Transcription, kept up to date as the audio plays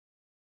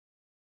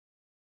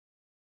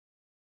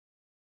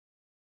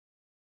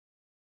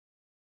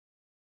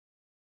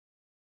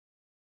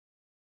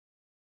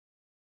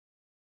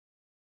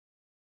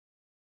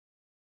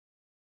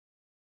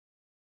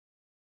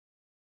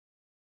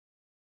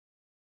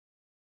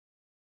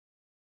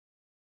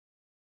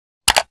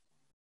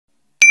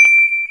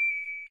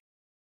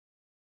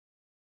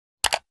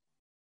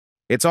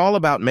It's all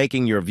about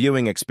making your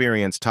viewing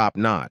experience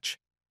top-notch.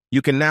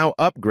 You can now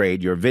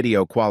upgrade your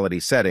video quality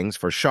settings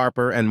for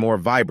sharper and more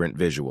vibrant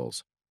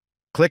visuals.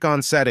 Click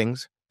on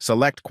Settings,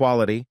 select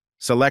Quality,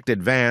 select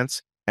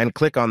Advance, and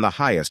click on the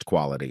highest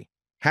quality.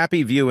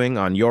 Happy viewing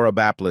on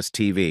Yoruba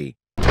TV.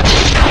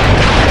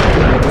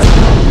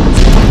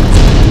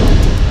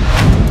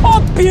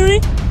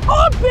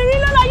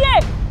 Obìnrin lọ́láyé.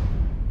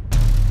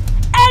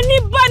 Ẹni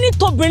bá ní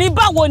tobìnrin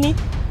báwo ni?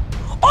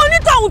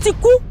 Onítọ̀hún ti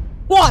kú,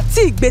 wọn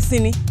àti ìgbésí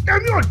ni.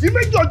 Èmi ò dín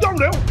méjì ọjọ́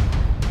rẹ̀ o.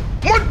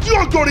 Mo di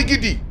òjò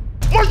rigidi.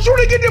 Mo ṣú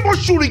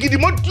rigidi,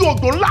 mo di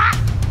òjò ńlá.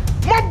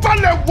 Mo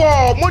balẹ̀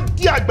wọ̀, mo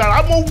di àgbàrá,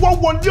 mo wọ́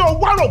wọlé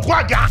ọwọ́ àrògùn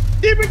àga.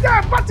 Ibi tẹ́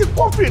ẹ bá ti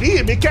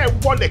kófìrí mi kẹ́ ẹ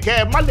wọlé kẹ́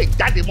ẹ má lè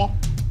jáde mọ́.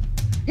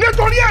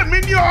 Nítorí ẹ̀mí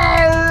ni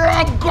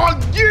ọ̀rọ̀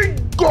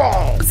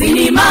gọ̀gígọ̀.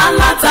 Sinimá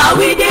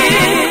látàwídé,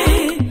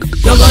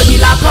 jọ̀gọ̀dì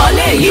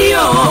làkọlé yìí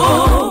o.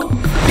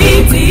 Bí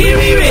ti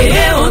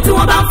rírè o tí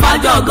wọ́n bá ń fa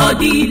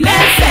jọ̀gọ̀dì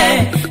lẹ́sẹ̀.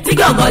 Tí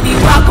jọ̀gọ̀dì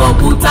wá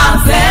kòkúta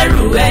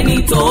fẹ́rù ẹni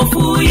tó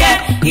fúyẹ́.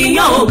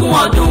 Ìyàn ogún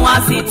ọdún wa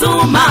sì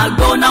tún máa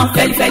gbóná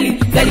fẹ́lifẹ́li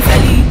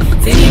fẹ́lifẹ́li.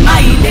 Sinimá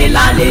ilé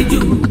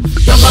lálejò,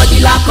 jọ̀gọ̀dì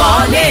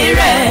làkọlé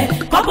rẹ̀.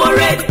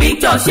 Corporate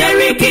picture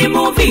Ṣẹ́ríkí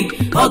movie.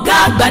 Ọ̀gá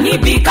àgbà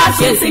níbi ká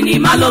ṣe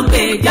sinimá ló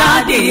gbé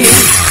jáde.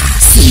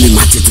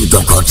 Sinimá titun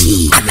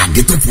jọ̀gọ̀dì.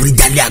 Aládé tó forí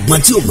jalè àgbọn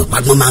tí òun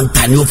pàgbọ́n máa ń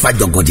ta ni ó fa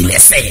jọ̀gọ̀dì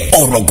lẹ́sẹ̀.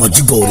 Ọ̀rọ̀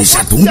gọ̀jígọ̀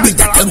òrìṣà tó ń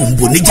gbèjà tẹ́rù ń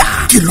bo níjà.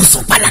 Kí ló sọ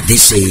páládé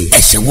ṣe?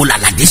 Ẹ̀ṣẹ̀ wo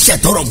làládé ṣẹ̀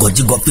tọrọ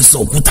gọ̀jígọ̀ fi sọ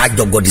òkúta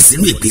jọ̀gọ̀dì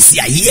sínú ìgbésí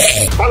ayé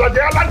ẹ̀?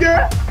 Aládé,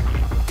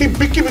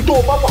 ibikíbi tó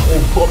o bá wà ó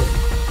gbọ́ mi.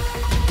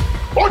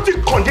 Ó ti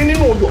kàn dín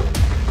nínú oyò.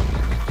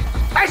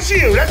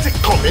 Ẹṣin rẹ ti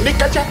kàn mí ní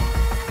kẹ́kẹ́.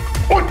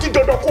 Ó di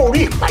dandan kó rí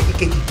ìpàdé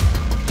kejì.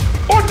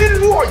 Ó ti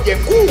lu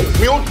ọ̀yẹ̀kú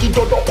mi, ó di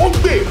dandan ó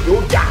gbé mi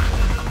ó dà.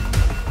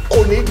 Kò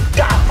ní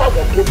dá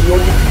fáwọn tó ní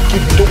ọdún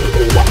kíbi tó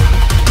kò wá.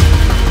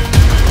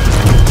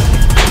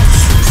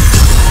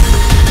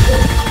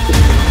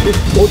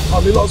 Ó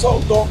tàn mí lọ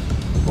sọ́ọ̀tọ̀.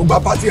 Mo gba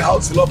party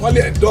house lọ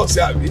mọ́lẹ̀ ẹ̀dọ́ọ̀sì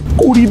àbí.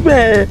 Kò rí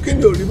bẹ́ẹ̀. Kí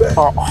ni ò rí bẹ́ẹ̀?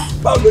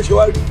 Báwo ló ṣe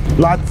wá rí?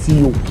 Láti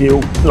òkè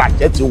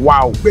làjẹ́ ti wá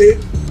o. Pé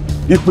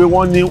wípé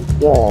wọ́n ní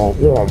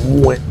wọ́n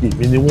mú ẹ,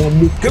 èmi ni wọ́n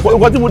mú.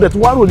 Nǹkan tí mo dẹ̀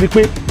tún wá rò ni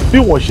pé bí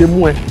wọ́n ṣe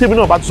mú ẹ, tèmi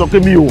náà bá tún sọ pé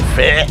mi ò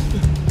fẹ́.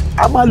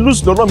 A máa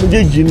lùsì lọ́nà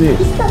méjèèjì ni.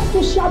 Iṣẹ́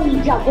social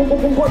media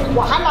gbogbogbò ni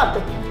wàhálà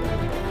bẹ̀.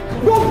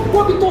 Gbogbo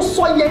bí tó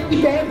sọ yẹ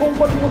ibẹ̀ yẹn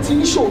gbogbo ni mo ti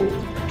ń ṣòro.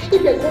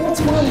 Ibẹ̀ gbogbo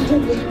tí wọ́n ń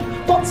dùn mí.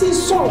 Tó ti ń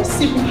sọ̀rọ̀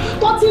sí mi.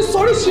 Tó ti ń sọ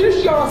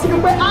oríṣiríṣi ọ̀rọ̀ sí mi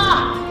pé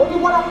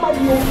oníwárápá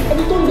ni o,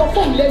 ẹni tó ń lọ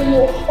fóònù lẹ́nu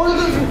o,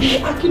 olórí ìlú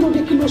akílódé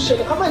kí ló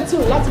ṣẹlẹ̀, ká má ì tí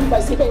ì láti bíbá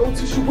ìṣẹ́bẹ̀ ó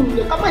ti ṣubú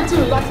nílẹ̀, ká má ì tí ì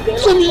láti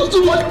bẹ̀rẹ̀.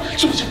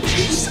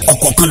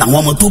 Ọ̀kọ̀ọ̀kan làwọn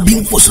ọmọ tó bí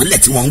ń fòsánlẹ̀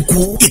tí wọ́n ń kú.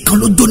 Ìkan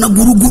ló jóná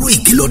gúrúgúrú,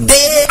 ìkí ló dé.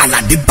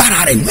 Aládé bára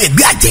rẹ̀ nú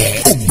ẹgbẹ́ àjẹ́.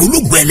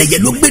 Ògbólógbò ẹlẹ́yẹ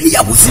ló gbé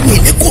níyàwó sínú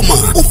ilé kó mọ̀.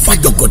 Ó fa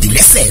jọ̀gọ̀dì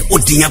lẹ́sẹ̀, ó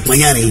di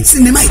yanpanyanrin.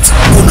 Sinimá ìtì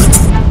kóná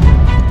jù.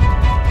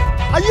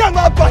 Ayé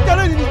àmà bàjẹ́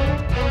lẹ́yìn ni.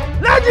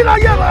 Lẹ́yìn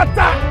láyé àmà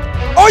ta.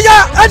 Ó yá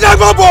ẹ̀dá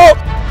gbogbo.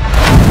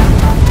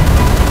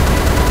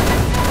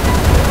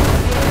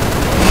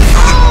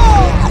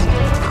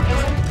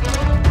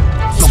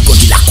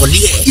 Jọ̀gọ̀dì làkọlé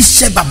ẹ̀.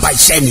 Iṣẹ́ bàbá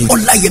iṣẹ́ ni.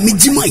 Ọláyẹmí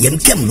Jímọ̀ yẹn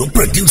kẹ́m ló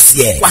produce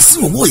ẹ̀. Wàsíù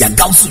owó ọ̀yà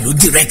Gáúsù ló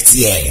direct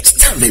ẹ̀.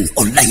 Starring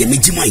Ọláyẹmí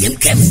Jímọ̀ yẹn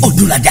kẹ́m.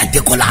 Ọdúnladé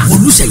Adékọ́lá.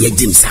 Olúṣèyẹ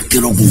James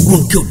Akérògùn.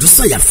 Ronke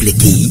Odúsànyà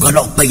Fìlẹ̀kì.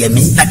 Gọ́lá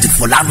Ọ̀pẹ́yẹmí. Láti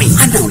Fọlárin.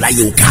 Anna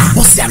Ọláyínká.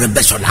 Bọ́sì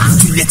Arẹ́bẹ́ṣọlá.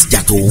 Juliet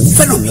Jàtó.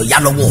 Fẹ́rànmi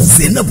Ọ̀yálọ́wọ́.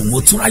 Zainabu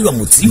Motúnráyọ̀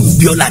Mutiu.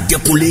 Bíọ́lá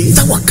Adékúnlé.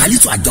 Táwa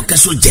Kálítù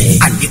Àjọkẹ́sọ̀jẹ́.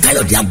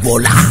 Àlékáyọ̀dé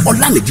Agboola.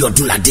 Ọlámídé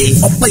Ọdúnladé.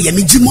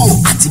 Ọ̀pẹ́yẹmí Jímọ̀.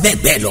 Àti bẹ́ẹ̀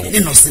bẹ́ẹ̀ lọ.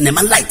 Nínú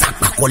sinimá láìta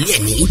àpàkọ́lé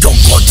ẹ̀mí.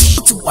 Jọ̀gọ̀dì.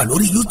 Ó ti wà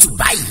lórí YouTube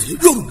báyìí.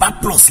 Yorùbá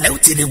Plus lẹ́wọ̀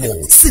tẹ̀lé wọ̀.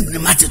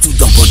 Sinimá ti tún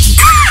Jọ̀gọ̀dì.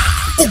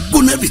 Ó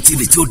gbóná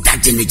rìtìrìtì ó da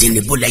jẹnijẹni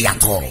bó lẹ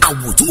yàtọ̀.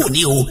 Àwòtún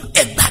òní o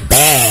ẹgbà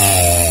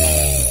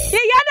bẹ́ẹ̀.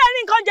 Ìyá náà ní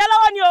nǹkan jẹ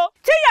lọ́wọ́ ni o.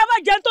 Tí ìyá bá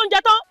jẹun tó ń jẹ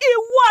tán,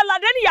 ìwọ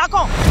Àlàdé nìyá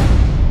kan.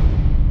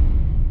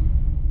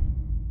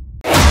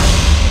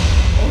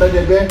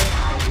 Ọ̀rẹ́dẹ̀gbẹ́.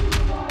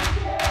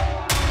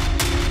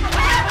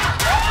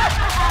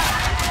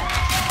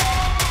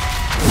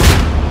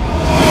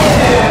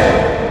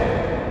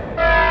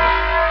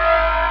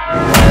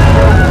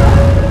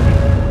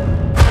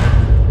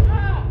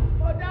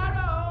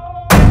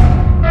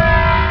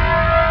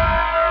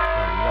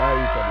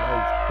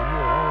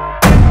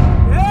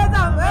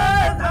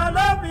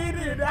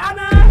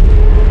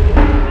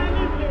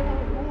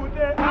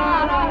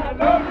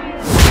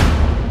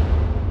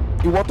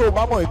 Ìwọ tó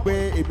bá mọ̀ pé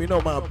èmi náà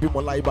máa bímọ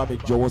láyé bá mi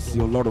jọ̀wọ́ sí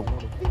Ọlọ́run.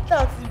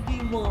 Peter ti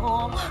bímọ.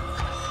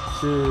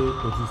 Ṣé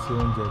o ti ṣe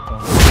oúnjẹ tán?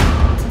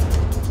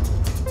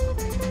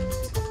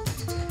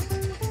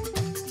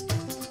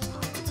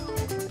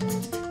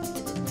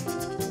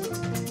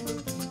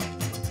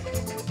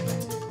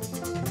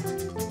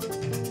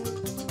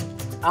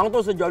 Àwọn tó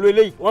ṣe jọ̀lú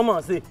eléyìí wọ́n mọ̀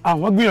sí.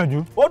 Àwọn gbìyànjú.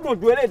 Ó dùn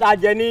ju eléyìí tá a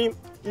jẹ ní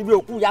ibi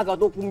òkú ìyá kan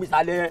tó kú mi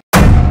sálẹ̀ yẹn.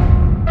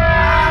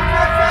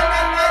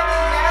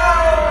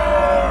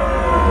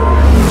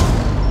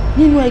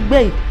 Nínú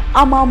ẹgbẹ́ yìí,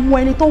 a máa mú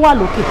ẹni tó wà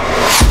lókè.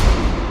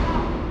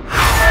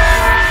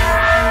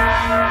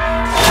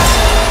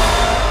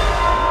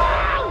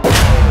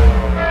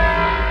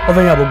 Wọ́n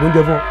fẹ́ yàn àbògbó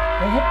oúnjẹ fún ọ.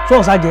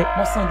 So saje.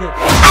 Mo san je.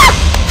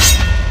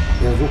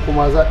 Yanzu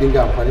kuma za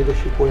dinga amfani da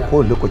shi koya.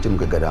 Ko lokacin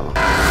ga dama.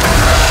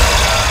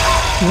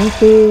 Mo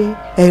pé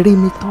ẹ rí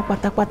mi tán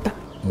pátápátá.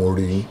 Mo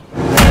rí yín.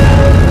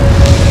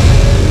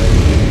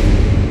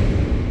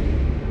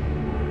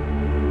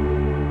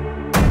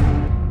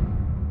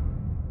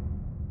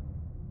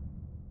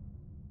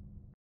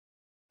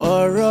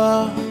 Ọ̀rọ̀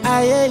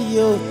ayé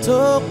yóò tó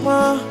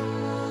pọ́n.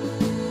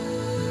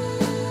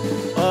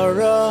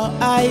 Ọ̀rọ̀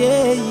ayé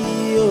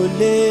yìí ò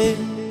le.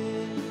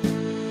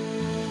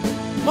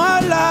 Mo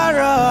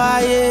lọ́rọ̀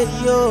ayé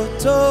yóò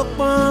tó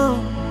pọ́n.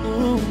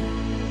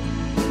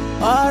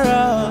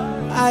 Ọ̀rọ̀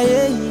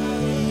ayé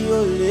yìí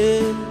ò le.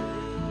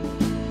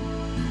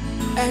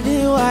 Ẹni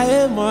wáyé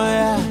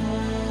mọ́ra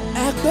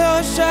ẹ pé ó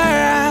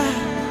ṣọ́ra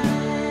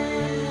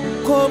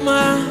kó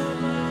má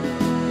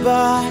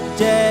bà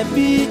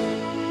jẹ̀bi.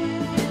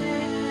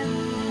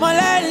 Mo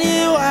lẹ́ni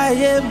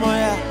wáyé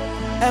mọ́ra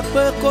ẹ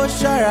pé kó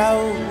ṣọ́ra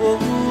owó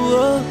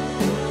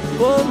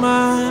kó má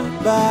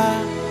bà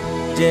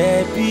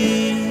jẹ̀bi.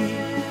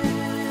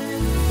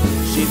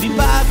 Ṣèbí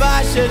bàbá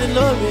ṣe ni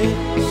lóore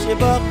ṣe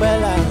bọ́ pẹ́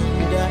là ń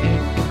dá.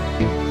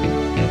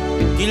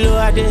 Kí ló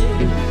wá dé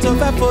tó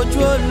fẹ́ fojú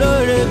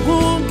olóore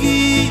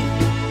gúngi?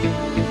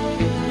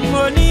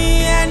 Mo ní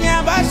ẹni a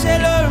bá ṣe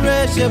lóore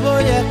ṣe bó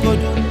yẹ kó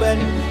dúpẹ́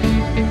ni.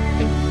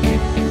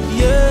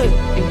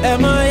 Ẹ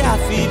mọ́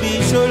yàfi bí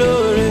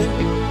ṣolóore.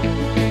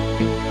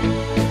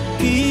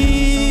 Kí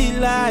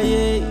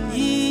láyé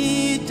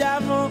yìí já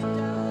mọ́.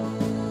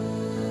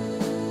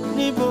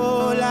 Níbo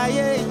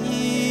láyé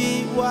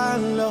yìí wá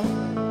ń lọ?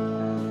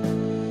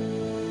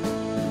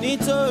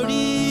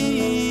 Nítorí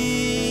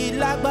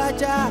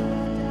lágbájá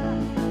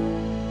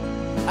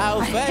a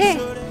ò fẹ́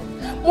ṣoore.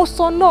 Mo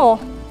sọ náà,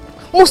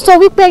 mo sọ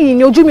wípé ẹ̀yin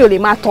ni ojú mi ò lè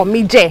máa tàn mí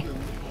jẹ.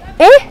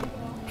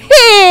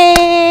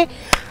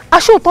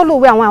 Aṣóòótọ́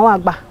lòwe àwọn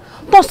àgbà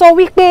tó sọ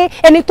wípé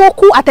ẹni tó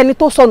kú àtẹni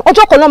tó sọnù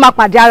ọjọ́ kan náà máa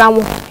pàdé ara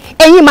wọn.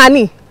 Ẹ̀yin máa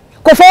ní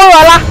kò fọwọ́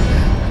rọlá.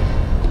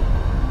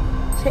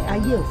 Ṣé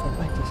ayé ò fẹ́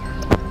bàjẹ́ ṣá?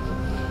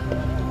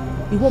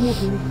 Ìwọ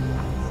ọmọbìnrin,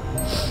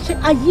 ṣé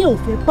ayé ò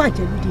fẹ́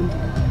bàjẹ́ lóde ni?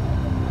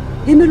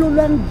 Èmi ló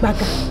lọ ń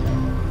gbàgà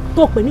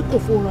tó pè ní kò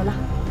fọwọ́ rọlá.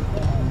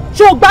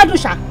 Ṣé o gbádùn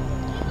ṣá?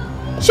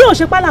 Ṣé o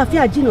ṣe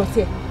pálàáfíà jìnnà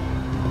sí ẹ?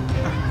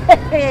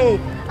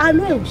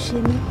 Àánú ẹ̀ ò ṣe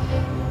mí.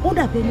 Ó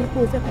dàbí ẹni pé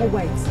o fẹ́ kọ́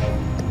white.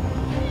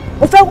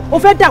 O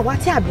fẹ́ dà wá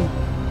tí àbí?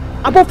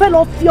 Àbọ̀ fẹ́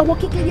lọ fi ọmọ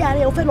kékeré ara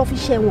ẹ̀ o fẹ́ lọ fi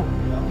ṣẹ̀wọ̀n.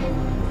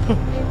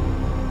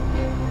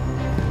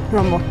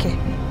 Rọ̀mọ̀kẹ́.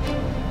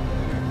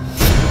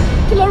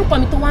 Kí lorúkọ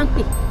mi tó wá ń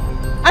pè?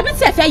 Àbí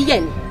tí ẹ fẹ́ yẹ̀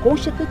ni? Kò ń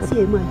ṣe pé tí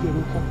ẹ máa yẹ̀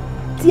nìkan,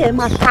 tí ẹ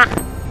máa ta,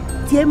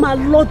 tí ẹ máa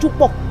lọ́jú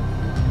pọ̀.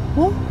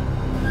 Wọ́n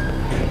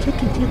jẹ́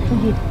kí jẹ́ kó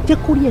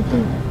rí ẹ kí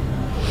ni?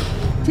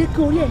 Jẹ́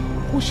kí orí ẹ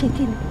kó ṣe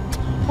kí ni?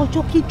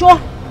 Ọjọ́ kíjọ́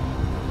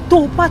tó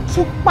o bá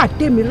tún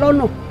pàdé mi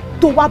lọ́nà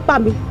tó wá bá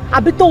mi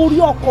àbí tó rí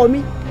ọkọ mi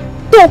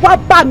tó wá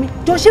bá mi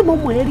jọ ṣé mo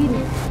mọ̀ ẹ́ rí ni?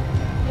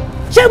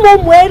 Ṣé mo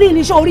mọ̀ ẹ́ rí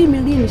ni? Ṣé orí mi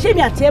rí ni? Ṣé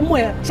mi àti ẹ mọ̀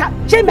ẹ́?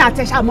 Ṣé mi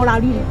àti ẹ ṣàmọ́ra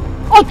rí ni?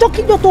 Ọjọ́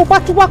kíjọ́ tó o bá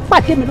tún wá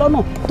pàdé mi lọ́nà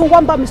tó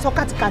wá ń bá mi sọ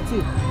kátikàtì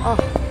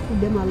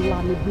ilẹ̀ máa la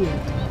mi gbé ẹ.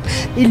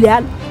 Ilẹ̀ á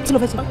kí ló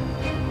fẹ́ ṣe?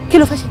 Kí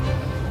ló fẹ́ ṣe?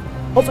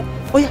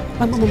 Ó yá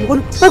gbàgbọ́ ọmọ mi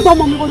gbọ́dọ̀ gbàgbọ́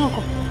ọmọ mi gbọ́dọ̀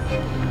kọ.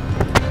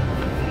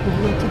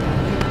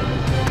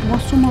 Wọ́n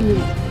súnmọ́ mi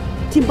rẹ̀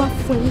tí n bá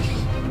fún ẹ ní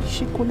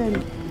ṣíkú lẹ́nu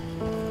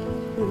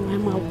ẹ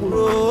máa wò ó.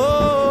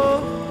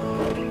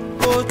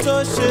 Kò tó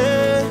ṣe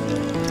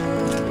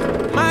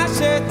má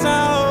ṣe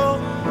tán o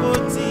kò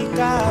tí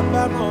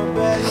kábàámọ̀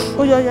bẹ́ẹ̀.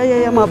 Ó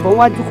yá máa bọ̀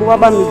wájú kó wá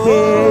bá mi gbé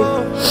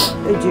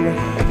èjì rẹ̀.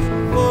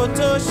 Kò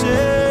tó ṣe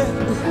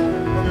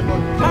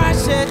má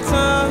ṣe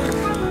tán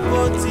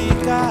kò tí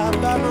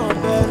kábàámọ̀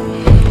bẹ́ẹ̀.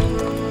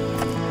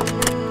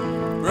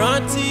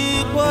 Rántí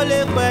kó lè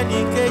pẹ́ ní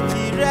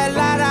kejì rẹ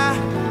lára.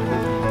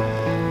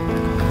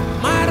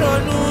 Má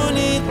ronú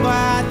nípa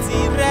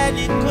tìrẹ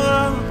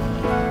nìkan.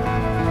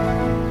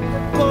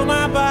 Kó má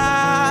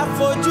bàa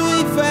fojú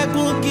ìfẹ́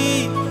gúngi.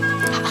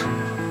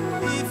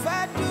 Ìfẹ́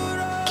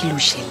dúró. Kí ló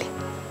ṣẹlẹ̀?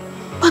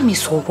 Bá mi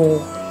sọ̀rọ̀.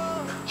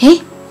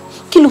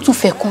 Kí ló tún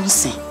fẹ́ kún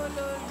sìn?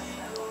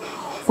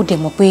 Ó dẹ̀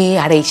mọ̀ pé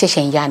ara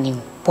ìṣẹ̀ṣẹ̀ ń yá ni o,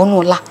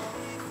 Bonuola.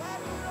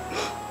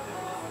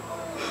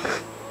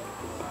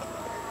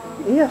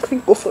 Ìyáàfin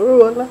kò fọ̀rọ̀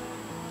ọlá.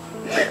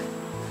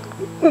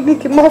 Ó ní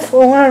kí n má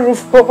fọwọ́ àrùn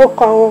fọwọ́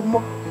kan àwọn ọmọ.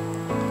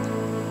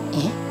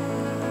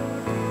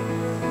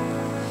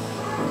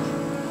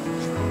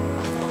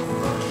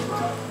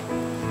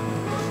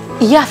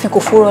 Ìyáàfin kò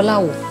fọ̀rọ̀ ọlá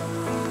wò.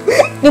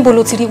 Níbo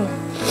ló ti rí wọn?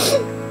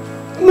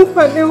 Mo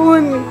pàdé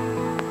wọn ni.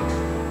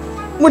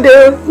 Mo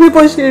dẹ̀ bí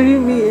bó ṣe rí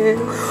mi ẹ̀.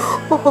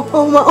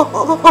 Ọmọ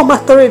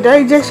àtọrọ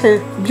ìdáríjì ẹ̀ṣẹ̀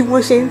bí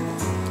wọ́n ṣe ń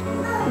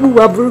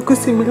hùwà burúkú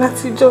sí mi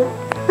látijọ́.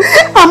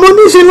 Àmọ́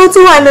níṣe ló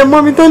tún wà lẹ́mọ́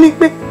mi tó ní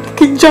pé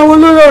kí n jáwọ́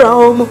lórí ọ̀rọ̀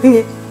àwọn ọmọ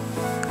yẹn.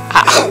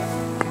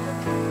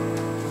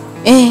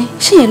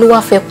 Ṣé yẹn ló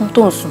wá fẹ́ kún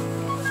tó ń sùn?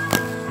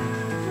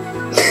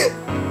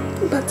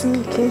 Nígbà tí mi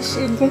kì í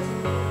ṣẹ́gun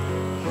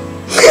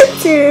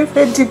tí eré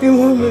fẹ́ di bí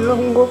wọ́n mi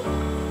lọ́ngọ́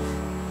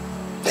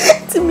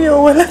tí mi ò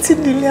wá láti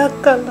ìdílé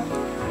àkàlà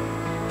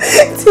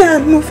tí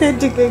àánú fẹ́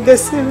di gẹ́gẹ́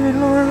sí mi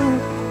lọ́rùn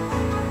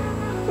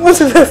wọ́n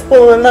ti fẹ́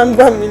fọwọ́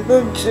lágbà mi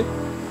lójú.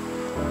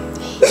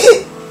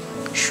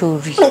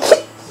 Ṣòrí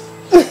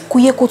kò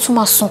yẹ kó tún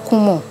máa sunkún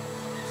mọ́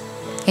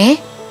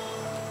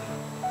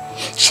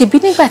ṣebí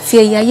nígbà tí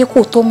ẹyẹ ayé kò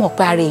tó mọ̀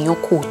pé ara èèyàn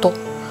kò tọ́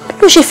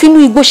ló ṣe finú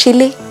igbó ṣe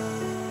lé.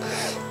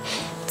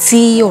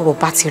 Tí ọ̀rọ̀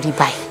bá ti rí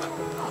báyìí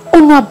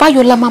ọ̀nà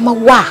àbáyọ la máa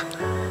wà.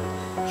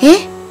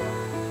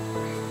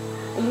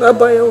 ọ̀nà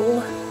àbáyọ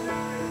wà.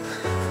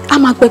 A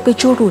máa gbẹgbẹ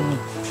jóró ni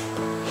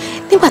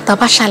nígbà tá a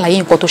bá ṣàlàyé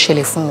nǹkan tó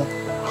ṣẹlẹ̀ fún wọn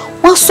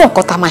wọ́n sọ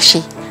nǹkan tá a máa ṣe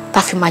tá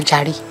a fi máa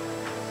jàre.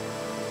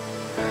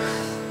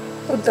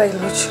 Ó dá ẹ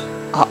lójú.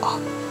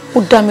 Ó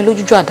dá mi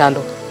lójú jù àdá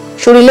lọ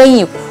ṣorí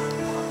lẹ́yìn ikú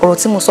ọ̀rọ̀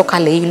tí mo sọ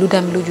kalẹ̀ yìí ló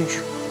dá mi lójú jù.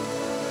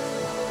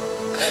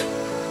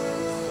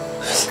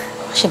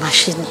 Wọ́n ṣe máa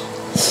ṣe ni.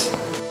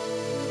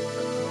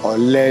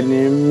 Ọ̀lẹ ni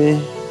mí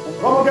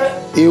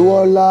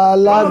ìwọ la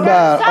lágbà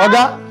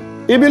ọ̀gá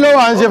ibi ló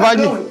wà ń ṣe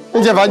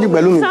fàájì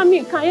pẹ̀lú mi. Sami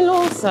kan ló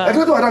ń sà. Ẹ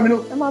tó tó wà dá mi ló.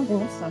 Ẹ má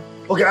bínú sà.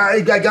 Ok,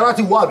 ìgbà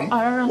láti wọ àbí?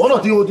 Wọ́n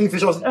náà tí o ti fi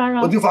ṣọ́ sí,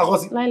 o ti fa akọ́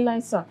sí.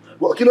 Láíláí sà.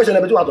 Kí ló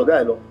ṣẹlẹ̀ bí tí wà tọ̀gá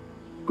ẹ̀ lọ?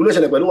 Kí ló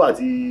ṣẹlẹ̀ pẹ̀lú wà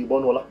àti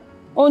Bonuola?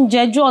 Ó ń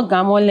jẹjú ọ̀gá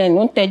mọ́lẹ̀ ni,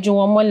 ó ń tẹjú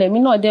wọn mọ́lẹ̀, mi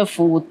náà dẹ̀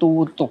fún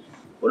wòtòwòtò.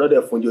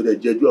 Ọlọ́dẹ̀ fún jẹ́ ọdẹ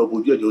jẹjú ọgbọ̀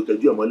ojú ẹ̀jẹ̀ ó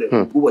tẹjú ẹ̀ mọ́lẹ̀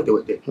kú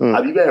wẹ̀tẹ̀wẹ̀tẹ̀.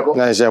 Àbí bẹ́ẹ̀ kọ́?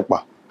 Láì ṣe pa.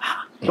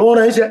 Ṣé wọ́n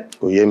rẹ̀ níṣẹ́?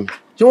 Kò yé mi.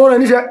 Ṣé wọ́n rẹ̀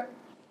níṣẹ́?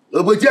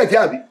 Ògbò tí ẹ̀ tí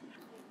àbí?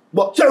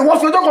 Bọ̀ ṣe ìwọ́n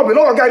fi ọjọ́ kan bì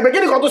lọ́wọ́ ga ìgbẹ́ kí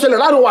nìkan tó ṣẹlẹ̀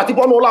láàrin òun àti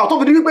Bonuola tó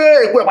fi di wípé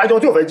èpo ẹ̀pàjọ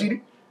tí ò fẹ́ jí rí.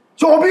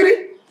 Ṣé wọ́n bí rí?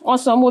 Wọ́n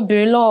sọ mo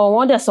bèrè lọ́wọ́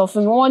wọ́n dẹ̀ sọ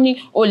fún mi wọ́n ní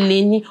olè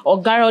ni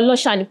ọ̀gá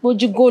ọlọ́ṣà ní pé ó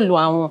jí góòlù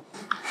àwọn.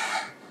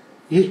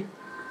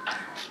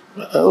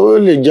 Ó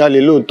lè jalè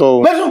lóòótọ́ o.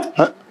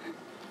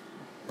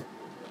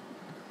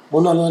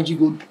 Bonuola ń jí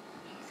góòlù.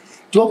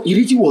 Jọ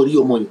ìrí tí wọ́n rí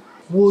ọmọ yẹn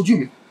wo ojú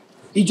mi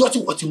ìjọ tí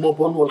wọ́n ti mọ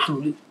Bonuola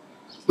nulẹ̀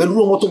pẹ̀lú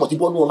ọmọ tó mọ̀ tí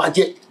Bonuola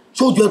jẹ́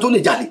ṣé ojú ẹ tó lè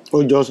jalè. Ó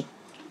jọ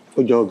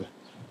ọ̀gá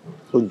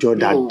ó jọ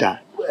dáadáa.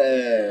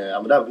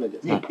 Àmúdá àbúrò jẹ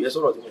ní ìpìyẹ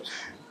sọ̀rọ̀ tí mo sọ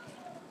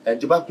ẹni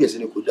tí bá pìyẹ sí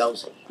ni kò dáhùn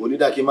sí kò ní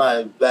dákí máa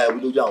bá ẹ wí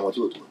lójú àwọn tí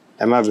ò tó.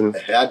 Ẹ má bínú.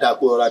 Ẹ á dáa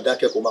kó ọ̀rọ̀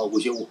adákẹ́ kó máa wo bó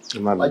ṣe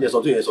wò má jẹ sọ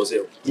tó yẹn sọ sí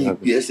ẹ ní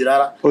ìpìyẹ sí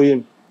rárá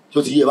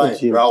tó ti yé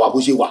báyìí ra wà bó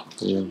ṣe wà.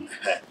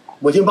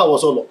 Mo ti ń bá wọn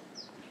sọ lọ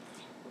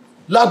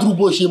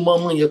ládùúgbò ṣe mọ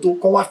ọmọ yẹn tó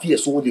kọ́ wá fi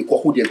ẹ̀sùn olè kọ́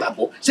kó dẹ̀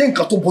gbàgbọ́ ṣé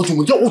nǹkan tó bójú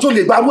mu jẹ́ o tó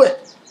lè gbàgbọ́ ẹ̀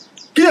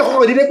kí lè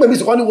kọ́kọ́ ìdílé pè mí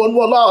sìnkọ́ ní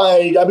Bonuola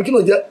àbí kí ló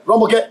jẹ́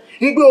Rọ́mọkẹ́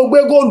ìgbé ogbé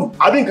góòlù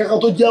àbí nǹkan kan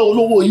tó jẹ́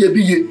olówó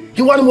iyebíye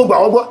kí wọ́n ní mo gbà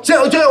wọ́n gbọ́ ṣé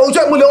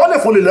mo lè wọ́n lè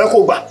fún lè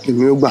lọ́kọ̀ gbà.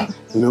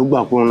 Èmi ó gbà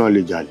pé òun náà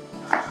lè jalè.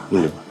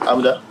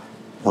 Àmúdá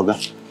ọ̀gá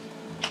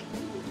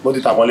mo ti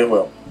tàpọ́n lé fún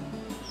ẹ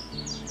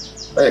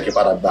bẹ́ẹ̀ kí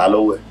padà gbà á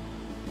lọ́wọ́ ẹ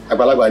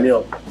àgbàlagbà ní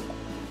ọ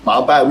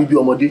màá bá ẹ wí bí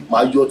ọmọdé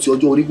màá yọ ti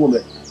ọjọ́ orí gbòmẹ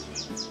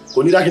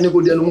kò ní dákí ní kó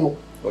dẹnu mọ́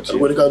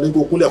àdúgbò ní ká ní kó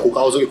kúnlẹ̀ kó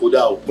káwọ́ sókè kó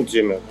dá o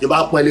tí bá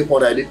pọ́n ilé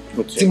pọ́nra ilé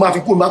tí máa fi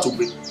kúrò má tó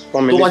gbé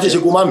tó wá ṣeṣe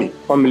kó má mi.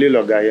 Pọ́n mi lé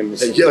lọ́gà ayé mi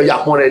sí. Ẹ̀jẹ̀ ọ̀yà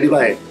pọ́nra ilé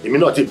báyẹn èmi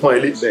náà ti pọ́n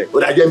ilé ó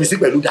dà jẹ́ mi sí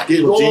pẹ̀lú dàkẹ́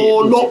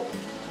lọ́ọ́lọ́.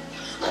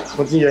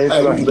 Mo ti yẹ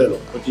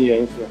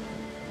yín sí wa.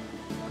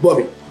 Gbọ́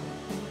mi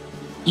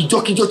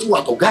ìjọ́kíjọ́ tí wà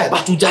tọ̀gá ẹ̀ bá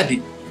tún jáde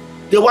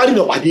tẹ wá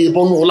nínú pàdé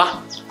Bonuola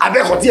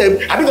abẹ́kọ̀ tí ẹ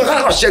abẹ́kọ̀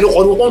kára kan ṣẹlẹ̀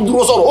ọ̀nà wọn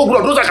dúró sọ̀rọ̀ ó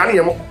gbọ́dọ̀ dúró sàkánì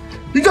yẹn mọ́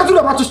ìjọ́ tí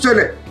lọ́ba tún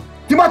ṣẹlẹ̀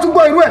tí bá tún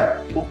gbọ́ irú ẹ̀.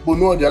 Gbogbo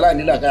náà di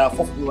aláìníla káyà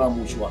fọ́fún ní máa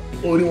mú oṣù wa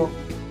orí wọn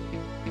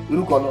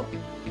orúkọ náà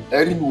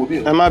ẹ rí mi wò bí.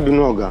 Ẹ má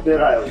bínú ọ̀gá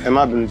ẹ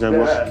má bínú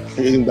sẹ́gbọ́n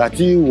ìgbà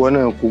tí ìwọ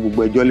náà kó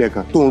gbogbo ẹjọ́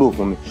lẹ́ẹ̀kan tó ń rò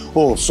fún mi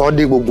ó sọ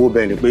dé gbogbo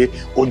bẹ́ẹ̀ ni pé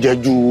ó jẹ́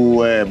ju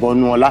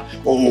Bonuola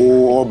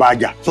ọba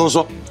àjà tó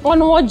sọ. Wọ́n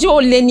ní wọ́n jẹ́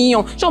olè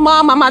nìyàn ṣé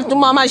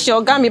máa ṣe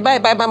ọ̀gá mi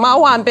báyìí máa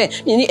wà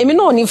bẹ́ẹ̀ èmi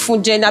náà ní fún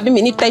jẹ àbí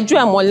mi ní tẹ́jú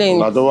ẹ̀ mọ́lẹ̀ ni.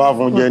 Ìgbà tó wá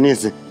fún jẹ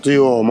nísìn tí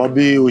o mọ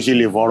bí o ṣe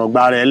lè fọ̀rọ̀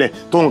gbá rẹ lẹ̀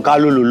tó ń ká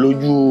lòlò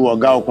lójú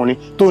ọ̀gá ọkùnrin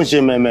tó ń ṣe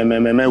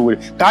mẹ̀mẹ̀mẹ̀mẹ̀ wèrè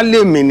ká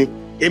lè mí ni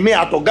èmi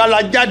àtọ̀gá la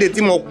jáde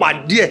tí mo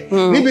pàdé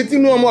ẹ̀ níbi tí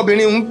inú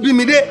ọmọbìnrin ń bí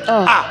mi dé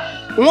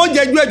wọ́n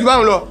jẹ́jú ẹ̀jú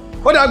báwọn lọ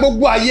ó dá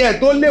gbogbo ayé ẹ̀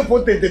tó léfo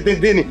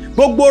tètè ni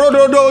gbogbo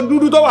ródòdó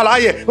dúdú tó wà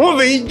láàyè wọ́n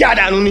fi yín já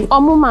dànù ni.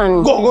 Ọmú màá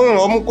ní. gọ́gọ́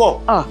ọmú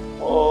kọ́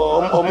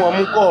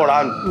ọmú kọ́ ọ̀rá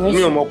nù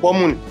mi ò mọ̀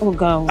pọ́mù ni.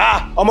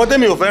 ọmọ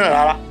tẹ́mi ò fẹ́ràn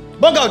rárá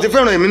bọ́gà ò ti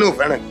fẹ́ràn èmi náà ò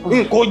fẹ́ràn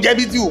nǹkan ó jẹ́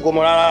bí tí ò kọ́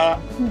mọ rárá.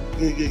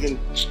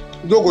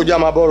 jókòó já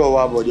máa bọ̀rọ̀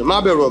wa bọ̀jẹ̀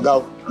má bẹ̀rù ọ̀gá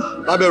o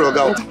má bẹ̀rù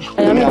ọ̀gá o.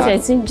 ẹ̀yọ́ mi tẹ̀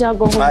tí ń já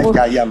gbogbo. má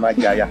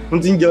jàyà n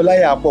ti ń jẹ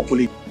ọláyà pọ̀ kò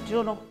lè.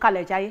 dúró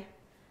kalẹ̀ jayé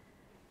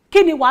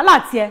kí ni wàhálà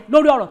tiẹ̀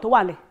lórí ọ̀rọ̀ tó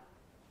wà lẹ̀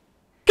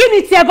kí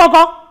ni tiẹ̀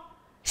gangan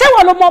ṣé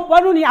wọn ló mọ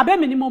bọ́nú ni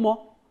àbẹ́mi ni mo mọ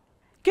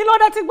kí ló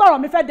dé tí gbọ́rọ̀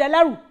mi fẹ́ dẹ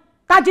lẹ́rù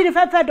tájí ni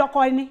fẹ́ dọkọ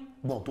ẹni.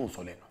 gbọ́n tó ń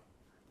sọ lẹ́nu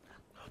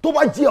tó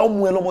bá jẹ́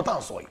ọmọ ẹ lọ́mọ tá à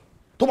ń sọ yìí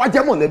tó bá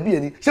jẹ́ mọ̀lẹ́bí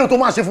ẹni ṣé o tó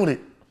máa ṣe fún ni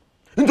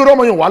nítorí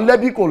ọmọ yẹn wà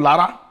lẹ́bí kò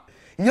lára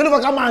ìyẹn ló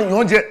fẹ́ ká máa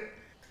yàn jẹ.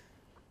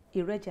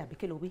 ìrẹ́jẹ àbí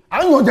kí ló wí. à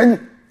ń yàn jẹ ni.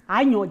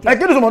 à ń yàn jẹ. ẹ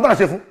kí ni sọmọ tá à ń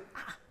ṣe fún.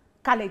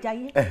 kalẹ̀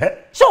jayé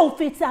ṣé òun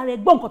fi ti ara ẹ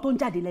gbọ́ nǹkan tó ń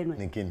jáde lẹ́nu ẹ̀.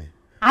 ní kí ni.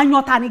 à ń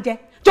yan ta ni jẹ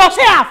jọ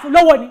ṣé àfún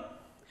lówó ni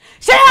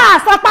ṣé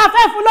àsọpá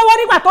fẹ́ fún lówó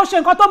nígbà tó ṣe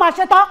nǹkan tó máa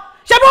ṣe tán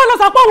ṣé bí wọ́n lọ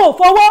sọ pé òun ò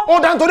fowó. ó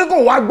dá nítorí kò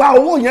wá gba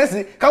owó yẹn sí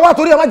ká wá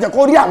torí ẹ má jẹ́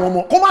kó rí àwọn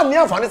ọmọ kó má ní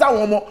àǹfààní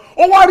sáwọn ọmọ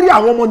ó wá rí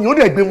àwọn ọmọ ni ó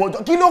dẹ̀ gbé wọn jọ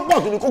kí ló pọ̀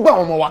jù ni kó gbà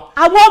àwọn ọmọ wa.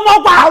 àwọn ọmọ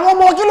wa àwọn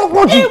ọmọ kí ló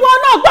pọ̀ jù. ìwọ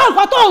náà gbọ́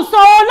nǹkan tó ń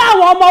sọ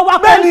láwọn ọmọ wa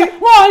pé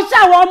wọ́n ń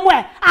ṣàwọn ọmọ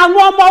ẹ̀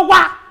àwọn ọmọ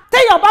wa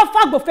téèyàn bá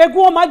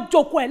fàgbòfẹ́gún wọn máa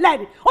jókòó ẹ̀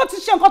lẹ́ni ó ti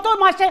ṣe nǹkan tó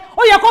máa ṣe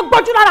ó yẹ kó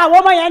gbójú lára àwọn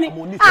ọmọ yẹn ni.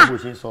 mo nífẹ̀ẹ́ bó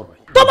ṣe ń sọ̀rọ̀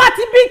yìí. tó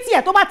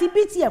bá ti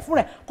bí tiẹ̀ fún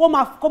rẹ̀ kó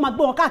máa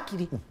gbé wọn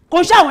káàkiri kò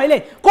ń ṣàwọn ilé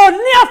kò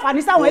ní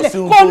àǹfààní sáwọn ilé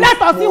kò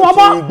lẹ́tọ̀ọ́ sí wọn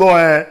mọ́. mo ti gbọ́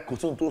ẹ kò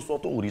sóhun tó sọ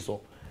tó ò rí sọ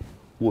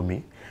wò mí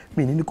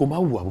mi ní kó má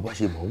wù àbúbá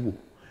ṣe mọ̀ wò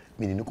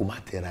mi ní kó má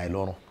tẹ̀ra ẹ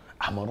lọ́rùn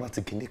àmọ́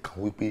rántí kinní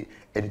kan wípé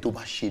ẹni tó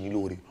bá ṣe ní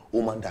lóore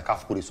ó máa ń da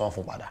káfíkórè sán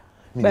fún padà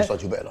mi ní sọ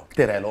ju bẹ́ẹ̀ lọ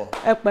tẹ̀ra ẹ lọ́rùn.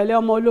 ẹ pẹ̀lẹ́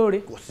ọmọ olóore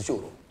kò sí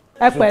ṣòro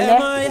ẹ pẹ̀lẹ́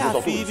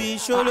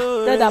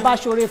dẹ́dà bá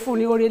ṣoore fún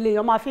ni oore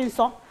lèèyàn máa fi ń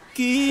sọ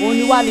òun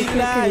ni wà ní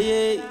kékeré.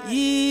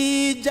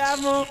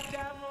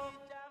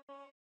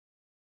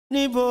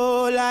 níbo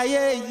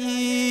láyé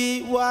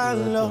yìí wà ń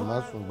lọ. má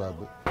sùn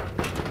gbàgbé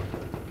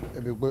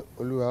ẹbí pé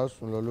olúwa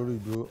sùn lọ lórí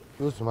ìdúró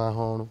yóò sì máa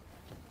han ọrùn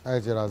láì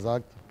ṣe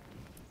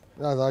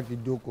razaki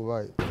jókòó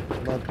báyìí.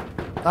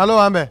 ta ló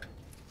wà ń bẹ̀.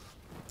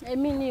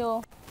 èmi ni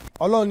o.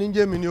 ọlọ́run ní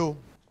jẹ́ mi ni o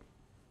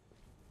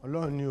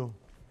ọlọ́run ni o.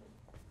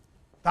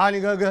 Ta ni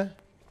gángan?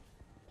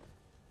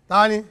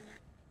 Ta ni?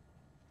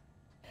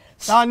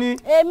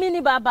 Èmi ni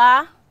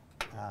bàbá.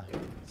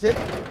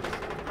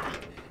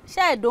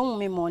 Ṣé ìdóhùn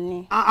mi mọ̀ ni.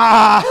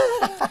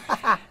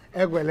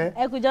 Ẹ pẹ̀lẹ́.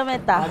 Ẹ kújọ́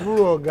mẹ́ta.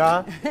 Àbúrò ọ̀gá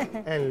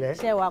ẹ ǹlẹ́.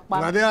 Ṣé wàá pa.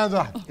 Ìgbàdé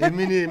yàtọ̀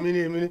èmi ni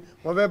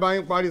wọ́n fẹ́ bá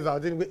yín parí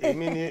ìsàtí ni pé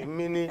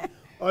èmi ni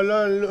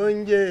ọlọ́run ló ń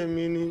jẹ́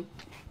èmi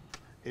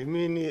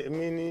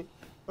ni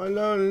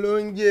ọlọ́run ló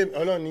ń jẹ́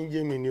ọlọ́run ní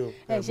jẹ́ mi ni o.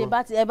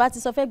 ẹ bá ti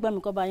sọ fẹ́ gbọ́ mi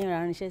kọ́ bá yín ra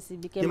irinṣẹ́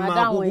síbi kẹ́ máa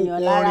dá àwọn èèyàn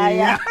lára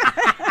yá.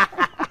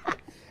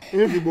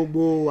 inú fi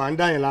gbogbo à ń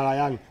dá yẹn lára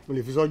yá ni mo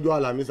lè fi sọ́jọ́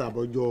àlàmísà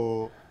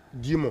àbọ̀jọ́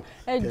jímọ̀.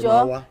 ẹ jọ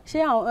ṣé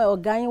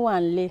ọ̀gá yín wà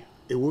nílé.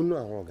 èwo nú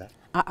àwọn ọ̀gá.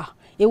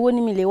 èwo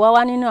ni mi lè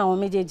wá nínú àwọn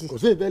méjèèjì. kò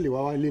sí ìtẹ́ lè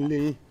wá lé nílé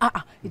yín.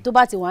 ìtó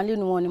bá ti wà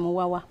nínú wọn ni mo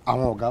wá.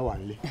 àwọn ọ̀gá wà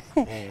nílé.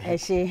 ẹ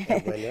ṣe.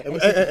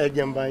 ẹ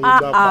jẹ́ ń bá yín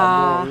gbá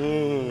pamọ́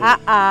yín.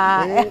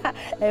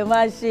 ẹ má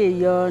ṣe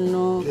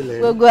ìyọnu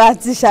gbogbo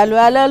àti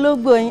ṣàlùwalẹ́ ló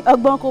gbòyìn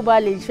ọgbọ́n kó ba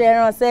lè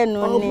fẹ́ràn sẹ́nu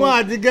ni. ọgbọ́n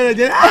àti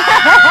gẹ́rẹ́jẹ́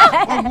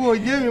ọgbọ́n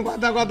òjé mi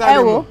pátápátá ẹ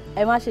wo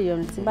ẹ má ṣe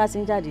ìyọnu tí bá ti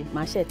ń jáde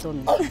má ṣe ẹ̀tọ́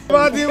mi.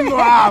 bá ti ń mọ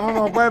àwọn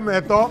ọmọ pẹ́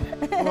mẹ́tọ́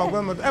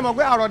ẹ mọ̀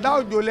pé àròdá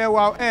òjò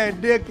lẹ́wà ẹ̀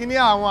dé kíní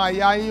àwọn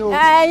àyà yín o.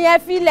 ẹyẹ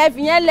filẹ̀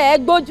fìyẹn lẹ̀ ẹ́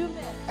gbójú.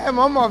 ẹ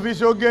mọ̀ fi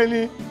ṣoge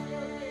ni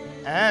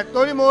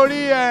torí mo rí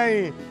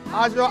ẹ̀yìn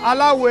aṣọ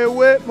aláwọ̀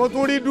ewé mo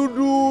tún rí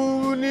dúdú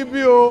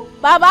níbí o.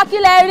 bàbá kí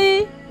lẹ rí.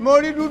 mo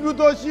rí dúdú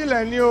tó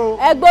sílẹ̀ ní o.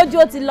 ẹ gbójú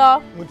ó ti lọ.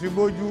 mo ti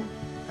gbójú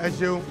ẹ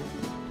ṣeun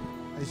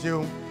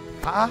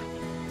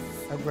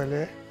ẹ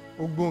pẹ̀lẹ́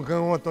gbogbo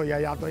nǹkan wọn tọ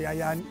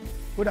yàyà ni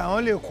kódà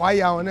wọn lè kọ́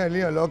àyà wọn náà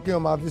léèyàn lọ kí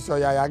wọn máa fi sọ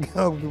yàyà kí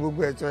wọn fi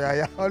gbogbo ẹ̀ sọ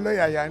yàyà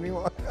ọlọ́yàyà ni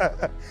wọn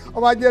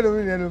ọba jẹ́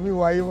lómi ní ẹlòmíì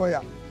wáyé mọ́yà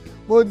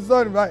mo ti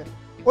sọ ní báyìí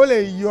ó lè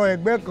yọ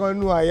ẹ̀gbẹ́ kan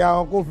nu àyà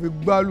wọn kó fi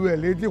gbálù ẹ̀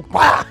létí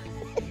pa.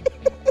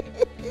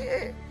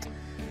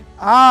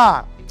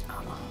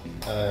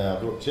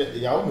 ṣe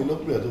ìyàwó mi ló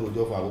pè é tó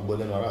rojọ́ fún àgbègbè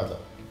lẹ́nu ará àtà.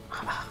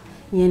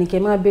 ìyẹn ni kẹ́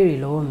máa béèrè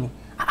lọ́wọ́ mi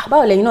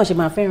báwo lẹ́yìn náà ṣe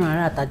máa fẹ́ràn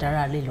ará àtà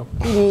dára lé lọ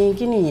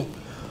kí nìyẹn.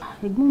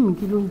 ẹ̀gbọ́n mi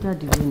kí ló ń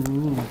jáde lẹ́nu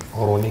yín ni.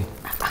 ọ̀rọ̀ ni.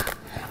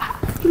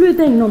 kí ló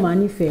tẹ́yìn náà máa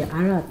nífẹ̀ẹ́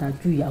ará àtà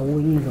ju ìyàwó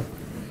yín lọ.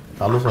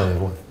 ta ló sọ yẹn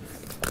fún ẹ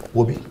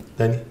wo bí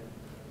tẹni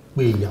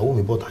pé ìyàwó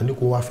mi bọ́ta ní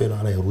kó wá fẹ́ràn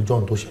ara ẹ̀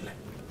rojọ́ tó ṣẹlẹ̀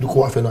ní kó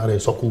wá fẹ́ràn ara ẹ̀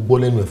sọ kó gbọ́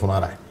lẹ́nu ẹ̀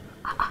fúnra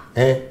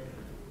ẹ̀.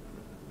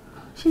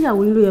 ṣé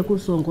ìyàwó yín ló yẹ kó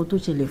sọ nǹkan tó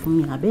ṣẹlẹ̀ fún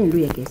mi àbẹ́yìn ló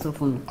yẹ kẹ́ sọ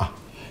fún mi.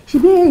 ṣé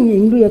bẹ́ẹ̀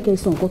yẹn ló yẹ kẹ́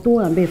sọ nǹkan tó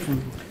wà ń bẹ̀ fún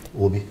mi.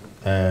 wo bí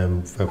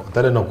fẹ̀kọ̀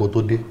tẹ́lẹ̀ náà kó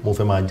tó dé mo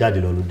fẹ́ máa jáde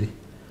lọ lóde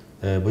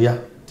bóyá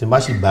tí n bá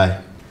sì bá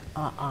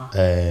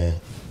ẹ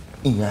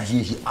ìyẹn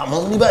àṣeyṣe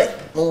àmọ́ ní báyìí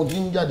wọn ti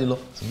ń jáde lọ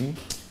síbí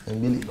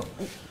ẹgbẹ́lè lọ.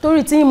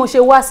 torí tí mo ṣe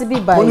wá síbí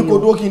báyìí. mo ní kó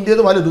dúró kí n dé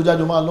tó bá lè tó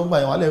jáde máa lọ́gbà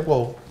yẹn wà lẹ́pọ̀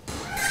o.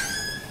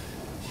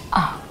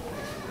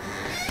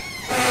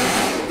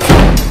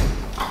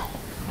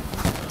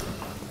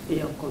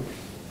 ìyá ọkọ mi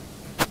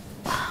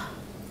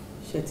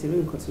ṣe ti rí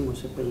nǹkan tí mo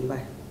ṣe pẹ̀lú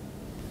báyìí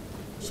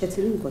ṣe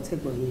ti rí nǹkan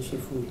tẹ́gbọ̀n yẹn ṣe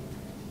fún mi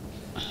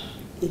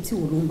etí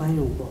wo ló ń bá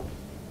yàn gbọ́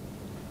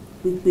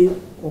wípé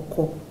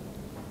ọkọ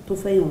tó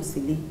fẹ́ yàn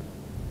sílé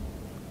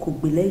kò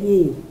gbé lẹ́yìn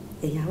èèyàn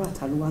ẹ̀yà ara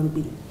ta ló wá ń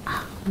gbé.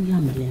 ó yà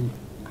mí lẹ́nu.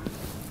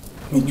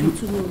 ẹjọ́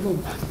tún ní ọlọ́run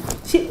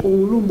ṣé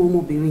òun ló mọ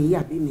ọmọbìnrin yìí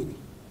àbí mi ni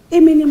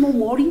èmi ni mo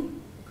mọ̀ rí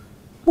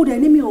mo dẹ̀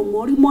ní mi ò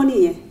mọ̀ rí mọ́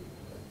nìyẹn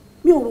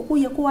mi ò rò pé ó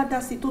yẹ kó wá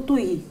dá sí tó tó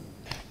yìí.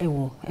 ẹ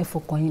wò ẹ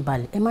fọkàn yín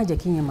balẹ̀ ẹ má jẹ́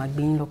kí yẹn máa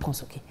gbé yín lọ́kàn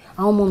sókè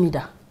àwọn ọmọ mi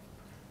dà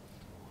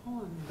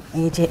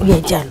ẹ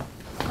jẹ́ lọ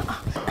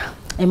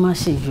ẹ má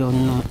ṣe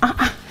yọnu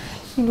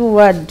kí ló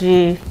wá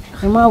dé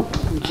ẹ má.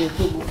 kò jẹ́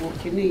pé gbogbo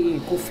kinní yìí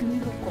kò fi mí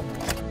lọ́kàn.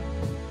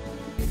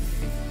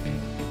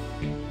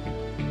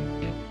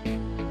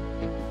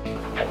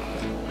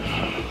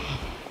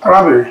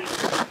 arábìnrin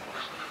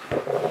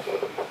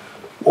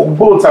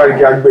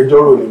ògbóǹtarìgì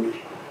agbẹjọ́rò ni mí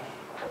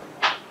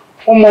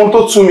mo mọ ohun tó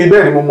tú mi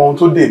bẹ́ẹ̀ ni mo mọ ohun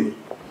tó dè mí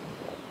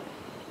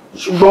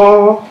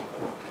ṣùgbọ́n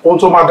ohun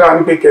tó máa dára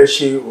ní pé kẹ́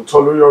ṣe òótọ́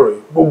lórí ọ̀rọ̀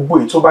yìí gbogbo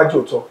èyí tó bá jẹ́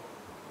òótọ́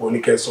òun ni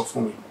kẹ́ sọ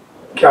fún mi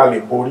kí a lè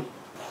borí.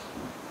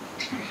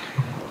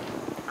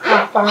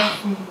 àpárá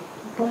fún mi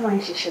bó máa ń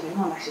ṣe ṣẹlẹ̀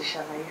náà la ṣe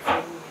ṣàlàyé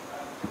fún mi.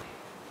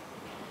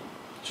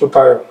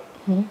 Ṣótáyọ̀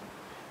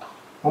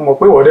mo mọ̀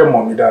pé ìwọ dẹ̀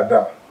mọ̀ mí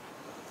dáadáa.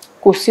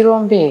 kò sí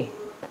rọ́ńbẹ́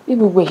bí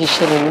gbogbo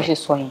ìṣẹ̀lẹ̀ ló ṣe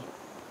sọ yẹn.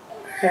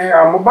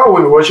 Àmọ́ báwo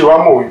ni wọ́n ṣe wá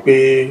mọ̀ wípé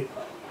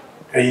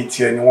ẹyin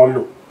tiẹ̀ ni wọ́n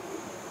lò?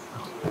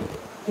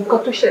 nǹkan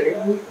tó ṣẹlẹ̀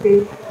ni pé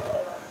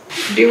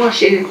bí wọ́n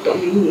ṣe tọ̀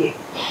mí yẹn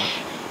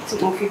tí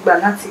mo fi gbà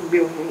láti gbé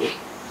ohun yẹn.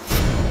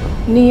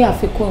 ní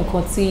àfikún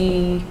nǹkan tí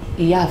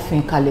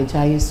ìyáàfin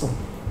Kalẹ̀jayé sọ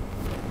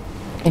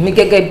èmi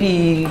gẹ́gẹ́ bí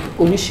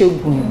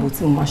oníṣègùn òyìnbó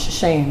tí mo máa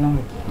ṣiṣẹ́ yẹn náà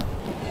rẹ̀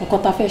nǹkan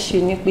tá a fẹ́ ṣe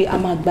ni pé a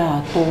máa gba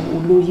àtọ̀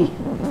olóyè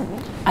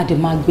a dẹ̀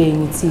máa gbé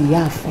ẹyin ti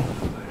ìyáàfin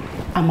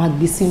a máa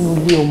gbé sínú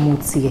ilé ọmọ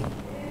tiẹ̀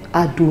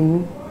a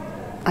doyún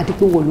a di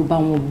pé wọ́n ló bá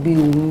wọn gbé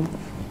oyún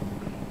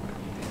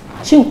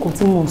ṣé nǹkan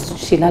tí mo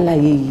ṣe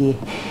lálàyé yìí ẹ.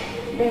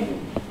 bẹ́ẹ̀ni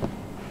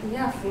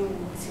ìyáàfin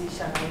ti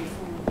ṣàlàyé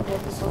fún mi bẹ́ẹ̀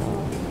tó sọ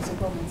fún mi tí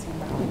gbọ́ mi ti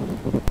gbà.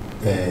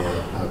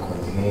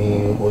 Akànnì ní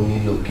ó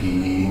nílò kí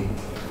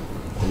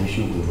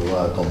oníṣègùn ló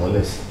wá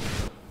tọmọlẹ̀ sí.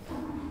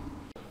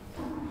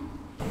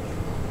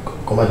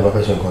 kọ́ má ti bá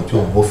fẹ́ ṣe nǹkan tí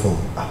ò bófin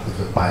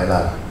àfẹ́fẹ́ pa ẹ́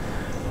lára.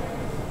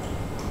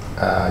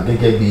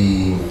 Gẹ́gẹ́ bí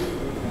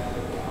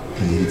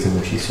ìlérí tí mo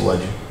ṣe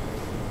síwájú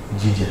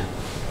jíjẹ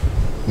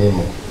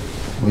mímu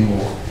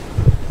wíwọ̀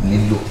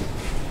lílò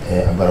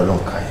agbára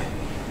Ọlọ́run ká yẹn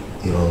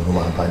ìrọ̀rùn ló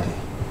máa bá dé.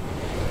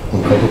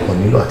 Nǹkan tó kàn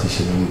nílò àti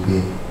ṣe ni wípé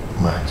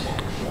máa jẹ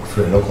kò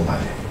fẹ́rẹ̀ lọ́kàn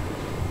balẹ̀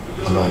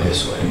Ọlọ́run dẹ̀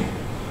sọ ẹ́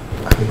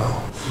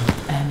àbíbáwọ̀.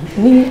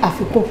 ní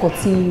àfikún kan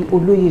tí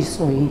olóyè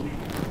sọ yìí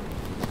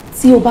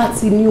tí o bá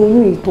ti ní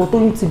oyún ìtọ̀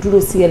tóyún ti dúró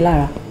sí ẹ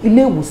lára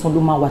ilé ìwòsàn ló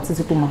máa wà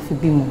títí tó máa fi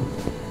bímọ.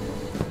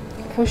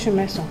 fóṣù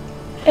 9.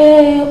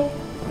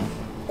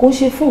 kò ń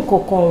ṣe fún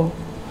nǹkan kan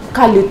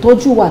ká lè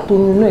tọ́jú wà tó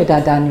nínú ẹ̀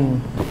dáadáa ni.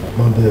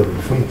 wọ́n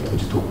bẹ̀rù fún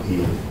ìtọ́jú tó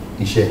péye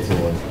iṣẹ́ tí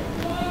wọ́n ní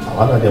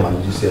àwọn náà dẹ̀ máa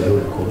lójú sí ẹ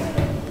lóòrèkóòrè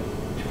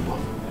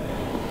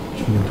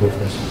ṣùgbọ́n tó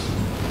fẹ́ sọ sí.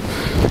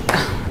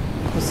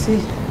 kò sí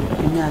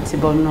èmi àti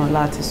Bonuola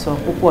láti sọ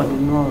púpọ̀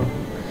nínú ọ̀rọ̀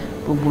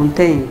gbogbo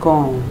ntẹ̀yìn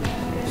gan-an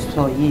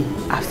sọ yìí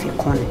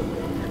àfikún ni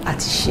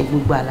àti ṣe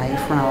gbogbo àlàyé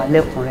fúnra wa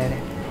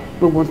lẹ́kùnrẹ́rẹ́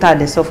gbogbo tá a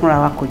lè sọ fúnra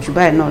wa kò jù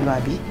báyìí náà lọ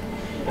àbí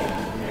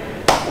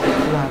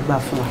wàá gbà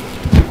fún wa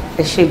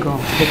ẹ ṣe gan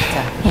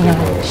dókítà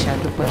ẹ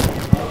ṣàdúpẹ́.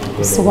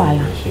 sí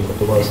wàhálà.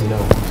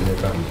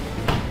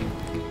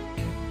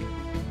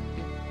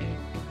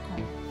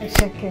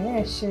 ẹ̀ṣẹ̀ kẹ̀rẹ́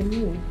ẹ̀ṣẹ̀ mi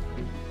ò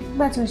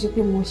nígbà tí wọ́n ṣe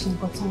pé mo ṣe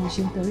nǹkan tí mo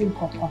ṣe nítorí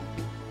nǹkan kan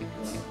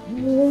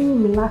ó wù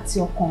mí láti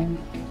ọkàn mi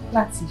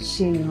láti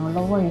ṣe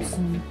ìrànlọ́wọ́ yẹn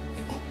fún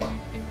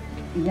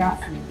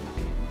ìyáàfin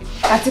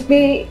àti pé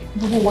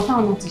gbogbo nǹkan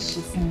táwọn náà ti ṣe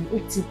fún mi ó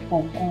ti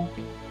pọ̀ gan.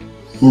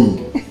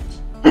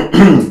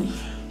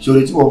 ṣòro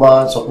tí mo bá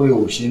sọ pé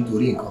o ṣe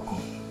nítorí nǹkan kan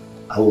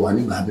àwọn wà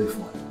nígbà abẹ́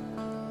fún ọ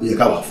ó yẹ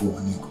ká wà fún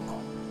wọn ní nǹkan kan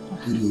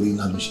torí orí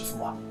ńlá ló ṣe fún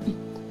wa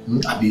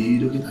àbí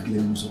dókítà kí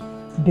lẹ́nu sọ.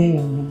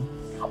 bẹ́ẹ̀ ni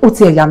ó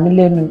ti ẹ̀yà mi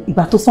lẹ́nu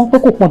ìgbà tó sọ pé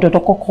kò pọn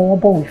dandan kọ́kọ́ wọ́n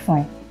bọ̀wé fún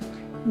ẹ.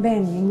 bẹ́ẹ̀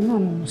ni èmi náà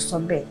ni mo sọ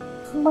bẹ́ẹ̀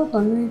nígbà tó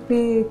ní pé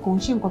kò ń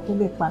ṣe nǹkan tó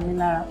lè pa mí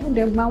lára ó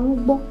dẹ̀ gba wọn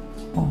gbọ́.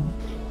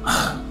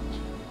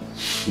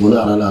 mo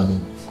náà rárá nù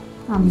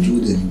ojú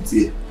òde ní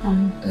tiẹ̀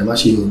ẹ má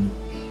ṣe yọnu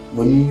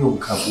mo ní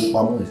òǹkà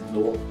fowópamọ́ ẹ̀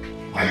lọ́wọ́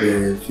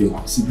abẹ́ fi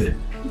hàn síbẹ̀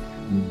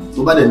tó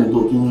bá dẹ̀ ní tó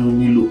tún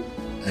nílò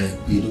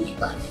gbé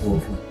dókítà fún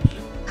ẹ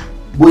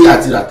bóyá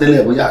àti rà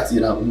tẹ́lẹ̀ bóyá àti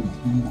rà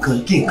nǹkan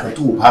kí nǹkan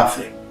tó o bá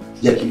fẹ́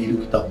jẹ́ kí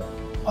dókítà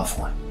wà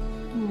fún ẹ.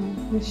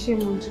 mo ṣe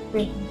mo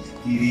dúpẹ́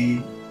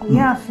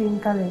ìyáàfin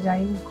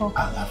Kalẹ̀jayé ńkọ́.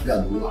 àlàáfíà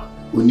ló wà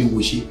ó ní mo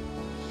ṣe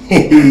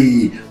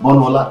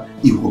Bonuola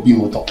ìwọ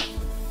bímọ tán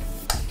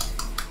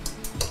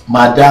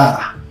máa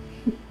dára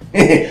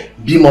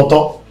bímọ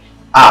tán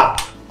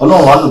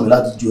Ọlọ́run wà lòmí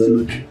láti jọ ẹ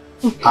lójú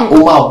ó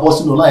máa bọ́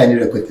sínú láyé ní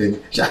rẹpẹtẹ ni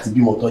ṣáà ti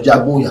bímọ tán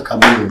jágbóhùn yàká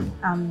mẹ́rin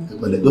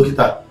ìpẹ̀lẹ̀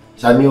dókítà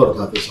ṣá ní ọ̀rọ̀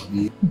tó a fẹ́ sọ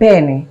bí.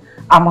 bẹ́ẹ̀ ni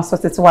a máa sọ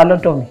títí wa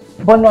lọ́dọ̀ mi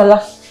Bonuola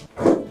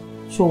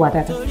ṣó wà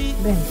dáadáa.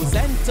 bẹ́ẹ̀ ni kò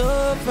sẹ́ni tó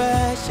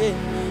fẹ́ ṣe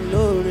ní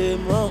lóore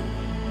mọ́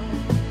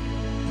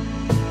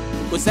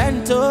kò sẹ́ni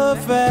tó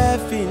fẹ́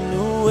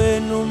fìnnú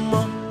wẹnu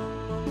mọ́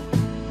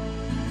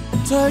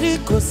torí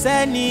kò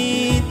sẹ́ni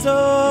tó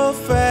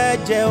fẹ́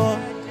jẹ́wọ́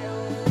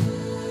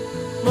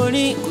mo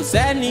ní kò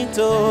sẹ́ni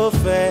tó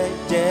fẹ́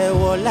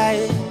jẹ́wọ́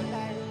láyé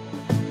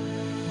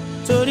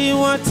torí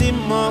wọ́n ti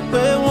mọ̀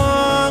pé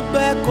wọ́n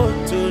gbẹ́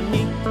kòtò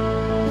ní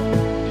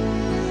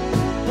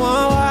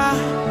wọ́n wá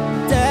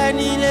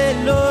tẹ́nilé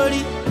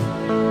lórí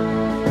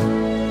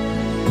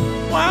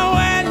wọ́n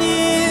wá ní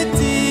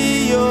tí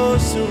yóò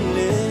sùn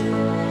lé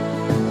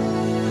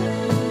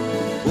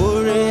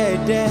oore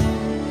ẹ̀dẹ́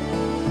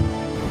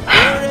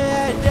oore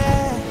ẹ̀dẹ́.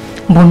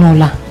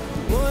 Bonuola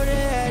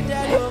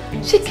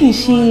ṣé kìí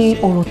ṣe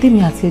ọ̀rọ̀ tèmi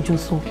àti ẹjọ́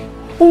sọ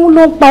òun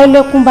ló ń pa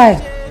ẹlẹ́kún báyìí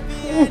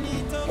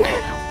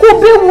kò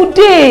béwu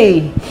dé.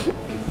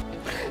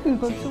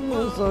 nǹkan tí mo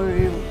sọ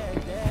rèé o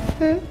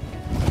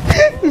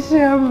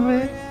iṣẹ́ abẹ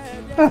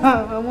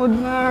mo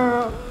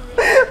dáràn.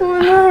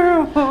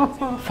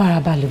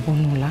 farabalẹ̀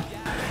Bonuola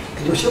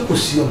ẹjọ́ ṣé kò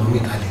sí ọ̀nà mi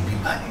ta lè gbé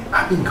bá ní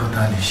àbí nǹkan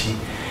ta lè ṣe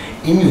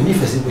èmi ò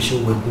nífẹ̀ẹ́ sí bó ṣe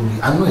wọ ẹkún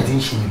rẹ̀ àánú ẹ̀ ti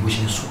ń ṣe mi bó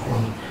ṣe ń sunkún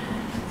ni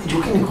ẹjọ́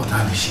kí ni nǹkan ta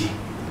lè ṣe.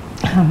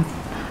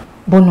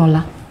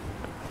 Bonuola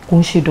kò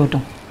ń ṣe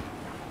dandan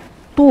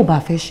tó o bá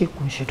fẹ́ ṣe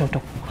kò ń ṣe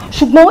dandan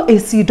ṣùgbọ́n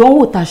èsì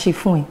ìdánwò tá a ṣe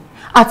fún ẹ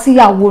àti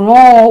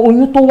àwòrán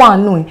oyún tó wà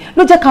nù ẹ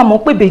ló jẹ́ ká mọ̀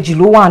pé ìbejì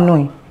ló wà nù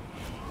ẹ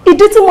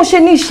ìdí tí mo ṣe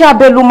ní iṣẹ́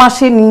abẹ ló máa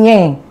ṣe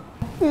nìyẹn.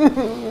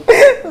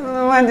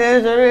 Mo ti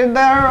ṣoore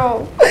dárò.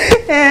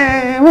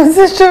 Mo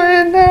ti ṣoore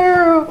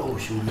dárò.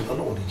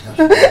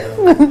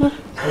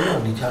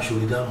 Ọlọ́run ní já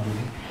ṣoore dárò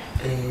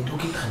lórí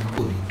dókítà ní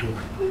kò ní tó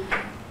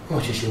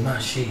wọ́n ṣẹ̀ṣẹ̀ máa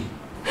ṣe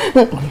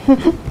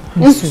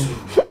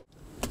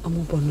ọmọ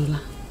Bonuola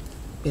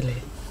pẹ̀lẹ́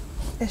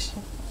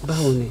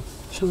báwo ni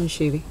ṣé ń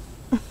ṣeré.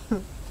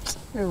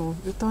 Ẹ̀wọ̀n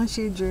bí tó ń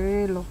ṣe jù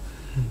eré lọ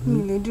mi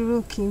lè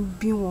dúró kí n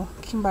bí wọn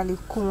kí n bá lè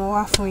kó wọn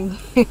wá fún yín.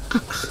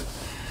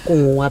 Kó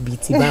wọn wá bíi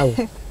ti báwo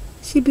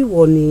ṣé bí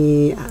wọ́n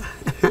ni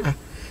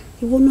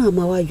ìwọ náà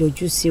máa wá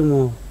yọjú sí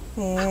wọn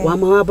wàá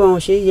máa wá bá wọn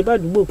ṣe iye bá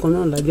àdúgbò kan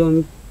náà lájọ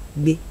ń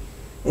gbé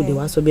o lè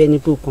wá sọ bí ẹni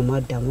pé o kàn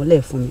máa dà wọ́n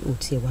lẹ̀ fún mi o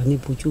tiẹ̀ wà ní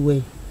bojú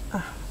wẹ̀yìn.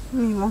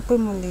 Mi mọ̀ pé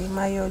mo lè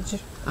máa yọjú.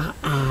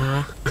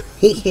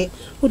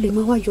 O lè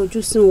máa wá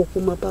yọjú sí wọn kó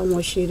máa bá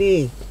wọn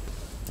ṣeré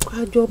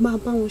àjọ máa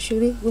bá wọn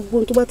ṣeré gbogbo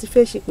ohun tó bá ti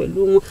fẹ́ ṣe pẹ̀lú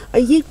wọn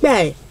ayé gbà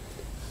ẹ̀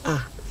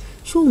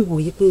ṣé o mọ̀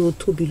yìí pé o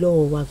tóbi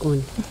lọ́wọ́ wa gan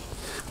ni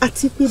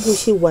àti pé bó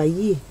ṣe wà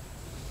yìí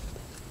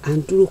à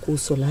ń dúró kó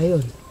sọ láyọ̀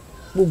ni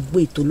gbogbo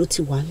ètò ló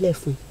ti wà ńlẹ̀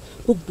fún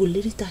gbogbo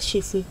lérí tá a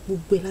ṣe fún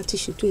gbogbo ẹ̀ láti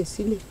ṣètò ẹ̀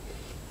sílẹ̀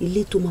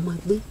ilé tó máa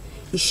gbé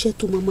iṣẹ́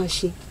tó máa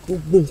ṣe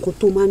gbogbo nǹkan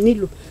tó máa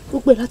nílò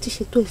gbogbo ẹ̀ láti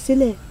ṣètò ẹ̀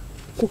sílẹ̀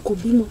kó kó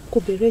bímọ kó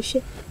bẹ̀rẹ̀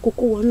iṣẹ́ kó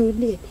kó wọnú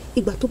ilé ẹ̀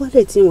ìgbà tó bá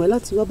dẹ̀ ti wọ̀n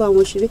láti wá bá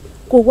wọn ṣeré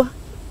kó wá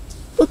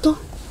ó tán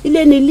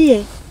ilé ni ilé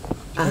ẹ̀.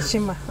 ẹ ṣe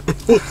mà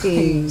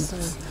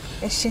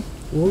ẹ ṣe.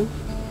 wo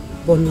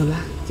Bonuola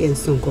kí ẹ ń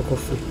sọ nǹkan kan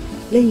fún ẹ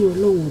lẹ́yìn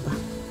ọlọ́run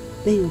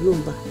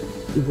ọba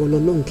ìwọ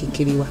lọ́lọ́run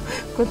kékeré wa.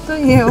 kò tó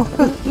yẹ o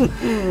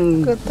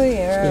kò tó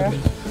yẹ rárá.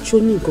 ṣó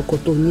ní nǹkan kan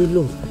tó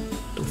nílò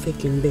tó fẹ́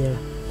kí n bẹ́ẹ̀ ra.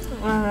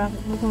 Rárá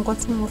gbogbo nǹkan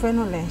tí mo fẹ́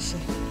náà lẹ́ ń ṣe.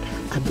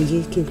 àbí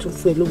kí n tún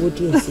fún ẹ lówó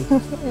díẹ̀ sí.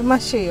 ẹ má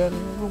ṣe ìyọnu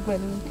gbogbo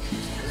ẹni.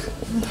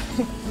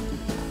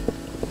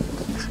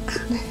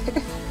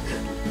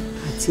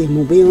 àti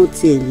ẹ̀mọ̀ bẹ́ẹ̀ wọ́n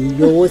tiẹ̀ lè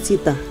yọ ọwọ́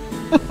síta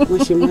wọ́n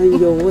ṣe máa ń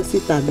yọ ọwọ́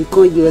síta àbí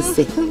kán yọ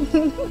ẹsẹ̀.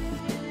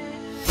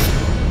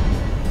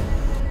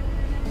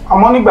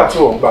 àmọ́ nígbà tí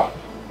wọ́n gbà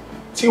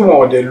tí wọn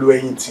ò dẹ̀ lo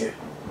ẹyin tiẹ̀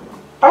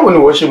báwo ni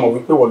wọ́n ṣe mọ̀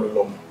wípé wọ́n lò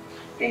lọ́mọ.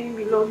 ẹyin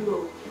mi ló lò.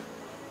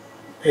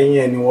 ẹyin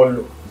ẹ ni wọ́n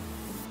lò.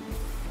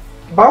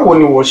 báwo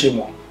ni wọ́n ṣe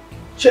mọ̀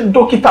ṣé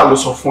dókítà ló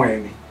sọ fún ẹ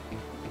ni.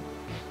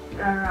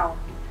 Rárá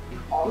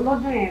o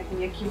lọ́dún yẹn kò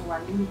yẹ kí n wà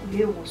ní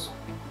ilé ìwòsàn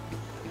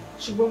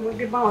ṣùgbọ́n mo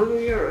dé báwọn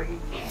lórí ọ̀rọ̀ yìí.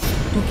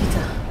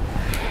 dókítà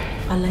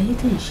àlàyé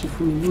tí ń ṣe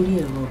fún mi lórí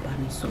ẹ̀rọ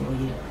ìbánisọ̀rọ̀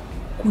yẹn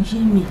kò yé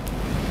mi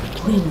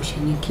bẹ́ẹ̀ ló ṣe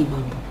ní kí n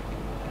máa bọ̀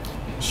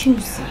ṣé ò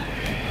sí.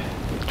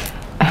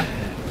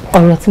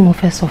 ọ̀rọ̀ tí mo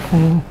fẹ́ sọ fún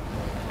yín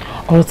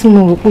ọ̀rọ̀ tí mo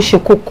rò pé ó ṣe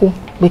kókó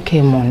pé kẹ́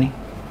ẹ mọ̀ ni.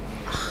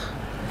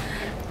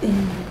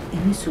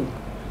 èmi sọ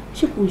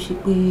ṣé kò ń ṣe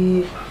pé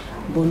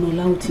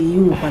Bonuola ó ti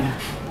yíwọ̀n padà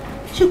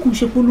ṣé kò ń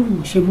ṣe pé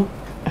olóhùn ṣe mọ́.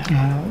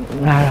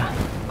 rárá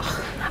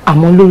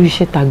àmọ́ lórí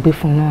iṣẹ́ tá a gbé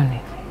fún náà ni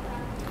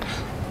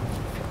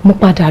mo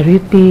padà rí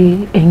pé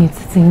ẹyin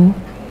títí yín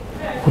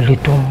kò lè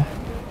dán mọ́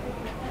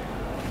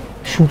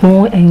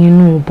ṣùgbọ́n ẹyin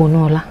inú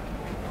Bonuola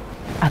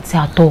àti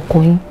àtọ̀ ọkọ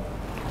yín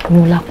ni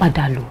ó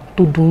lápadà lò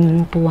tó dún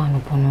inú tó wà ní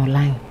Bonuola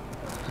yìí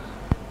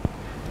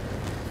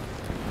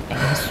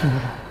ẹ̀yin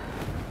sọ̀rọ̀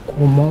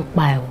kò mọ̀ ń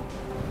pa ẹ̀ o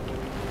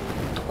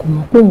kò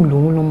mọ̀ pé òun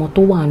lòun lọmọ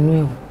tó wà nú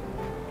ẹ̀ o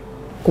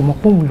kò mọ̀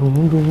pé òun lòun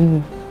lóyún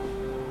o.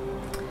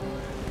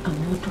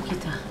 àwọn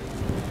dókítà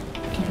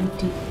kí ló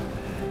dé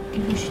kí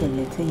ló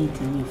ṣẹlẹ̀ tẹ́yìn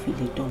tèmi ò fi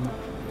lè dánmọ́.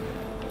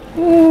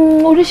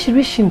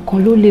 oríṣiríṣi nǹkan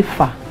ló lè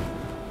fà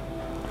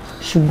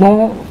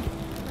ṣùgbọ́n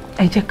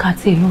ẹ jẹ́ ká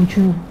tiẹ̀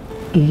yanjú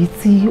èyí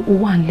tí ó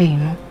wà nílẹ̀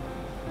iná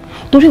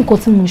torí nǹkan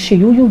tí mo ṣe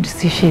yóò yòdì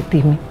sí iṣẹ́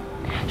tèmi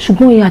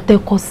ṣùgbọ́n ìyá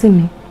tẹ́kọ́ sí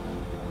mi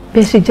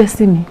bẹ́ẹ̀ ṣe jẹ́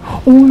sí mi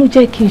òun ló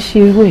jẹ́ kí n ṣe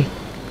irú ẹ̀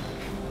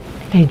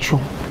ẹ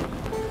jọ̀ọ́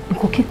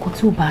nǹkan kíkan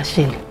tí ó bá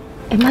ṣẹlẹ̀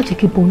ẹ má jẹ́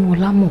kí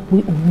Bonuola mọ̀ pé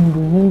òun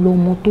lòun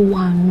lọ́mọ tó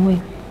wà nú ẹ̀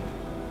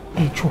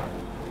ẹ jọ̀ọ́.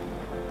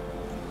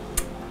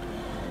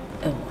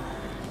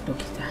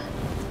 dókítà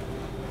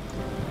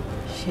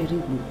ṣe rí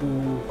gbogbo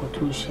nǹkan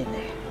tó ń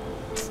ṣẹlẹ̀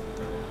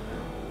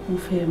ó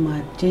fẹ́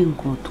máa jẹ́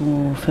nǹkan tó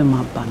fẹ́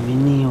máa bà mí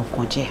ní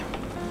ọkàn jẹ́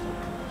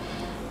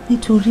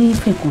nítorí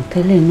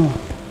fẹ̀kùntẹ́lẹ̀ náà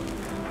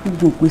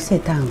gbogbo ìgbésẹ̀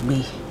tá à ń gbé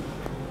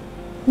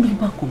ó rí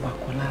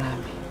bákanbákan lára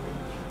mi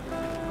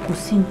kò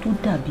sí ní tó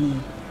dàbí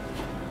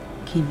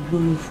kí n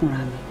lóyún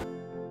fúnra mi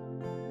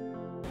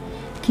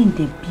kí n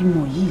dẹ̀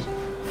bímọ yìí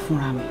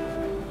fúnra mi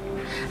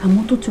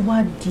àmọ́ tó ti wá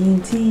di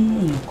tí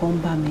èèyàn kan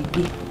bá mi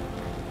gbé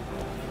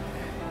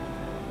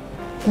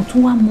kò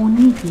tún wá mọ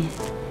nídìí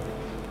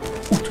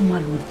ó tún wá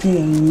lọ jẹ́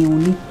ẹyin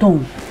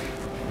onítọ̀hún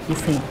ló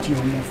fẹ́ di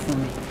ọmọ fún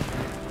mi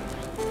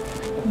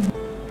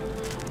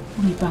ó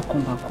rí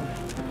bákanbákan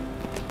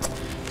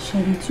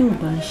ṣẹ̀rí tí ò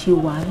bá ń ṣe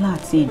wàhálà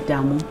àti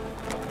ìdààmú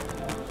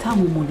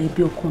táwọn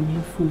mọ̀lẹ́bí ọkọ mi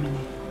ń fún mi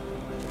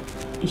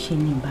iṣẹ́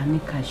ni ìbá ní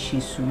ká ṣe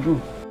sùúrù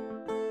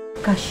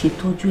ká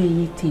ṣètọ́jú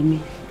ẹyin tèmi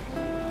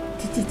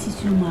títí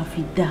tí ó máa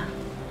fi dáa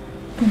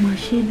tó máa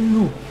ṣe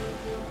lò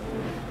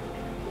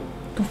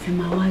tó fi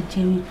máa wá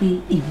jẹ́ wípé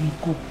èmi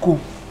gangan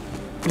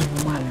ni mo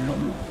máa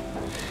lọ́mọ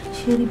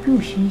ṣé rí bí ò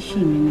ṣe ń ṣe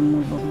mí ni mo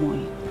lọ́mọ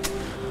yìí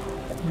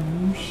kò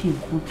ń ṣe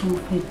nǹkan tó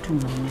fẹ́ dùn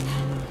mọ́ mi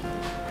nínú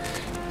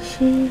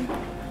ṣé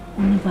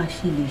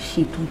oníbàṣe lè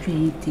ṣètọ́jú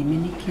ẹyin tèmi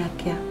ní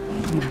kíákíá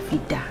tó máa fi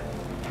dáa.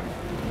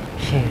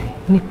 ṣẹ̀rí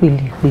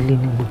nípele ìpele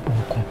ní gbogbo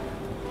nǹkan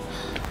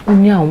ó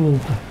ní àwọn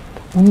oògùn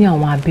ó ní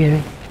àwọn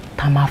abẹ́rẹ́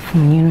tá a máa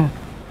fún yín náà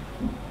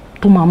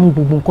tó máa mú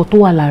gbogbo nǹkan tó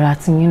wà lára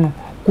ti yín náà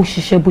kó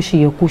ṣiṣẹ́ bó ṣe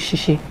yẹ kó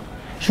ṣiṣẹ́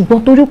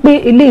ṣùgbọ́n torí pé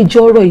eléyìí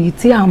jẹ́ ọ̀rọ̀ yìí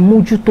tí à ń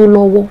mójútó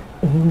lọ́wọ́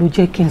òun ló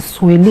jẹ́ kí n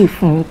sọ eléyìí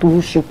fún yín tó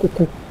ṣe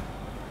kókó.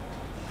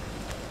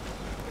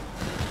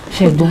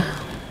 ṣẹ́gbọ́n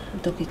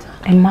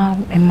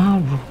ẹ má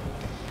rò.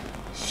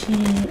 ṣé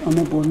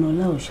ọmọ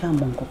Bonuola ò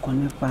ṣàmọ̀ nǹkan kan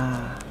nípa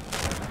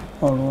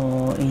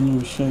ọ̀rọ̀ ẹ̀yin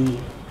òṣè yìí.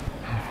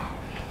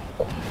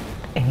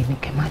 ẹ̀yin ni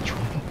kẹ́ má jù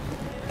ú.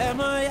 ẹ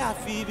mọ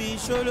yàfi bí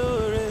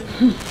ṣolóore.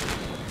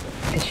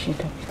 ẹ ṣe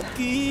dókítà.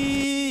 kí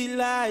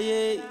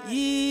láàyè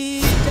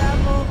yìí já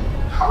mọ́.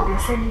 ọ̀dẹ̀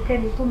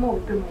sẹ́nikẹ́ni tó mọ̀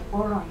wípé mo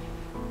gbọ́ràn yẹn.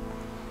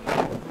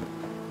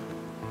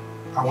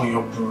 àwọn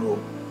èèyàn burú o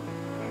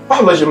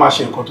báwo ló ṣe máa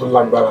ṣe nǹkan tó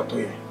lágbára tó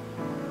yẹ.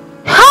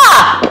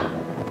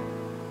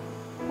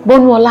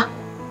 Bonuola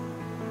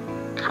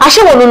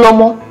àṣewọ̀ ló lọ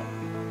mọ́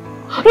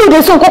ní òde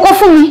sọ kọ́kọ́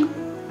fún mi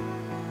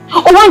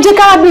ó wá ń jẹ́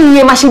kárábìnrin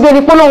yẹn máa ṣe bí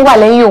ẹni pé Ọlọ́run wà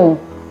lẹ́yìn òun.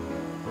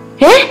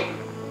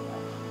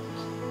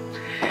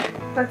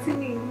 Tàtí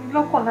mi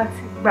lọ́kàn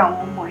láti gba àwọn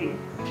ọmọ yẹn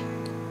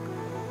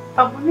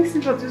àmọ́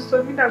nísìnyí ti sọ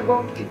mí dàgbà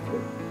òkèèfó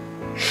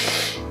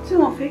tí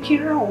wọ́n fẹ́ kí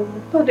rá àwọn ọmọ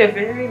tó dẹ̀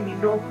fẹ́ rí mi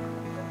náà.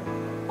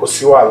 kò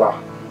sí wàhálà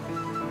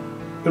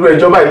irú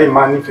ẹjọ́ báyìí lè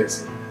máa nífẹ̀ẹ́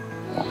sí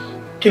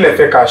kí lẹ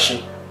fẹ́ ká ṣe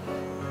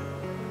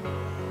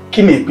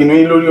kí ni ìpinnu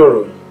yín lórí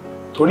ọ̀rọ̀ yìí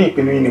torí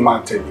ìpinnu yín ni máa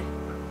tẹ̀lé.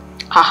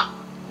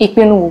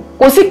 ìpinnu wo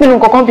kò sí ìpinnu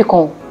kankan bì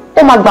kan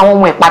ó máa gba àwọn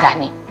ọmọ ẹ̀ padà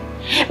ni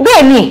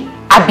bẹ́ẹ̀ ni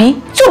àbí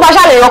tí ó bá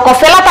ṣàlè ọkọ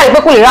fẹ́ látàrí pé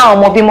kò lè rá àwọn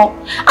ọmọ bímọ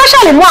á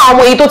ṣàlè mú àwọn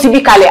ọmọ yìí tó ti bí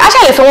kalẹ̀ á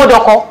ṣàlè fi wọ́n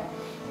dọkọ.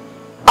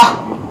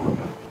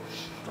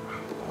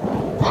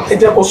 ẹ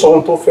jẹ́ kó sọ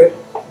ohun tó fẹ́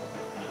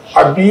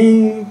àbí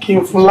kí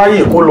n fún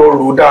láyè kó lọ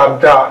rò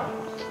dáadáa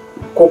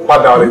kó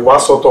padà rè wá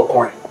sọ́tọ̀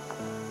kan ẹ̀.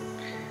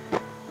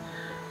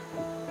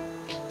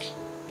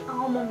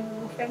 àwọn ọmọ mi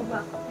mo fẹ́ gbà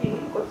ní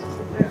nǹkan tó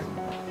ti bẹ̀rẹ̀.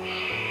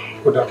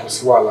 ó dà kò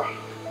sí wàhálà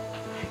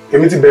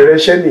èmi ti bẹ̀rẹ̀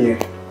iṣẹ́ nìyẹn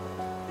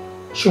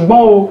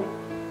ṣùgbọ́n o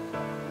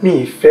mi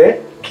ì fẹ́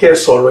kí ẹ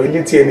sọ̀rọ̀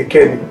ilé tí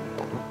ẹnikẹ́ni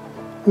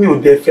mi ò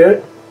dẹ̀ fẹ́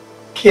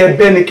kí ẹ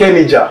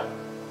bẹ́nikẹ́ni jà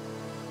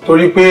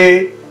torí pé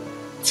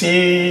tí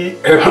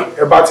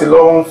ẹ bá ti lọ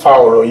ń fa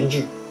ọ̀rọ̀ yìí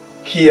jù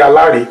kí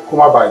aláre kó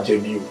má bàa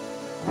jẹ̀bi o.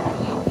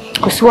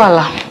 kò sí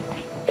wàhálà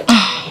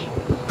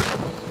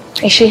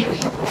ẹ ṣe.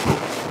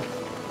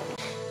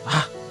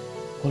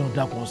 Ọlọ́run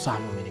dákun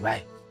ṣàánú mi ní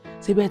báyìí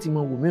ṣé bẹ́ẹ̀ ti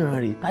mọ wò mìíràn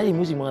rè táyé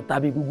mi sì mọ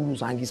tàbí gúgúrú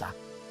sangisa.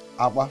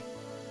 apá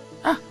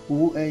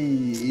owó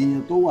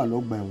èèyàn tó wà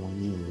lọ́gbà ẹ̀wọ̀n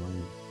ní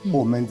ìrọ̀lẹ́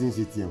ò mẹ́ntì ń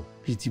ṣe tiẹ̀ o.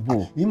 bíi ti bò.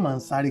 yìí máa ń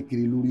sáré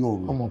kiri lórí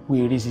ọ̀rọ̀. ọmọ pé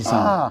eré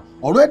sísá.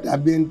 ọ̀rọ̀ ẹ̀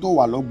dàbí ẹni tó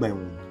wà lọ́gbà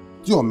ẹ̀wọ̀n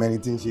tí ò mẹ́ni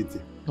ti ń ṣe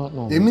tiẹ̀.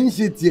 èmi ń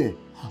ṣe tiẹ̀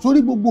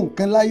sórí gbogbo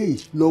nǹkan láyé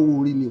lọ́wọ́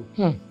orí ni o.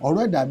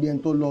 ọ̀rọ̀ ẹ̀ dàbí ẹni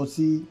tó lọ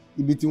sí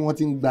ibi tí wọ́n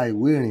ti ń gba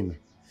ìwé ìrìnnà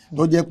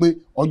tó jẹ́ pé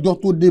ọjọ́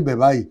tó débẹ̀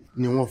báyìí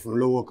ni wọ́n fún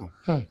lọ́wọ́ kan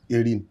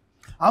èrè ni.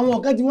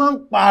 àwọn kan tí wọ́n ń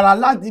para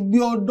láti bí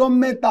ọdún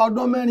mẹ́ta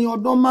ọdún mẹ́rin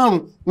ọdún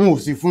márùn-ún wọn ò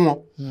sì fún wọn.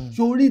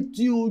 sórí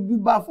tí ojú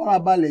bá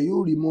farabalẹ̀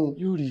yóò rí mọ́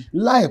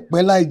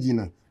láìpẹ́ láì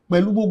jìnnà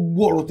pẹ̀lú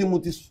gbogbo ọ̀rọ̀ tí mo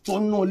ti sọ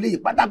náà lé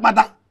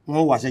pátápátá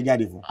wọ́n wàṣẹ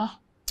jáde fún.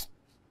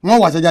 wọ́n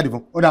wàṣẹ jáde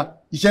fún. ó dà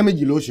iṣẹ́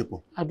méjì ló ṣe pọ̀.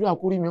 àdúrà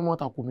kórìí mi mọ́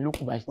ta kò mí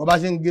lókun báyìí. wọ́n bá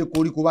ṣe ń gé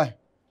koríko báyìí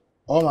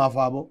ọ máa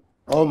fa abọ́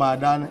ọ máa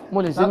dáná.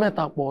 mo lè ṣe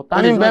mẹ́ta pọ̀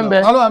ta ní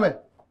bẹ́ẹ̀ ta ló wà mẹ́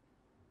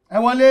ẹ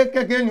wọlé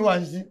kékeré ni wà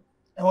sí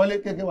ẹ wọlé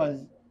kékeré wà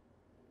sí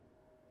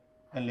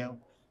ẹ lẹ́wọ̀n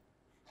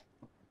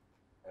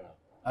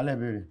alẹ́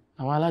bèrè.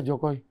 àwọn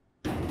alájọkọ yìí.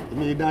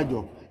 èmi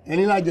ìdájọ́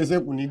ẹni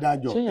lájẹsẹ́kù ní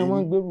ìdájọ́. ṣé yẹn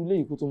máa ń gbèrú ilé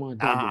ìkó tó máa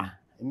dájọ́.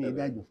 èmi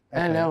ìdájọ́.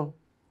 ẹ lẹ́ o.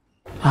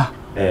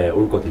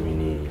 orúkọ tèmi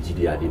ni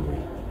Jídé Adeyemo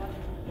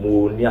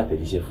mo ní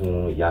àtẹ̀jíṣẹ́ fún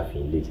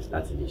ìyáàfin ladies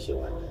láti lè ṣe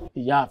wa.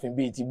 ìyáàfin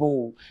bíi ti bó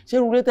o ṣé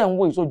irú rétẹ̀ ń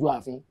wo ìṣojú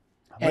ààfin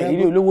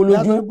ìrírí olówó lójú.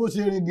 yàtọ̀ bó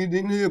ṣe rin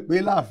gidi ní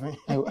èpè láàfin.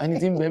 ẹni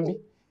tí ń bẹ ń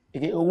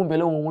bí owó ń bẹ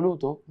lọ́wọ́ wọn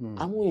lóòótọ́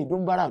àwọn èdè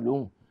ń bára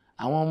lóhùn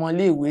àwọn ọmọ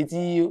iléèwé tí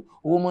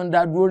owó máa ń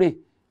dá dúró rè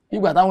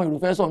nígbà táwọn èrò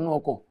fẹ́ sọ̀nù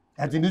ọkọ̀.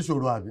 ẹ ti ní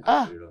ìṣòro àbí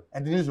ẹ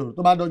ti ní ìṣòro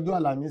tó bá dọjọ́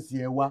àlàmísì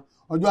ẹ wá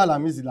ọjọ́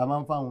àlàmísì la máa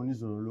ń fáwọn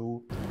oníṣòro lówó.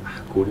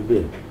 kò rí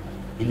bẹ́ẹ̀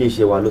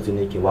iléeṣẹ́ wa ló ti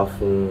ní kí n wá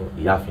fún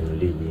ìyáàfin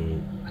ilé ní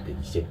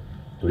àtẹ̀jíṣẹ́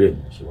torí ẹ̀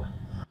ní ṣe wá.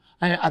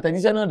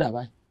 àtẹ̀jíṣẹ́ náà dà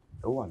báyìí.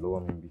 ó wà lọ́wọ́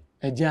mi bí.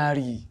 ẹ jẹ́ á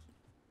rí i.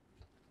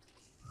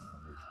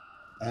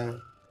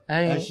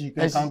 ẹ ṣì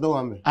kẹta tó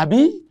wà mẹ́. àbí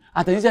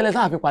àtẹ̀jíṣẹ́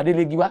lẹ́sàn àfi pàdé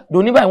legi wá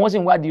dòní báyìí wọ́n sì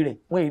ń wádìí rẹ̀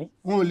wọ́n èrí.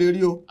 wọn ò lè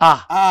rí o.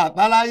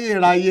 àtàláyé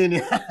ìráyé ni.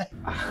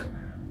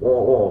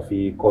 wọ́n fi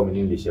kọ́ mi ní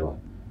iléeṣẹ́ wa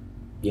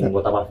kí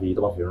nǹkan tó bá fi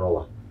rán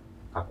wa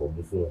kakọ̀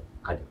mú fún wọn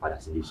ká lè padà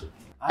sí iléeṣẹ́.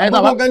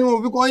 Gbogbo nǹkan ni mo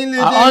fi kọ́ yín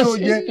léṣẹ́ yóò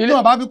jẹ́ tí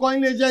wọ́n bá fi kọ́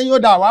yín léṣẹ́ yóò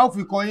dà wá ó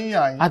fi kọ́ yín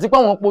àyín. àti pé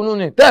àwọn ponú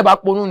ni tẹ́ ẹ̀ bá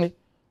ponú ni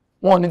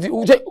wọn ò ní ti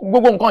ṣe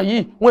gbogbo nǹkan yìí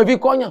wọn ò fi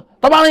kọ́yàn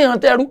tó bá rìn yàn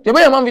tẹ́rú ṣèbí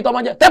èèyàn máa ń fi tọ́mọ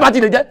jẹ tẹ́ ẹ̀ bá ti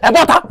lè jẹ ẹ̀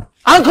bọ́ta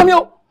à ń kàn mí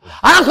o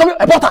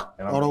ẹ̀ bọ́ta.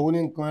 ọ̀rọ̀ wo ni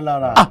nǹkan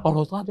lára.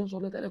 ọ̀rọ̀ tó a jọ sọ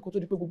lẹ́tẹ̀lẹ́ kó tó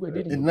di pé gbogbo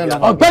èdè nìyẹn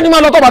ọ̀gbẹ́ni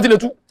máa lọ tó bá ti lè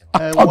tú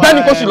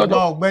ọ̀gbẹ́ni kò sí lọ́jọ́.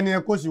 ọ̀gbẹ́ni ẹ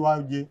kò sí wá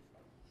oje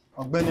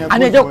ọ̀gbẹ́ni ẹ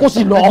ẹni ẹjọ́ kò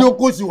sí lọ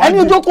ẹni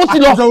ẹjọ́ kò sí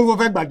lọ. àti sọ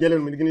fẹ́ gbàjẹ́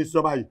lẹ́nu mi kí ni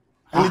sọ báyìí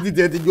ẹni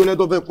títí ẹ ti jóná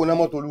tó fẹ́ kóná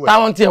mọ́tò olúwẹ̀.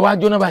 táwọn tiẹ̀ wá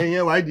jóná báyìí.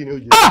 ìyẹn wàá ìdí ni ó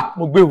jẹ.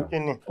 mo gbé o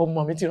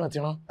ọmọ mi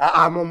tìrantìran.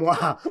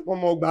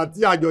 mo gbà tí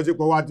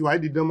àjọṣepọ̀ wa ti wà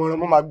ìdí dán mọ́rán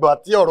mo máa gbà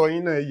tí ọ̀rọ̀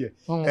yín náà yẹ.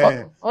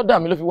 ọ̀dà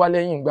mi ló fi wá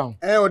lẹ́yìn ìgbà wọn.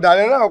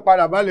 ọ̀dàlẹ̀ náà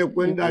padà balẹ̀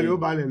pé ń dalẹ̀ ó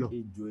balẹ̀ lọ.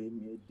 ejò ẹni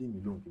ẹ dé mi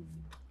lóhùn.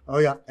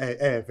 ọ̀ya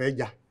ẹ fẹ́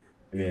jà.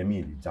 mi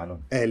ì lè já náà.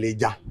 ẹ lè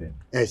jà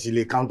ẹ sì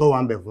lè kàn tó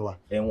wà ń bẹ̀ fún wa.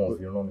 ẹ̀wọ̀n ò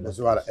fi rán mi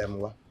lọ. ẹ mú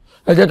wa.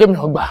 ẹ jẹ́ kí mi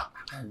ò gbà.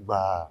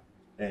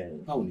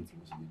 báwo ni tí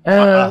mo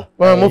ṣe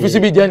lè. mo fi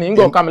síbi jẹ ní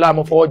ngbọ̀n kámẹ́lá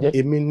mo fọwọ́ jẹ.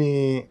 èmi ni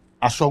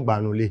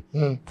aṣọ́gbanulé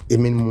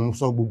èmi ni mo ń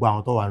sọ gbogbo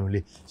àwọn tó wà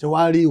nulẹ̀ ṣé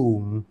wàá rí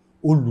òun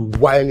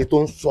olùwà ẹni tó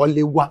ń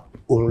sọlé wá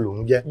òun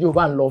lòún jẹ́. yóò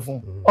bá ń lọ fún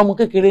ọmọ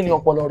kékeré ní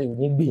ọpọlọ rẹ̀ ò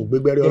ní gbé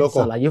gbégbẹ́rẹ́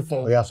ọlọ́kọ̀ ṣàlàyé fún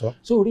un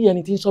sórí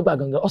ẹni tí ń sọ́gbà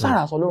gangan ọ̀sára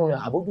aṣọ lórun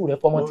rẹ̀ àbójú rẹ̀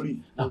fọmọ́tì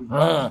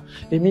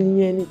èmi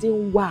ni ẹni tí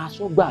ń wá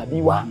aṣọ́gbà bí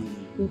wá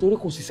nítorí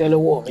kò ṣiṣẹ́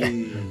lọ́wọ́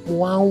mi mo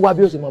wá ń wá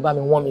bí ó ṣe mọ̀ bá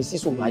mi wọ́n mi sí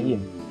sòrò ayé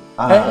mi.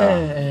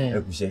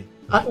 ẹkùṣẹ́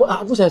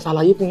àbúṣe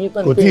ṣàlàyé fún yín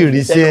tán ni pé kí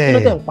ló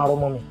tẹ̀ ń parọ́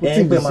mọ́ mi.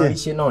 ẹgbẹ́ máa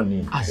ríṣẹ́ náà ni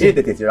èyí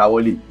tètè ti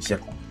rawọ́lé iṣẹ́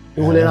kan.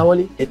 èwo lẹ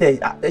rawọ́lé.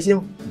 ẹ ṣe ń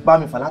bá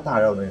mi fà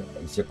látàárọ̀ ọ̀nà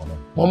iṣẹ́ kan náà.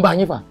 mo ń bá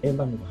yín fà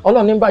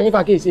ọlọ́run ní ń bá yín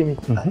fà kí èsì mi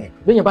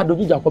bẹ́yẹn bá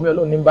dojú ìjà kọ mi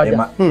ọlọ́run ní ń bá jà.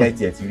 ẹ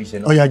tiẹ̀ ti ríṣẹ́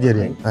náà. ọ̀ya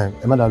jẹ̀rẹ̀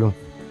ẹ má dà lóhùn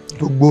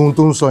gbogbo ohun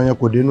tó ń sọ yẹn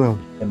kò dénú ẹ̀.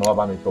 ẹ máa wá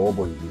bá mi tọwọ́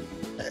bọ̀ ìwé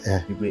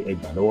wípé ẹ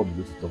gbà lọ́wọ́ mi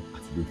ló ti tọ́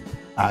àti lójú.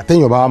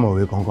 àtẹ̀yìn ọba wa mọ̀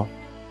òwe kankan.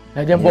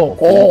 ẹ jẹ́ bọ̀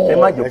kọ́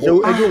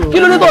kí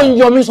ló dé tó ń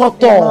yọ mí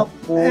sọ́tọ̀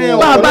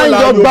bá a bá ń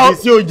yọ gbà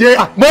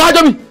mo wá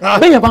jọ mi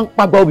bẹ́ẹ̀ yẹn bá ń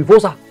pa gba obì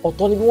fóòsà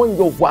ọ̀tọ̀ ni wọ́n ń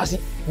yọ òwò àṣì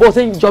bó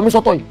ṣe ń yọ mí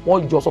sọ́tọ̀ yìí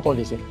wọ́n yọ sọ́tọ̀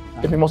lè ṣe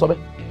èmi mọ sọ bẹ́ẹ̀.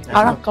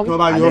 ara kan tí wọ́n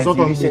bá yọ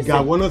sọ́tọ̀ níbi ìgbéga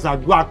wọn náà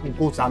ṣàdúrà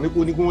kò sàmì kò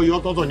ní kí wọ́n yọ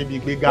sọ́tọ̀ níbi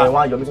ìgbéga. ẹ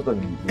wọ́n á yọ mí sọ́tọ̀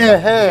níbi ìgbéga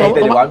ẹ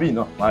tẹ̀lé wá bí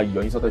náà wọ́n á yọ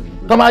yín sọ́tọ̀ níbi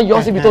ìgbéga. tó máa yọ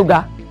síbi tó ga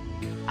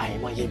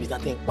àìmọ̀ yẹ ibi tá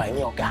ti ń pa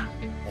ẹ̀mí ọ̀gá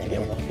ẹ̀mí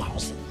wọn pa ọ́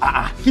sí.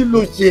 kí ló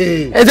ṣe.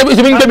 ẹ ṣe bí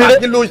ń gbé mi ré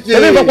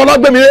ẹbí ìfọpọlọ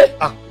gbé mi ré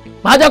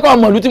màá jẹ́ kọ́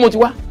ọmọ ìlú tí mo ti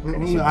wá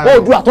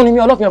Oòduà àtúni mi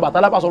ọlọ́fin ọba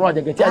tálá pàṣọ ọ̀run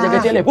àjẹgẹtì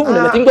ẹlẹ̀ fún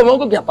ìlẹ̀lẹ̀ tí ń gbọ́ mọ́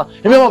gòkè àpá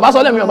èmi ọmọ bá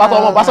sọ́lẹ̀ mi ọba tọ́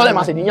ọmọ bá sọ́lẹ̀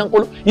máa ṣe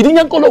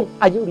ìdíyàn kóló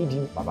ayé orí ìdí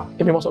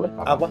èmi mọ́ sọ bẹ́ẹ̀.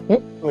 àbá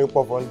wọn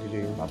pọ̀ fọ́ nídìílé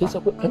yìí. kí sọ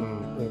pé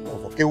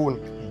ọ̀fọ̀ kéwù ni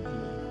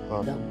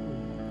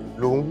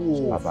ló ń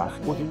wò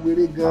ó ti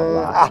wéré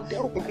gan-an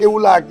kéwù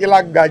làákílà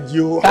gàjì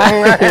o.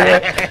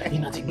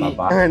 iná ti gbé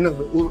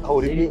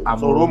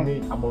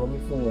àmọ̀ràn mi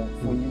fún wọn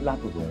fún yín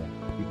látọ̀dọ̀ wọn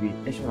ìgbé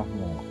ẹ ṣọ́ra fún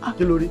wọn.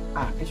 kí ló rí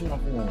ẹ ṣọ́ra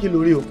fún wọn. kí ló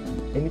rí o.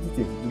 ẹni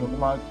títí ẹ̀ ló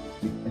máa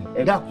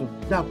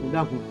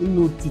dákun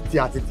inú títí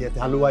àti tiẹ̀ tí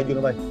a ló wá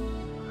jóná báyìí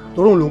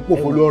torún ló ń pò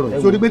fọlú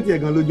ọ̀rọ̀ sórí pé tiẹ̀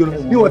gan ló jóná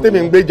bí wọ́n tẹ̀mí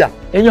ń gbéjà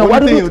èèyàn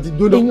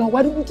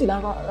wá dúdú tì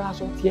lára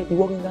aṣọ tiẹ̀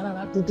ìwọ gangan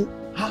lára dúdú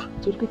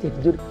sórí pé tiẹ̀ ti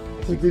jóná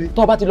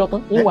tó bá ti lọ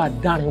tán ìwà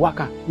darin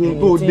wákà. ohun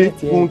tó dé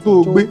ohun tó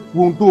gbé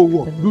ohun tó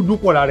wọ̀ dúdú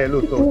pọ̀ lára ẹ̀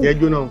lóòótọ́ tiẹ̀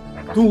jóná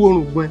tún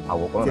worùn gbọ́n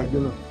tiẹ̀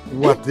jóná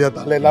ìwà tiẹ̀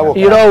talẹ̀ láwọ̀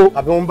kan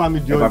àbí wọ́n bá mi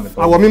di ọ̀rọ̀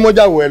àwọ̀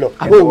mímọ́jà wọ̀ ẹ lọ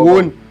àbí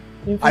òwò ni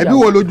àbí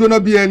wo ló jóná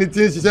bí ẹni tí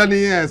ń ṣiṣẹ́ ní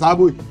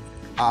ẹ̀sáàbò yìí.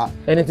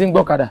 ẹni tí ń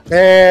gbọ́ kadà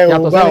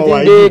yàtọ̀ sẹ́ni tí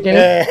ń gbé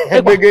kínní.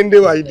 gbégéńdé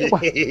wà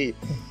yìí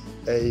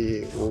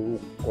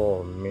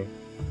orúkọ mi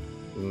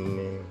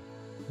ni.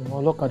 ìwọ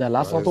ọlọ́kadà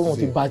lásán tó wọn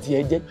ti ba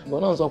tiẹ̀ jẹ́ ìwọ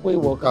náà sọ pé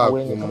ìwọ kàwé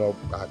nìkan. ọmọ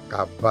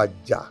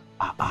kàkàbàjà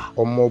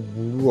ọmọ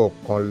burú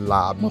ọ̀kan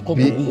làbí.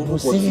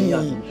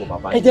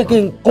 ẹ jẹ́ kí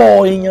n kọ́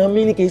èèyàn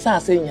mi ní kì í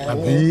sáàsì èèyàn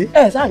mi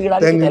ẹ sáàríra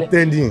ní tẹ́lẹ̀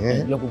tẹ́ni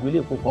yọ gbogbo ilé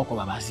ìkókò ọkọ̀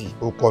bàbá sí i.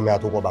 ó kọ́ mi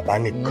àtọkọ bàbá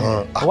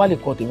nìkan. ẹ wá lè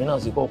kọ tèmi náà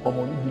sí kọ́ ọkọ ọmọ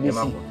olúbilé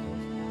sí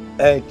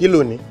i. kí ló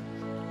ní.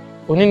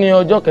 òní ni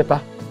ọjọ́ kẹta.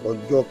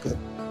 ọjọ́ kẹta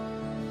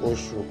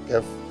oṣù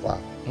kẹfà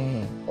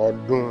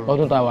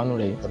ọdún tá a wà nù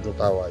rẹ̀ yìí. ọdún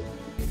tá a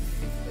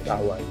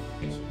wà yìí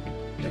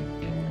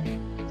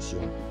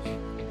ṣeun.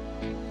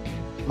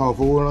 wọn ò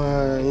fowó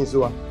rán yín sí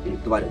wa.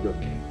 tó bá dẹjọ́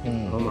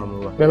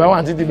bẹ́ẹ̀ bá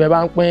wà títí bẹ́ẹ̀ bá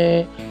ń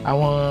pín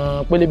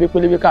àwọn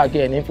pélébé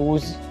káàkiri ẹ̀ ní fowó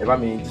sí. ẹ bá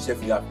mi jíṣẹ́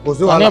fúyà. kò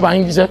sí wàhálà ní ọba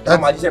yín jíṣẹ́. ẹ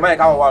máa jíṣẹ́ báyìí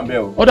káwọn wà ń bẹ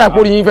o. ó dà pé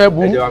orí yín fẹ́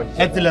bu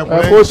ẹ tilẹ̀kùn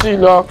ẹ kó sí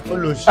lọ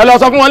ẹ lọ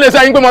sọ fún wọn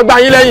léṣe yín pé mo gbà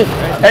yín lẹ́yìn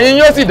ẹ̀yin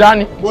yóò sì dá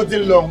ni. bó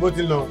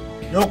ti lọ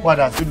yóò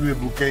padà sílùú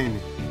èbù kẹ́yìn ni.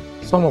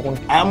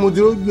 sọmọkùnrin. àmọ́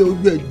tí ó gbé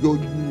ojú ẹjọ́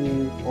ju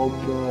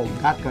ọmọ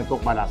ọ̀gá kan tó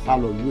padà sá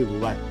lọ ìlú èbù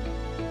báyìí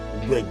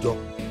ojú ẹjọ́.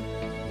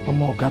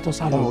 ọmọ ọ̀gá tó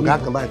sá lọ ọmọ ọ̀gá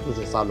kan báyìí tó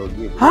ṣe sá lọ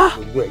ìlú èbù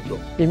ojú ẹjọ́.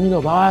 èmi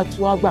náà bá wá tí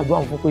wàá gbàgbọ́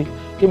àwọn fún pé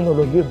kémi náà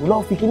lọ ìlú èbù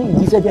lọ́ọ́ fi kíní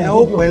ìjíṣẹ́ jẹ́. ẹ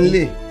ó pẹ́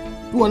ńlẹ̀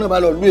tí wọn náà bá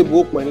lọ ìlú èbù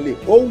ó pẹ́ ńlẹ̀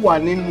ó wà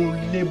nínú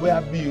ilé bóyá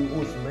bíi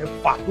oṣù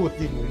mẹ́fà tó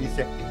ti mú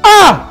iṣẹ́.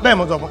 bẹ́ẹ̀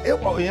mo sọ fún ẹ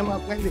ìyẹn máa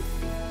pẹ́ ńlẹ̀.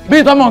 bí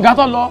ìtọ́mọ ọ̀gá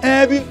tó lọ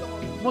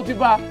mo ti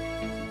bá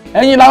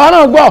ẹ̀yìn làwa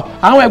náà gbọ́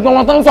àwọn ẹ̀gbọ́n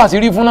wọn tó ń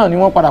fàṣírí fún náà ni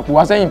wọ́n padà pò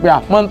wá sẹ́yìn pé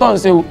à mọ̀ ń tọ́ ń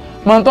ṣe o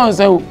mọ̀ ń tọ́ ń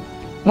ṣe o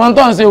mọ̀ ń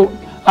tọ́ ń ṣe o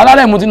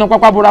alálẹ̀ mo ti na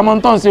pápá bora mọ̀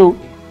ń tọ́ ń ṣe o.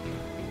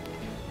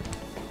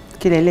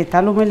 kílẹ̀ lè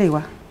ta ló mọ́lẹ̀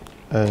wá.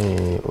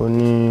 ó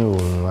ní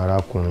òun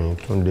arákùnrin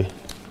Túndé.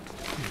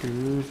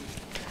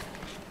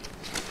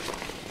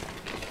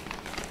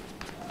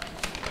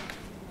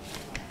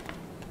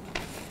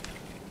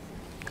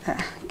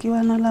 Kí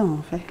wá ná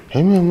làwọn fẹ́?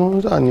 Èmi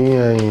mọ̀ sá ní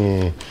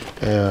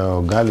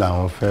ọ̀gá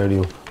làwọn fẹ́ rí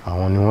o,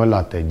 àwọn ni wọ́n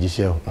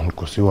látẹ̀jíṣẹ́ òun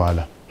kò sí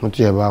wàhálà. Mo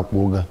tí ẹ bá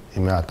po gan,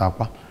 èmi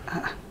àtàpá.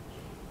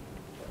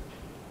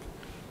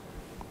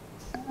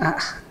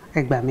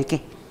 Ẹ gbà mí kẹ́.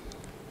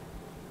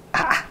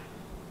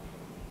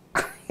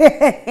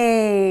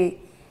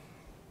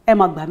 Ẹ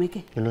máa gbà mí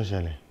kẹ́. Kí ló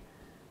ṣẹlẹ̀?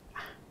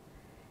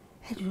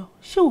 Ẹ jọ,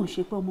 ṣé òun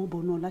ṣe pé ọmọ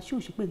Bonuola, ṣé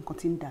òun ṣe pé nǹkan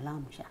ti ń dà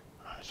láàmú ṣá?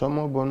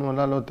 Sọmọ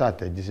Bonuola ló tẹ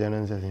àtẹ̀jíṣẹ́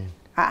ránṣẹ́ sí mi.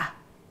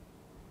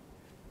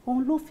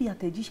 Òun ló fi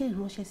àtẹ̀jíṣẹ́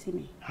ìránṣẹ́ sí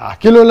mi.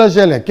 Kí ló ló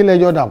ṣẹlẹ̀? Kí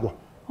lẹ́jọ́ dàpọ̀?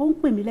 Ó ń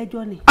pè mí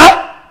lẹ́jọ́ ni.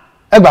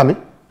 Ẹ gbà mí.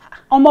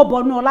 Ọmọ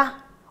Bonuola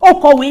ó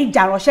kọ̀wé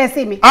ìjà ránṣẹ́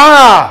sí mi.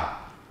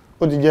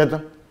 Ó ti jẹ́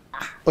tán.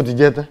 Ó ti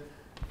jẹ́ tán.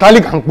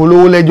 Tálíkà ń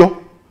polówó lẹ́jọ́.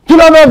 Kí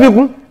ló fẹ́ fi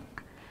kún?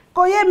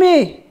 Kò yé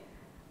mi.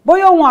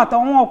 Bóyá òun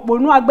àtọ̀wọn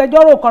òpònú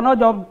agbẹjọ́rò kan náà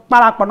jọ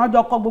parapọ̀ náà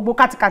jọ kọ gbogbo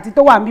kàtìkàtì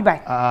tó wà níbí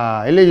báyìí.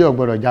 Eléyìí ò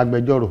gbọ́dọ̀ jẹ́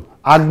agbẹjọ́rò.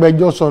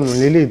 Agbẹjọ́sọnù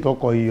lélẹ́yìí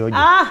tọkọ iye ọjà.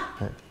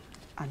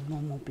 Àná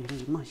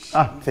ọmọbìnrin mà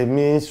ṣe.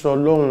 Tèmi ń sọ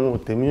lọ́hùn o,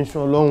 tèmi ń sọ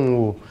lọ́hùn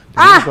o,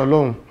 tèmi ń sọ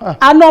lọ́hùn.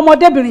 Àná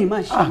ọmọdébìnrin mà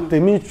ṣe.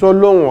 Tèmi ń sọ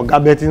lọ́hùn ọ̀gá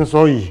bẹ́ẹ̀ ti ń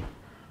sọ yìí.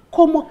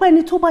 Kò mọ̀ pé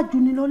ẹni tó bá ju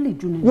ni lọ lè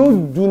ju ni lọ.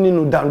 Yóò ju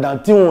nínú dandan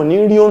tí wọn ò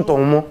ní rí òǹtọ̀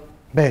mọ́.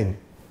 Bẹ́ẹ̀ ni.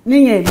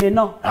 Níyẹn èmi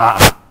náà.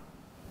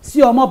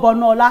 Sí ọmọ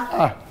Bonuola.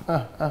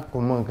 Kò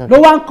mọ nǹkan. Ló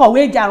wá ń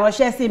kọ̀wé ìjà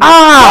ránṣẹ́ sí mi.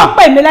 Ó ń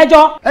pè mí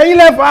lẹ́jọ́. Ẹ̀yin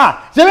lẹ fà á.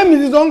 Ṣé bẹ́ẹ̀ mi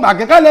ti sọ ń gbà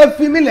kẹ́kẹ́ lẹ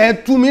fi mí lẹ̀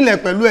tú mí lẹ̀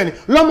pẹ̀lú ẹni.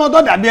 Lọ́mọ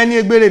tó dàbí ẹni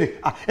egbére ni.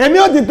 Èmi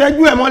ò ti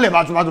tẹ́jú ẹ̀ mọ́lẹ̀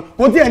bàtúbàtú.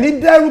 Kò tiẹ̀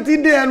ní dẹ́rù tí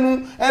dé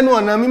ẹnu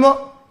ọ̀nà mímọ́.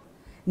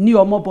 Ní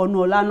ọmọ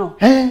Bonuola náà.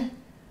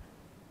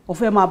 Ó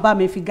fẹ́ máa bá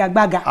mi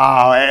figagbága.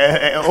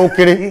 Ó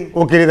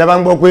kéré tẹ́ bá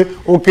ń gbọ́ pé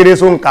ó kéré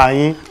sóǹkà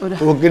yín.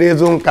 Ó kéré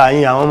sóǹkà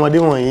yín. Àwọn ọmọdé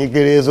wọ̀nyí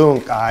kéré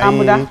sóǹkà yín.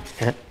 Àmúdá.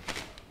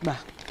 Gbà.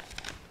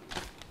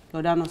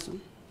 Lọ dáná sun.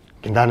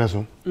 Kì í dáná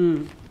sun.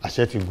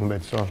 Àṣẹ ti gún bẹ́ẹ̀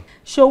tí sọ̀rọ̀.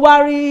 Ṣé o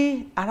wá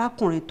rí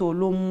arákùnrin tó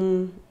ló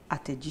mú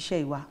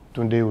àtẹ̀jíṣẹ́ ìwà?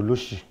 Túndé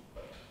olóṣì.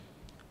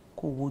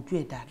 Kò wojú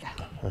ẹ̀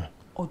dáadáa.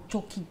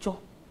 Ọjọ́kíjọ́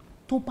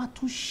tó bá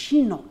tún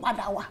ṣìnà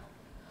padà wá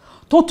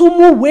tó tún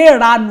mú ìwé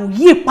ìranù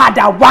yìí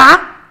padà wá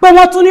pé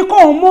wọ́n tún ní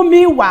kóun mú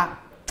mi wá.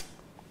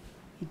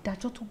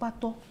 Ìdájọ́ tó bá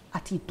tọ́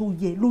àti tó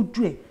yẹ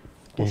lójú ẹ̀.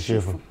 Kì í ṣe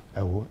fún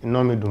ẹ wo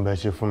iná mi dùn bẹ́ẹ̀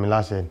ṣe fún mi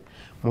láṣẹ ni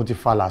mo ti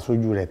falà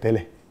sójú rẹ̀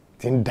tẹ́lẹ̀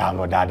tí ń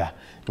dààmú dáadáa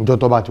níjọ́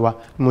tó bá ti wá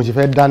bí mo ṣe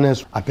fẹ́ dáná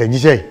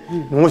àtẹ̀jíṣẹ́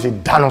yìí ni wọ́n ṣe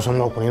dáná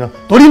sọmọ ọkùnrin náà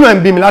torí náà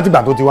ń bí mi láti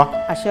gbà tó ti wá.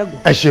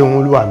 Ẹ ṣeun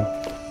olúwa mi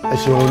ẹ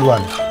ṣeun olúwa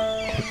mi.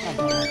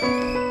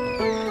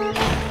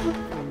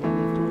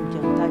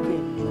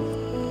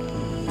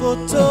 kò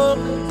tó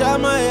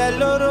dámọ̀ yẹn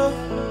lóró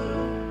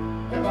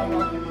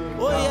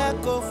ó yẹ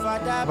kó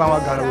fàdá. ẹ bá wa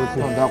gara wo kú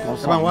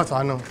ẹ bá wa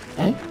sànà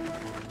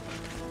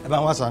ẹ bá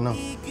wa sànà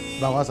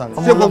ẹ bá wa sànà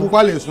ṣé kò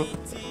pupa lè sùn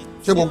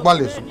ṣé kò pupa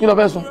lè sùn. kí ló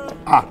fẹ́ sùn.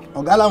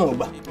 ọ̀gá làwọn ò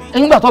gbà.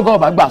 nígbà tó gan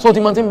ọba gbà sóò tí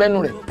mo ti ń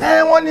bẹnu rẹ̀.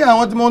 Wọ́n ní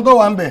àwọn tí mo tó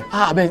wà ń bẹ̀.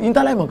 Bẹ́ẹ̀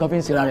íńtálẹ̀mọ̀ kan fi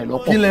ń ṣera rẹ̀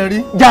lọ́pọ̀. Kí lẹ rí.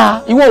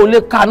 Ja ìwọ ò lè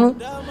kanú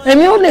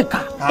èmi ò lè kà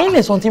èyí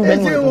lè sọ tí ń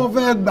bẹnu rẹ̀. ṣé wọ́n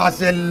fẹ́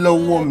gbàṣẹ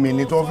lọ́wọ́ mi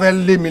ni tó fẹ́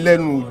lé mi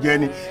lẹ́nu jẹ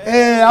ni.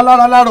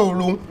 alára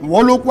òru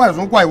ìwọ ló kó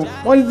àìsùn kó àìwò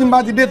wọ́n ní tí n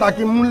bá ti dé ta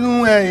kí n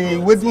mú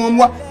ìwé tí wọ́n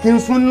mú wá kí n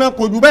sún ná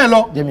kojú bẹ́ẹ̀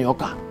lọ. Jẹ́mi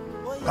ọkà.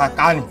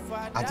 Kàkà ni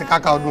àti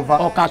kàkà ọdún fa.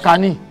 Ọ̀kàkà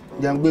ni.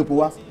 jẹ́ ń gbé epo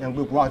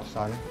wá àti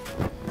sàánú.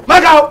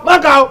 Máka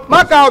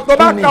o, tó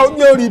bá ka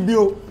ojú orí bí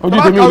o. Tó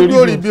bá ka ojú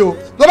orí bí o.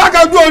 Tó bá ka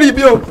ojú orí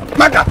bí o.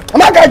 Máka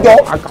jọ.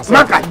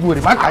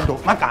 Máka jọ.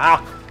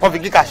 Wọ́n fi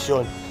kíkà ṣe ọ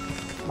ni.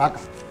 Máka.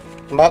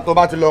 Tó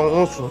bá ti lọ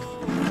ń sùn.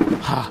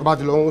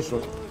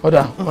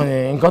 Ọ̀dà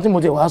nǹkan tí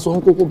mo ti wàá sọ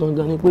ń kókó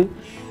gangan ni pé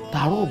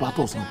tààrọ̀ ọ̀bà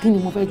tọ̀sán kí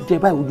ni mo fẹ́ jẹ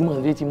báyìí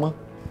ojúmọ́ rẹ ti mọ́.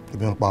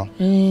 Ibi ń pa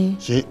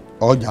ṣé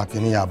ọjà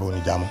kìíní yàbọ̀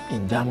oníjàmọ́.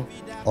 Ìjàmọ́.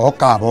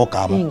 Ọkà àbọ̀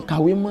ọkà mọ́.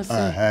 Nkàwé mọ́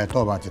sí.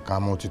 Tó bá ti ka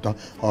mọ́ ti tán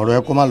ọ̀rọ̀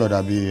ẹ kó má lọ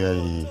dàbí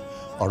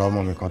ọ̀rọ̀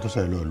ọmọ mi kan tó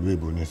ṣẹlẹ̀ lọ ìlú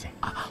èbó nísìn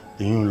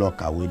èyí ń lọ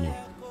kàwé ni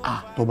o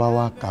tó bá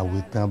wá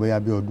kàwé tán bóyá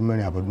bí ọdún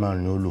mẹ́rin àbọ̀dún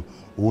márùn-ún ni ó lò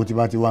owó tí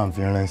bá ti wà ń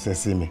fi ránṣẹ́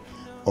sí mi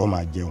ó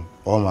máa jẹun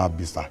ó máa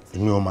bìsà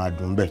inú ó máa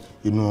dùn bẹ́ẹ̀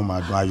inú ó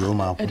máa dùn ayọ̀ ó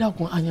máa kú. Ẹ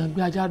dákun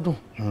àyàngbé ajá dùn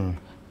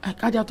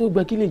kájá tó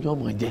gbẹ kí lè jọ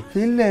ọmọ jẹ.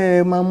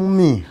 ilé máa mú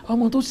mi.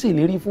 ọmọ tó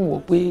ṣèlérí fún wọn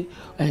pé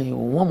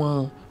òun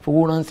ọmọ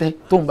fowó ránṣẹ́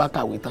tó ń bá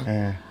kàwé tán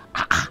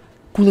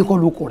Kúnlé kọ́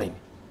ló kọ rẹ̀ ni.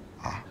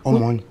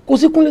 ọmọ ni. kò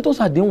sí Kúnlé tó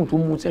ṣàdéhùn tó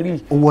mú sẹ́rí.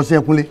 owó ọsẹ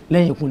Kúnlé.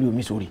 lẹ́yìn Kúnlé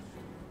Omiṣore.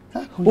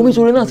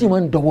 Omiṣore náà sì máa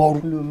ń dọwọ́ ọrú.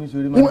 Kúnlé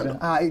Omiṣore máa ń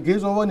dà kì í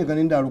sọwọ́ nìkan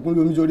ní dàrú Kúnlé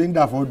Omiṣore ń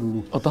dà fọ́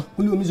dùrù.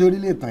 Kúnlé Omiṣore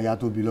lè tàn ya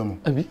tóbi lọ́mọ.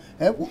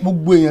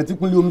 gbogbo èèyàn tí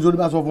Kúnlé Omiṣore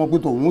bá sọ fún ọ pé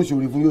tòun ó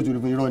ṣòro fún yóò ṣòro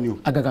fún irọ́ ni o.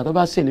 àgàgà tó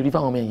bá ṣèlérí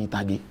fáwọn ọmọ ẹ̀yìn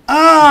ìtàgé.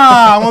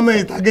 àwọn ọmọ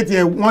ẹ̀yìn ìtàgé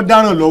tiẹ̀ wọ́n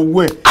dáràn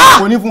lọ́wọ́ ẹ̀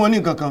kò ní fún wọn ní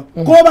nǹkan kan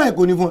kó báyìí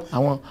kò ní fún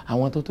wọn.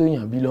 àwọn tó tó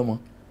yàn bí lọ́mọ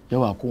yóò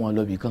wá kó wọn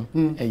lọ́bì kan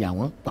ẹ̀yà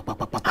wọn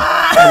pàpàpàpà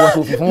ẹ̀wọ̀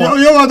sófin fún wọn.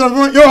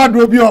 yóò wá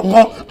dúró bí ọkọ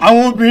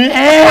àwọn obìnrin.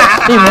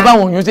 ìmọ̀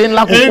báwọn òyìn ṣe ń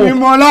lákòókò. èmi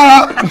mọ lára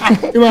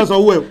ìmọ̀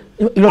sanwó ẹ̀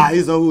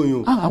àìsanwó yìí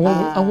o.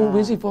 àwọn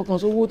obìnrin sì fọkàn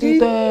sówó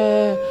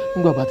títẹ́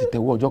nígbà bá ti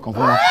tẹ̀wọ́ ọjọ́ kan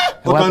fún wọn.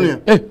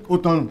 ó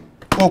tán nù.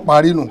 ó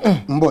parí nù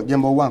ń bọ̀ jẹ́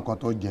mo wá nǹkan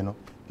tó jẹ náà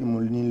kí mo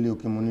nílé o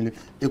kí mo nílé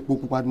epo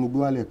pupa tí mo gbé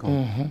wálẹ̀ kan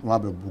wọn á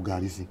bẹ̀ bu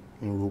gàrí sí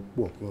kí n ro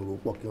pọ̀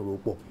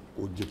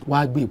kó jẹ.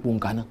 wàá gbé epo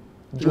nǹkan náà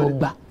jọ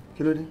gbà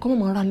kọ́mọ̀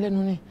máa ra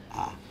lẹ́nu ni.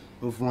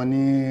 ó fún ọ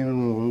ní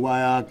irun òun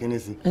wáyà kíní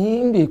sí.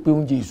 ẹyin ń bè pé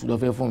oúnjẹ èṣù lọ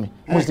fẹ́ fún mi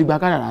mo sì gba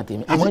kádàrá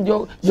tèmi àmọ́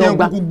jọ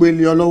gbà. ṣé kúkú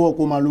gbélé ọ lọ́wọ́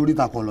kó máa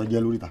lóríta kan lọ jẹ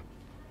lóríta.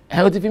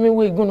 ẹ o ti fi mí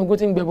wé igúnnugún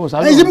tí ń gbẹ bọ̀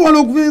sáré. ẹ ṣé bí wọn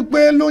ló fi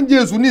pé lóúnjẹ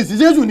èṣù ní ìsìn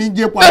ṣéṣù ní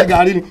jẹ pàtí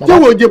gàrí ni ṣé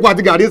wo jẹ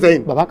pàtí gàrí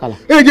sẹ́yìn. bàbá kàlà.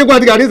 ẹ jẹ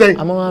pàtí gàrí sẹ́yìn.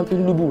 àmọ́ wọn fi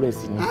lúbù rẹ̀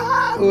sí ni.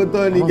 ó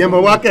tọ́ ni jẹ́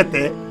mọ̀ wá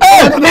kẹ̀tẹ́.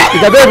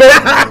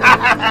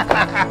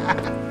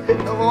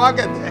 ọmọ wá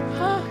kẹ̀tẹ́.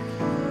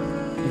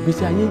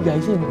 ìgbésí ayé ìjà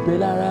iṣẹ́ mi bẹ́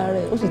lára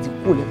rẹ̀ ó sì ti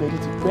kú lẹ́fẹ̀ẹ́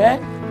ti pẹ́.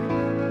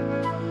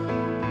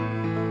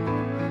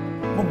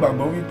 mo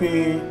gbàgbọ́ wípé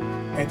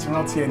ẹ ti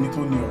rántí ẹni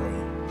tó ní ọ̀rọ̀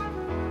yìí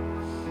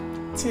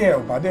tí ẹ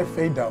ò bá dẹ̀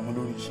fẹ́ ìdààmú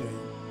lórí iṣẹ́ yìí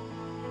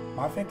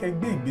màá fẹ́ kẹ́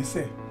gbé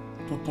ìgbésẹ̀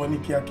tó tọ́ ní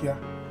kíákíá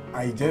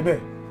àìjẹ́ bẹ́ẹ̀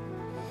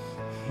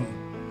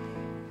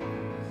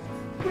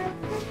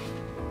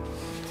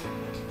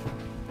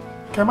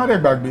kẹ́ má dẹ̀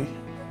gbàgbé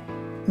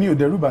mi ò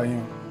dẹ́rù bà yín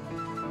o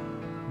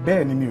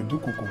bẹ́ẹ̀ ni mi ò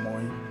dúnkòkò mọ́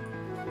yín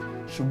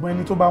ṣùgbọ́n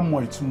ẹni tó bá mọ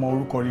ìtumọ̀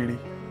orúkọ rere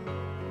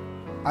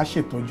á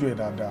ṣètọ́jú ẹ̀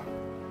dáadáa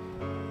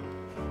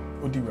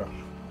ó dìgbà.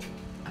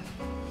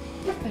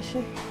 ẹ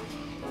ṣé.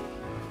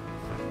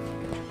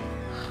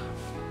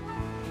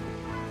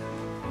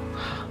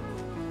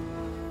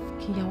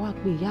 kí n yà wá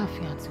pé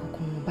ìyáàfin àti ọkọ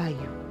wọn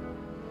báyìí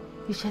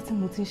o iṣẹ́ tí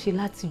mo ti ń ṣe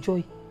látijọ́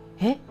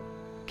yìí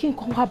kí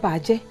nǹkan wá bàá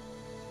jẹ́.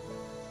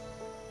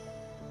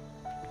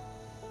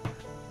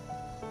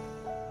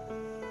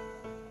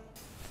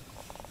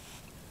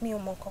 mi ò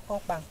mọ kankan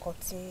pa nǹkan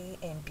tí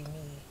ẹ̀ ń bí mi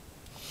yìí.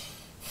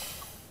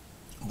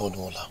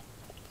 Bonuola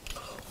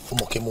ó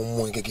mọ̀ kí mo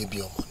mú ẹ gẹ́gẹ́ bí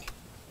ọmọ ni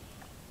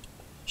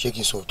ṣé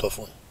kí n sọ òótọ́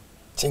fún ẹ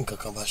tí nǹkan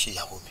kan bá ṣe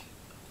ìyàwó mi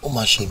ó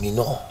máa ṣe mí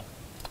náà.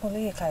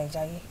 olóyè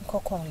Kàrẹ̀jáyé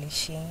nǹkan kan ò lè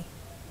ṣe yín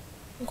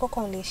nǹkan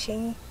kan ò lè ṣe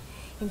yín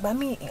ìgbà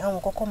míì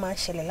àwọn kọ́kọ́ máa ń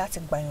ṣẹlẹ̀ láti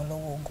gbàyàn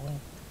lọ́wọ́ ogun ni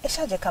ẹ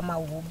ṣáà jẹ́ ká máa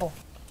wò ó bọ̀.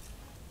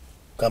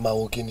 ká máa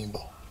wo kí ni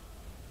bọ̀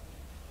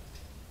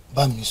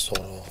bá mi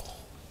sọ̀rọ̀.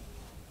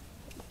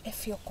 ẹ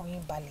fi ọkàn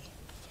yín balẹ̀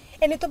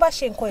ẹni tó bá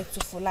ṣe nǹkan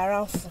ìtùfù lára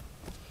ń fún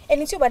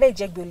ẹni tí ó bá dẹ̀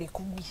jẹ́ gbé olè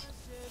kú gbì.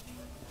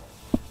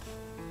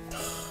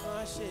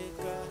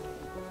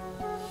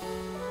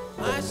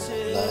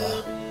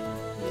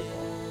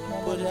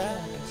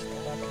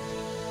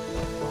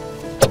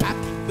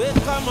 àkìgbé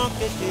kọ́mọ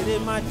kékeré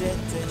má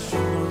dẹ̀tẹ̀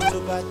ṣùgbọ́n tó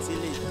bá ti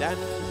lè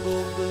dáná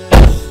gbogbo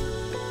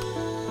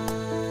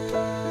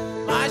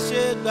má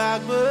ṣe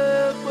gbàgbé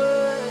pé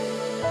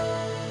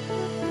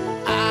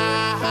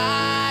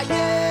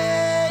ààyè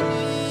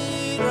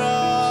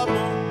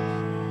nírọ̀mọ́.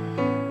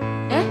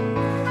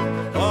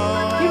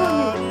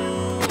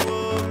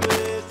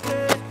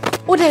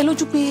 ó dá ẹ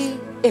lójú pé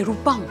ẹ̀rù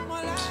bá wọn.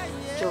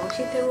 jọ̀wọ́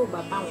ṣé tẹ́rù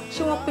bàbá wọn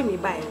ṣé wọ́n pè mí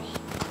báyìí rí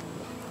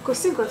kò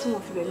sí nǹkan tí mo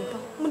fi bẹ̀ mí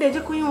tán mo dẹ̀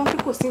jẹ́ kó yé wọn pé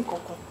kò sí nǹkan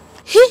kan.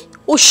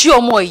 ó ṣí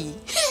ọmọ yìí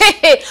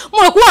mo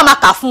rò pé wàá máa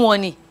kà fún wọn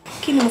ni.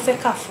 kí ni mo fẹ́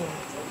kà fún wọn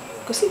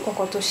kò sí nǹkan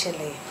kan tó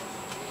ṣẹlẹ̀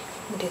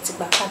mo dẹ̀ ti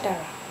gbà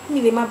kádàrá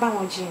mi lè má bá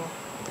wọn jiyàn.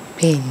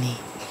 bẹ́ẹ̀ni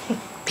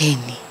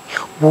bẹ́ẹ̀ni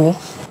wo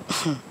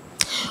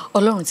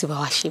Ọlọ́run ti bá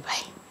wa ṣe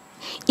báyìí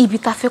ibi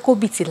tá fẹ́ kó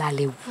bì ti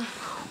lálẹ́ wò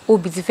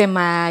obì ti fẹ́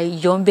máa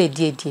yọ ń bẹ̀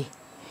díẹ̀díẹ̀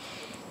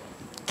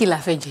kí la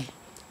fẹ́ jẹ.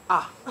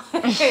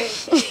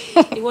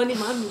 ìwọ ni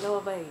màá mi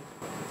lọ́wọ́ báyìí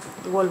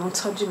ìwọ ló ń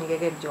tọ́jú mi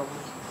gẹ́gẹ́ bí ọmọ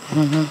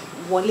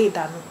wọlé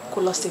ìdáná kó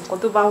lọ sí nǹkan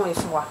tó bá wọn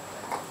fún wa.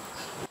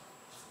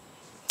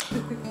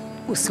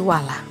 kò sí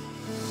wàhálà.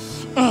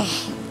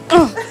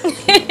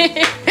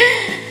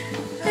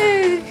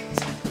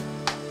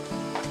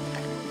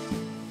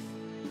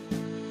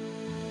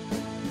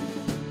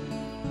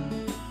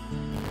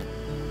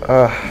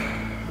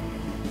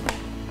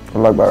 Ó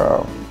lágbára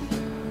o.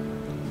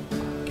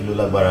 Kí ló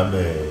lágbára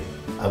mẹ́ẹ̀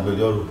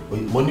agbẹjọ́rò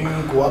mo ní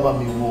kó wá bá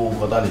mi wo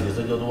nǹkan tá a lè ṣe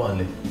sẹ́jọ́ tó wà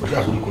nílẹ̀ ó ṣe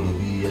àsórí kò lè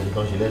bí ẹni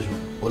tó ń ṣe lẹ́sùn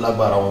ó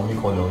lágbára wọn mí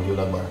kan ní ọjọ́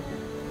lágbára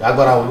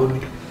lágbára wọn ló ní.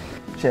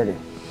 ṣẹlẹ̀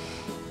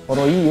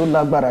ọ̀rọ̀ yìí ó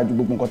lágbára ju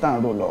gbogbo nǹkan tá à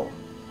ń rò lọ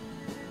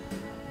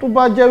tó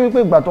bá jẹ́ wípé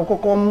ìgbà tó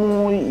kọ́kọ́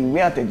mú ìwé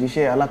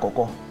àtẹ̀jíṣẹ́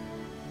alákọ̀ọ́kọ́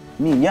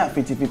ní ìyá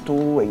àfi ti fi tó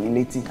ẹ̀yin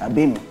létí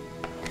àbẹ́mi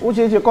ó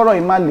ṣeé ṣe kọ́rọ̀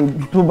yìí má le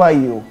tó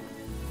báyìí o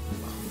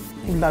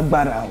ó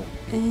lágbára o.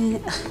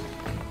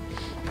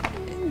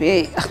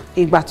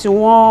 ìgbà tí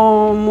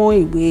wọ́n mú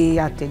ìwé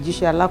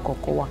àtẹ̀jíṣẹ́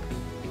alákọ̀ọ́kọ́ wá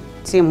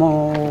tí mo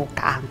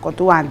kà nǹkan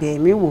tó wà bẹ́ẹ̀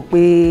mi wò pé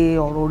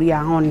ọ̀rọ̀ orí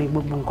ahọ́n ni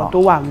gbogbo nǹkan tó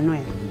wà nínú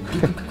ẹ̀.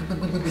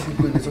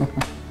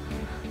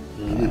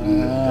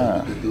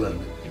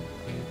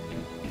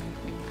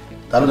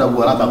 ta ló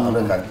dàgbò alábàákan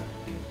náà kàdé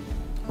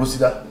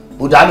Rosida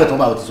ó dá àgbẹ̀ tó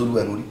bá ti sólú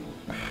ẹ̀ lórí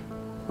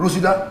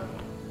Rosida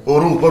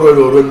òórùn gbọ́dọ̀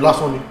ọ̀rọ̀ ẹnu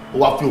lásán ni ó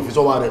wá fi òfin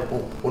sọ́wọ́ rẹ̀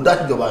ó ń dá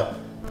ìjọba ẹ̀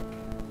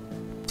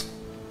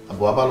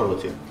àbọ̀ wa bá lọ̀rọ̀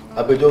tiẹ̀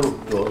agbẹjọ́rò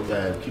jọ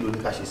kí ló ní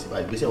ká ṣe sí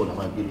báyìí ìgbésẹ̀ wo la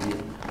máa gbé lórí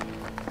ẹ̀.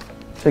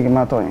 ṣé kí n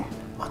má tọ̀ yín.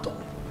 má tọ̀.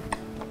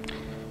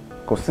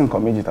 kò sí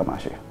nǹkan méjì tá a máa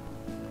ṣe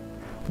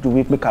ju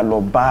wípé ká lọ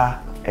bá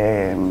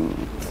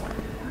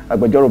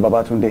agbẹjọ́rò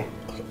Babátúndé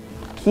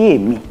kí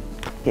èmi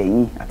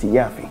ẹ̀yin àti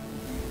ìyáàfin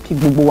kí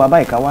gbogbo wa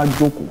báyìí ká wá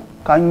jókòó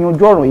ká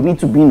yanjú ọ̀rọ̀ yìí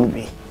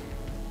nítùbínùbí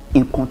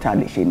nǹkan tá a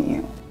lè ṣe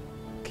nìyẹn.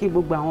 kí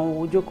gbogbo àwọn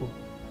owó jókòó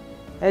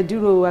ẹ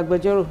dúró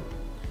agbẹjọ́rò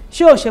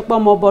ṣé ò ṣe pé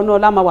ọmọ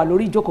Bonuola máa wà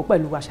lórí ìjókòó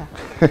pẹ̀lú wa ṣá.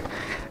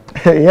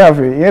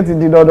 ìyáàfin ìyẹn ti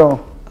di dandan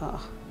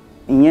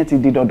ìyẹn ti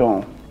di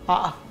dandan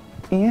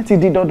ìyẹn ti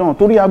di dandan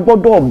torí a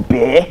gbọ́dọ̀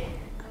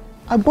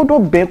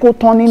bẹ́ẹ̀ kó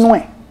tán nínú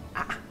ẹ̀.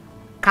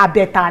 ká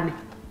bẹ ta ni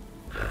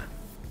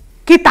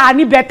kí ta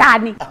ni bẹ ta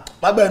ni.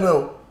 má gbá inú ẹ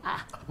o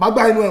má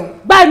gbá inú ẹ o.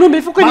 gbá inú mi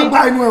fún kí ni má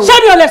gbá inú ẹ o. ṣé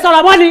mi ò lè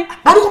sọ̀rọ̀ mọ́ ni.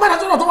 àdúgbò má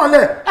dàtúrọ̀ tó wà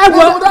lẹ̀. ẹ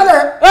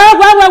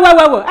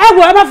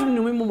wo ẹ má fi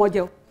nù mí mú mọ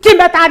jẹ o kí n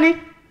bẹ ta ni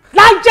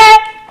lájẹ́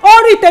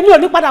orí tèmi ò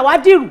ní padà wá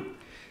dìrù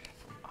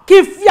kí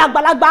n fi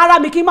àgbàlagbà ara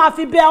mi kí n máa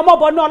fi bẹ ọmọ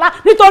Bonuola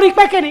nítorí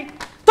pé kí ni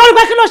torí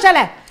pé kí ló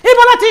ṣẹlẹ̀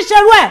ibo ló ti ń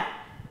ṣerú ẹ̀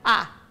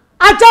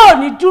ajá ò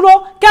ní dúró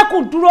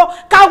kẹ́kùn dúró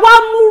ká wá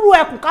múrú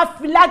ẹkùn ká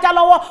fi lájá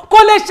lọ́wọ́ kò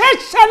lè ṣe é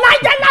ṣe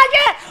láyé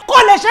kò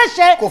lè ṣe é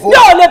ṣe mi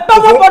ò lè bẹ́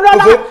ọmọ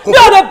Bonuola mi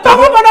ò lè bẹ́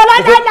ọmọ Bonuola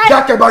láyé.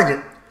 jákè báyìí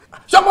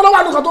ṣé ọmọ lọ́wọ́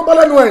àdúgbò tó ń bọ́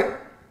lẹ́nu ẹ̀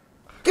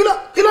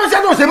kí ló ń ṣe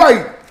tó ṣe báyìí.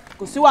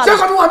 kò sí wàhálà ṣé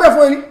kò ní wà bẹ́ẹ̀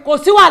fún ẹni. kò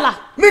sí wàhálà.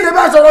 mi lè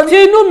bá sọ̀rọ̀ ní.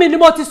 tinú mi ni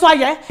mo ti sọ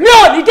yẹ. mi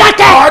ò ní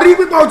dákẹ́. wàá rí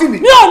pípa ojú mi.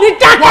 mi ò ní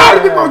dákẹ́. wàá rí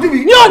pípa ojú mi.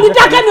 mi ò ní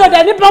dákẹ́ mi ò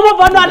dẹ̀ ní bẹ́ ọmọ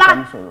Bonuola.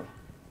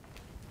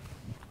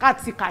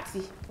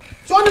 kàtìkàtì.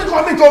 sọ́ni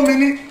kan mi tó mi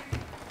ní.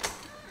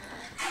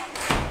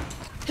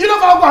 kí ló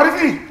fà ọgbà rí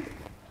fi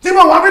tí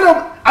mo wà mí lọ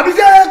àbí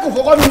ṣé kò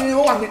fọkọ ni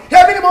ó wà mí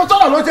ẹbí ni mo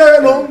sọ̀rọ̀ ló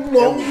ṣe ló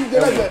ń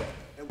jẹlẹgbẹ.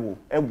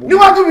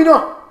 níwájú mi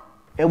náà.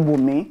 ẹ wò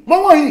mí. mo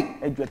wọ̀ yìí.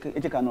 ẹ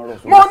jẹ́ ká nà ọ̀rọ̀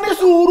sọ. mo ní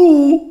sùúrù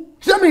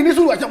ṣé mi ní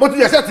sùúrù àti mo ti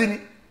yẹsẹ̀ ti ni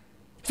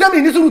ṣé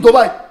mi ní sùúrù tó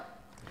báyìí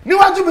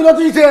níwájú mi ló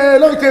ti ṣe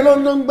ló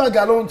ń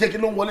gbàgà ló ń ṣe kí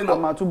ló ń wọlé lọ. a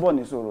máa túbọ̀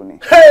ní sùúrù ni.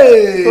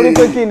 torí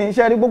pé kí ni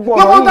iṣẹ́ rí gbogbo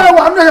ọ̀rọ̀ yìí. gbogbo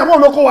táwọn àmì ẹ̀yà mọ́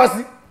ló kó wa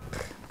sí.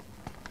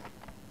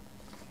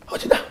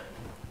 ọtí dá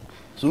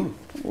sùúrù.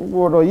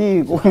 gbogbo ọ̀rọ̀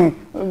yìí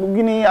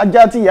kí ni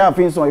ajá tí ìyá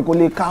àfin sàn kò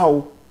lè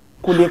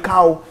ká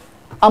o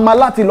a máa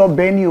láti lọ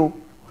bẹ́ẹ̀ ni o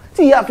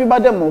tí ìyá àfin bá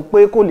dẹ̀ mọ̀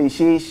pé kò lè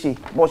ṣeé ṣe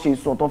bó ṣe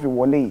sọ tó fi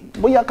wọlé yìí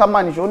bóyá ká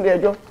máa nìṣó nílé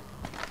ẹjọ́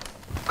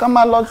ká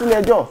máa lọ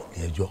sílé ẹjọ́.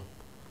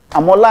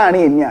 àmọ́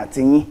láàrin èmi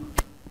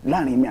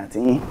àti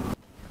yín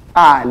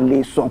a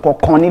lè sọ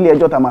kankan nílé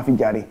ẹjọ́ tá a máa fi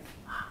jàre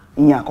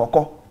ìyẹn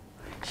àkọ́kọ́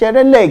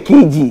ṣẹrẹ́lẹ̀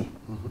kejì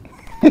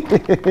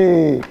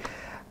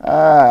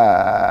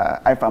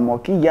àìfàmọ́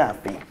kí ìyá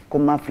àfin kó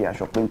má fi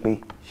aṣọ péńpé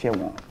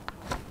ṣẹ̀wọ̀n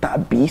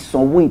tàbí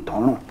sanwó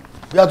ìtanràn.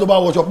 bí a tó bá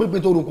wọṣọ péńpé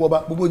tó rúkọ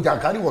ọba gbogbo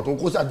jàǹkárí wọ̀ tó ń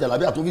kó sí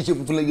àjàlábí àtúnfi ṣe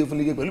fúnlẹ́gẹ́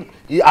pẹ̀lú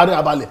àárẹ̀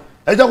abalẹ̀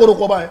ẹ jẹ́ kó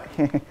rúkọ ọba yẹn.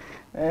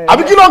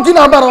 àbí kí ló ń kí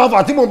náà bára wa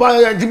fà tí mo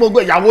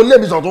gbé ìyàwó lé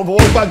mi sàn tó ń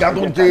fọwọ́ gbàgà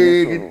tó ń ṣe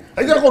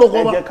ẹ jẹ́ kó rúkọ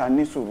ọba. ẹ jẹ́ ká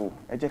ní sùúrù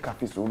ẹ jẹ́ ká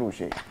fi sùúrù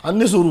ṣe. a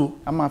ní sùúrù.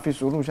 a máa fi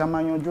sùúrù ṣe a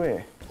máa yanjú ẹ̀.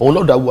 òun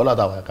ló dàgbù ọlá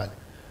àtàwọn ẹ̀ka ni.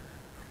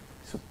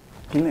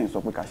 kí lẹ́yìn sọ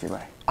pé ká ṣe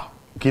báyìí.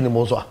 kí ni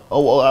mo sọ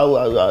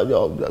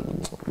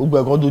gbogbo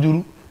ẹ̀kan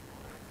dojúrú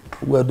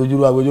gbogbo ẹ̀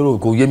dojúrú agbẹjọ́rò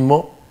kò yé mi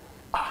mọ́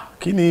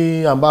kí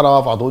ni à ń bára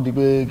wa fà tó di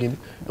pé kí ni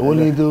owó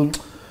ní tó.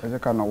 ẹ jẹ́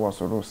ká náwó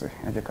sùúrù sí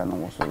ẹ jẹ́ ká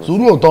náwó sùúrù.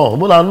 sùúrù ò tán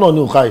bó la ń nà ní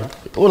òkà yìí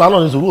ó là ń nà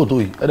ní sùúrù ò tó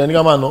yìí ẹ̀dẹ̀ ní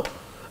ká máa ná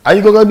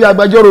àyè gẹ́gẹ́ bí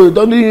agbẹjọ́rò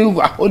tó ní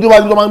ojú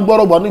wájú tó máa ń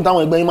gbọ́rọ̀ gbọ́ ní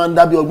táwọn ẹgbẹ́ yín máa ń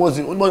dábí ọgbọ́n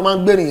sí onímọ̀ máa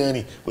ń gbé nìyẹn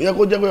rìn kò yẹ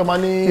kó jẹ́ pé ọmọ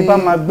ní. tí bá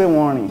máa gbé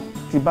wọn rìn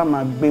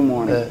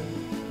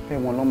bẹ́ẹ̀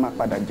wọn ló máa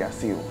padà já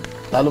sí o.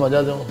 ta ló máa já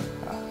sí wọn.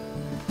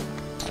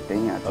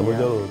 àtẹ̀yìn àti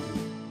agbẹjọ́rò.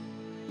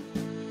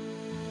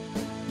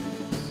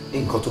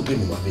 nǹkan tó gbé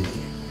mi wá bí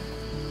nìyẹn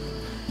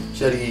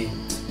ṣé rí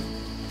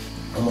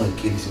ọmọ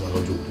ìkéde sí wa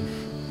lọ́jọ́ orí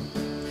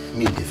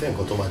mi ì fẹ́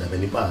nǹkan tó máa dàbẹ̀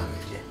nípa ààrẹ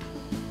jẹ́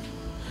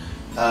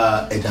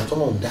ẹ̀dá tó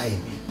náà ń dá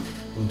èmi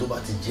ní tó bá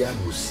ti jẹ́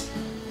àbòsí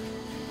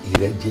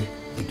ìrẹ́jẹ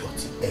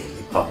ìdọ̀tí ẹ̀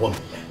lè pa ọwọ́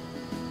mi mẹ́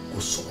kò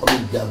sọ̀rọ̀ ló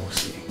gbé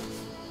àbòsí rẹ̀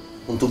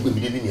ohun tó gbé mi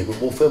débi nìyẹn pé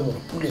mo fẹ́ mọ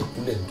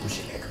kúlẹ̀kúlẹ̀ ní tó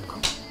ṣẹlẹ̀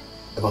kankan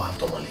ẹ bá wa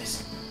tọmọ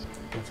lẹ́sìn.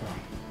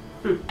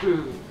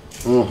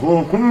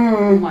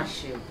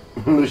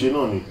 ló ṣe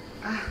náà ni.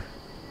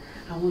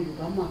 àwọn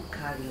Yorùbá máa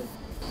kárí ọ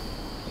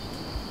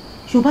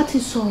Yorùbá ti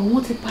sọ̀rọ̀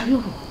wọ́n ti parí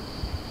ọ̀rọ̀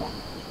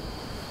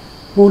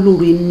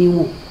olóore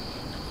níwọ̀n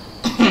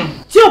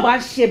tí ò bá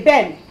ṣe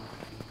bẹ́ẹ̀ ni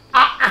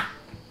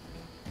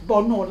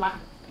Bonuola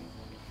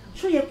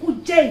ṣó yẹ kó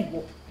jẹ́ ìwọ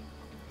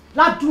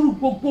ládùúrú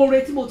gbogbo oore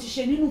tí mo ti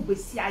ṣe nínú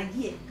ìgbésí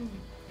ayé ẹ̀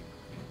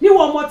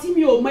níwọ̀n ọmọ tí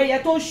mi ò mọ ẹyẹ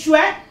tó ṣú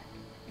ẹ́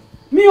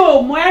mi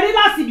ò mọ ẹ rí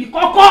lásìbí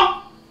kọ́kọ́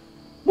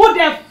mo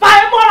dẹ̀ fa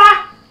ẹ mọ́ra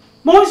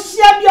mo ń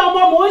ṣe bí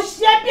ọmọ mo ń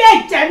ṣe bí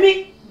ẹ̀jẹ̀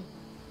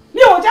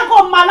mi ò jẹ́ kó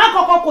máa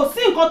lákọ̀ọ́kọ́ kò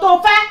sí nǹkan tó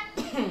fẹ́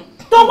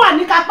tó wà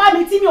ní kápá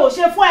mi tí mi ò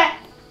ṣe fún ẹ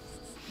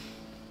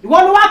ìwọ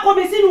ló wá kó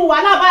mi sínú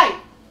wàhálà báyìí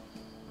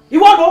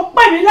ìwọ ló ń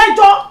pè mí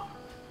lẹ́jọ́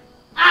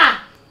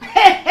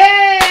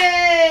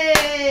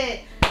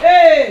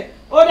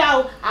ó dà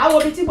o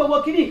àwọn omi tí gbogbo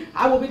kiri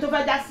àwọn omi tó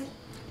fẹ́ já sí.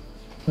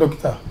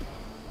 dókítà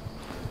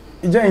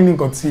ìjẹ́ yìí ní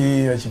nǹkan tí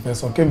ẹ sì fẹ́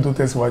sọ kémi tó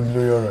tẹ̀síwájú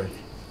lórí ọ̀rọ̀ yìí.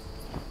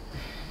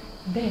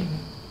 bẹ́ẹ̀ni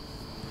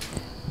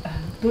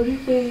torí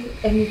pé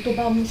ẹni tó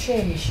bá múṣẹ́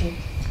ẹ̀ ṣe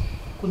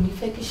kò ní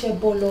fẹ́ kíṣẹ́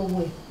bọ́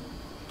lọ́wọ́ ẹ̀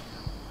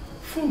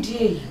fún ìdí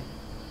èyí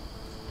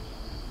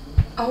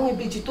àwọn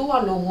ìbejì tó wà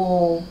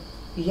lọ́wọ́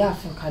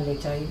ìyáàfin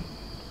Kalẹ̀jayé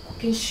kò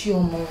kí ń ṣe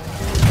ọmọ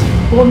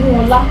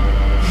Bonuola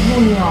ló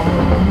ní àwọn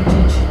ọmọ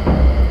méjèèjì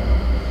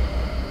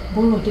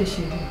bọ́rọ̀ dẹ̀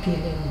ṣe rí bí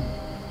ẹlẹ́nu.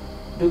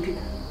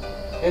 Dókítà,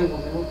 ẹ wò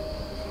mí wò.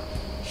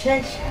 Ṣé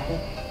ìṣàrẹ̀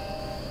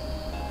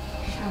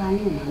ṣára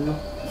yóò máa lọ?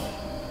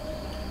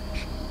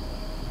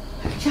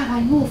 Ṣára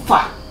yóò fà?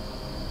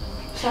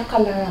 Ṣáká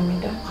lára mi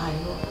dá.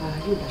 Àìrọ̀ ara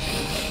yóò dá sí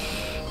i.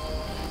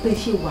 Bẹ́ẹ̀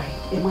ṣe wà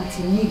yìí, ẹ máa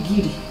ti ní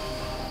gírì.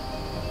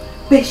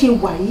 Bẹ́ẹ̀ ṣe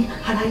wà yìí,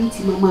 ara yín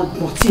ti máa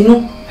gbọ̀n tinú.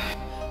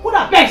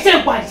 Kódà bẹ́ẹ̀ ṣe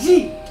wà yìí,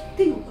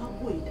 téèyàn bá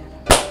wọ̀ yìí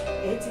dáadáa,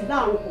 ẹ ti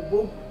láàrùn kò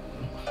gbóògùn.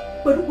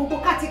 Pẹ̀lú gbogbo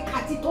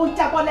kátikàti tó ń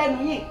jábọ́ lẹ́nu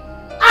yìí.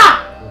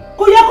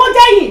 Kò yẹ kó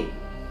jẹ́ yìí.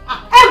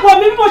 Ẹ gbọ́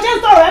mi bí mo ṣe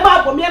ń sọ̀rọ̀, ẹ máa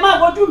gbọ́ mi, ẹ máa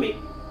wojú mi.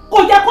 Kò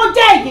yẹ kó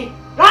jẹ́ yìí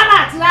rárá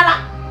àti rárá.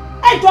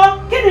 Ẹ jọ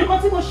kí ni nǹkan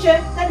tí mo ṣe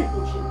tẹ́lẹ̀ tó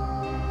ṣe?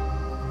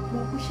 Mo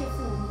gbéṣẹ́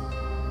fún un.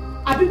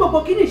 Àbí gbogbo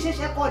kí ni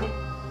ìṣeṣẹ́ kọ́ ni?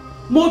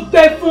 Mo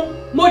gbé fún,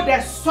 mo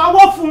dẹ̀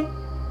sanwó fún.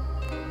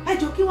 Ẹ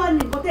jọ kí wá ní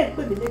nǹkan tẹ́ ń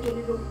pè mí lẹ́jọ́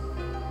lé lórí.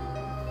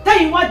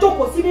 Tẹ́yìn wá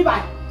jókòó sí mi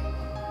báyìí.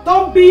 Tó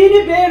ń bi ní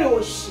béèrè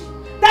òṣì.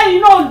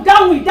 Tẹ́yìn náà ń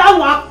dáhùn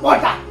ìdáhùn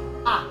àpọ̀dà.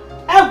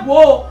 Ẹ wò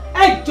ó,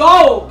 ẹ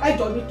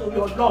jọ nítorí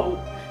Ọlọ́run.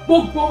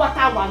 Gbogbo wa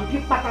tá a wà níbí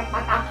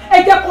pátápátá.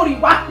 Ẹ jẹ́ kó rí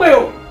wa pé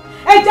o.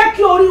 Ẹ jẹ́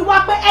kí orí wa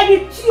pé ẹni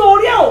tí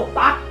orí ẹ̀ ò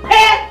bá pé,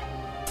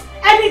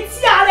 ẹni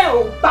tí ara ẹ̀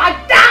ò bá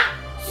dá,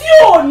 tí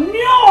ò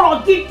ní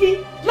ọ̀rọ̀ gidi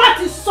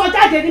láti sọ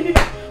jáde ní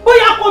bíbá.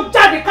 Bóyá kó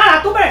jáde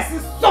kára tó bẹ̀rẹ̀ sí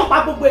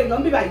sọ́pa gbogbo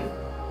èèyàn bíbá yìí.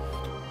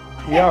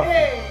 Ìyá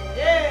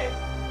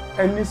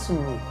ẹ ní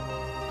sùúrù.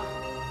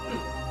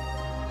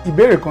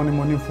 Ìbéèrè kan ni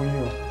mo ní fún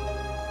yín o.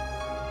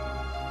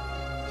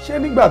 Ṣé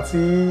nígbà tí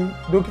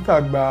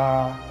dókítà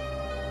gba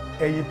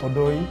ẹyin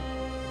tọ̀dọ̀ yín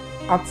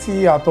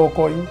àti àtọ̀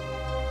ọkọ yín,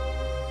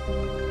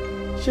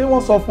 ṣé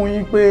wọ́n sọ fún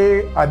yín pé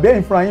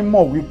àbẹ́yìn fúnra yín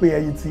mọ̀ wípé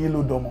ẹyin tí yín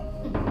ló dọmọ?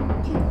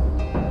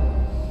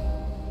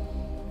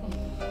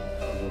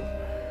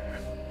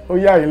 Ó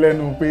yà yín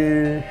lẹ́nu pé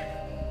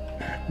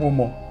mo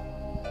mọ̀.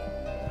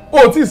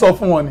 Ó tí ì sọ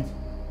fún wọn ni?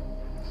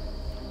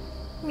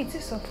 Mi ti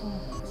sọ fún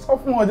wọn. Sọ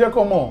fún wọn jẹ́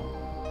kó mọ̀.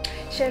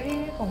 Ṣe rí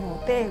ọ̀rọ̀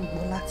tẹ́ ẹ̀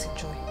gbọ́ láti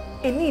jọ ẹ̀.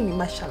 Èní mi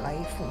máa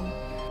ṣàlàyé fún yín.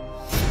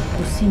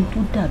 Kò sí ní tó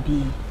dàbí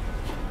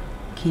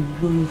kí n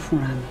lóyún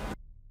fúnra mi.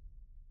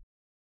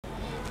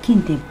 Kí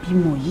n dẹ̀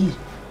bímọ yìí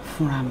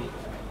fúnra mi.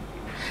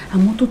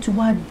 Àmọ́ tó ti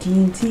wá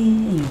di tí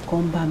èèyàn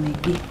kan bá mi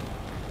gbé.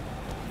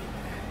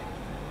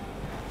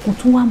 Kò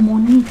tún wá mọ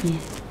nídìí.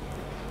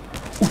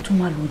 Ó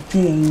tún wá lọ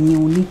jẹ́ ẹyin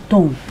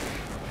onítọ̀hún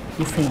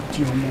ló fẹ́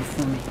di ọmọ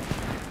fún mi.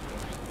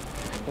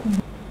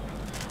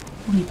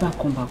 Ó rí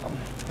bákanbákan.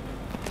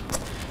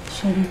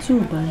 Ṣẹ̀rí tí ò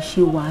bá ń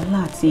ṣe wàhálà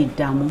àti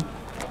ìdààmú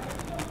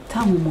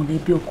táwọn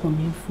mọ̀lẹ́bí ọkọ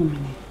mi ń fún mi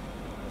ni.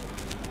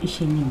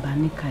 Ìṣe ni ìbá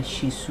ní ká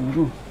ṣe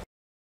sùúrù.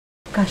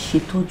 Ká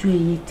ṣètọ́jú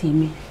ẹyin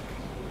tèmi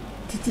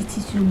títí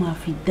tí ó máa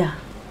fi dá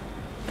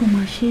tó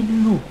máa ṣe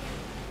lò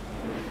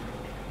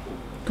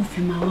tó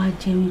fi máa wá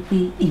jẹ́ wípé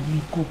èmi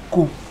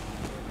gangan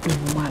ni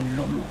mo máa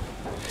lọ́mọ.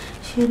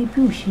 Ṣé rí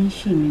bí ò ṣe ń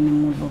ṣe mí ni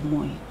mo lọ́mọ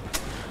yìí?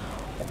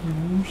 Kò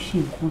ń ṣe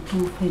nǹkan tó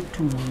fẹ́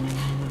dùn mọ́ mi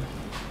nínú.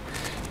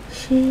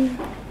 Ṣé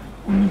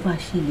oníbà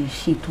ṣe lè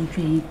ṣètọ́jú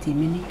ẹyin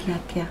tèmi ní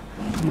kíákíá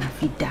tó máa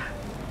fi dá?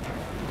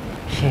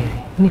 Ṣẹ̀rí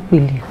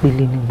nípele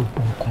ìpele ní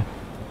gbogbo nǹkan.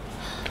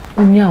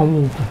 Ó ní àwọn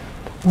oògùn,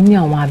 ó ní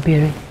àwọn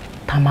abẹ́rẹ́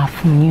tá a máa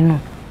fún yín náà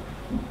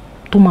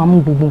tó máa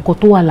mú gbogbo nǹkan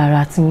tó wà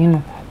lára ti yín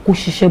náà kó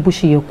ṣiṣẹ́ bó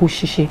ṣe yẹ kó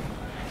ṣiṣẹ́.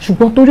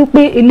 Ṣùgbọ́n torí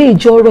pé eléyìí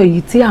jẹ́ ọ̀rọ̀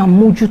yìí tí à ń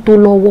mójútó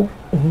lọ́wọ́,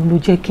 òun ló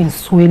jẹ́ kí n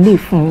sọ eléyìí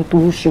fún yín tó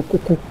ṣe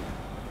kókó.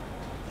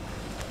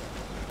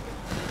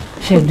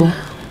 Ṣẹ́gbọ́n,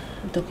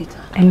 dókítà,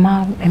 ẹ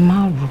má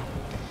rò.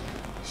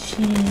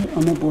 Ṣé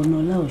ọmọ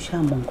Bonuola ò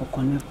ṣàmọ̀ nǹkan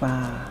kan nípa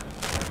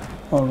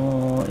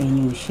ọ̀rọ̀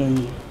ẹyin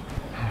òṣèyìn?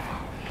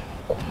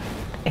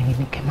 Ẹ̀yin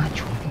ni kẹ́ má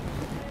jù ú.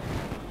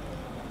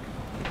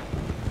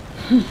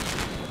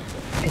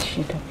 Ẹ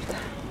ṣé dókítà.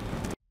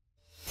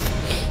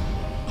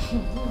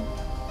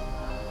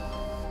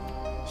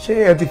 Ṣé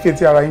ẹ ti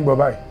fetí ara yín gbọ́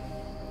báyìí?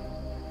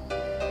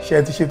 Ṣé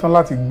ẹ ti ṣetán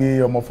láti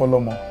gbé ọmọ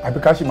fọlọ́mọ àbí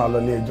ká sì máa lọ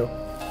ilé ẹjọ́?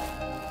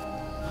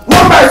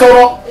 Wọ́n bá ẹ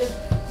sọ̀rọ̀.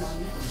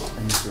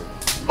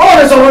 Ọ̀rọ̀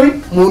rẹ̀ sọ̀rọ̀ ní.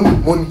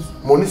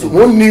 Mo ní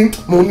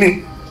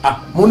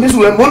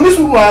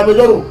sùúrù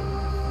agbẹjọ́rò.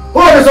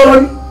 Ọ̀rọ̀ rẹ̀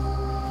sọ̀rọ̀ ní.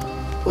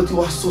 Ó ti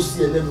wá sọ sí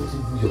ẹlẹ́nu ti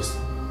buyọ̀ sí.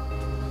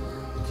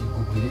 Ó ti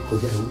gbogbo ilé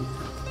kọjá ìwé.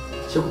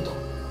 Ṣé kò tán?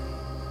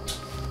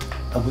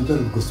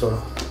 Agbẹjọ́rò kò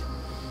sọ̀rọ̀.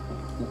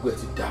 Gbogbo ẹ̀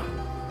ti dà.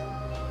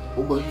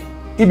 Ó gbọ́ yìí.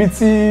 Ibi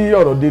tí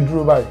ọ̀rọ̀ dé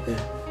dúró báyìí,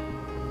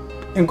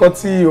 nǹkan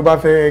tí o bá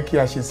fẹ́ kí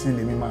a ṣe sí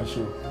lèmi máa ṣe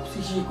o. Kò sí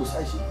ṣe kò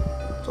sáì ṣe.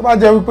 Tó bá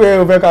jẹ́ wípé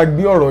o fẹ́ ká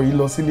gbé ọ̀rọ̀ yìí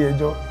lọ sílé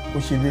ẹjọ́, ó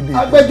ṣe déédéé.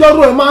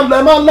 Agbẹjọ́rò ẹ máa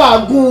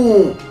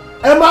làágùn,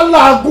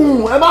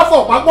 ẹ má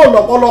fọ̀ pápọ̀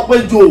lọ́pọ̀lọpọ̀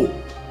ejò.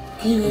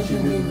 Kí ni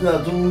nígbà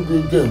tó ń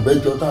jẹ́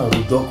ìgbẹ́jọ́ táwọn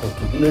òjò kan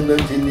tó kílẹ̀ náà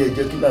ṣe ilé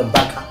ẹjọ́ kí náà ń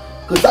bá ká?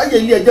 Kò sáyè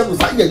ilé ẹjọ́ kò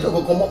sáyè ẹjọ́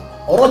kankan mọ́,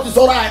 ọ̀rọ̀ ti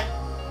sọ́ra ẹ̀.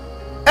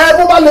 Ẹ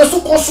bó bá lè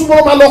súnkọ́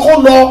súnmọ́ máa lọ kó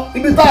lọ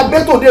ibi tá a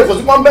bẹ́ tòde èkó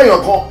sí pọ́n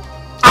bẹ́yàn kan.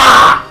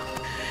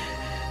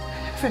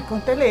 Fẹ̀kàn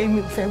tẹ́lẹ̀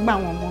èmi ò fẹ́ gbà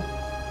wọ́n mọ́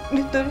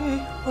nítorí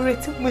oore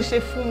tí mo ṣe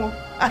fún wọn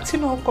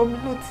àtinú ọkọ mi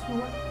ló ti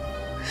wá.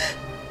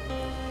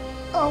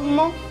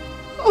 Àmọ́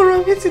ọ̀rọ̀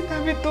mi ti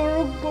dàbí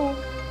torógbó,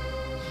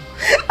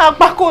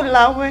 apá kò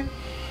láwẹ́,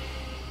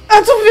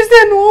 àtúnfi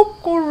sẹ́nu ó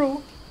korò.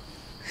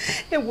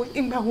 ẹ wo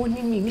ìgbà wo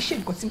ni mi ní ṣe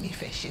nǹkan tí mi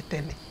fẹ́ ṣe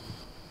tẹ́lẹ̀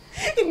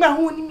ìgbà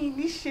wo ni mi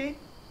ní ṣe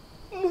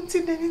mo ti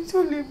dẹni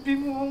tó lè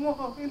bímọ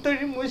wọn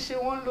nítorí mo ṣe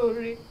wọn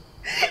lóore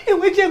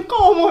ìwé jẹ́ kọ́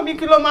ọmọ mi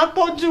kí lọ máa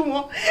tọ́jú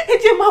wọn ẹ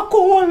jẹ́ máa kó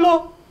wọn lọ.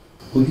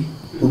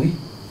 orí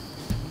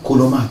kó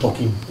lọ máa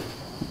tọ́kì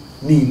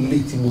mi ní ilé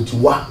tí mo ti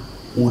wá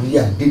orí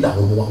àdé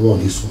làwọn ọmọ wọn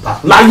lè sùn ta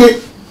láyé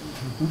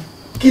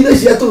kí ló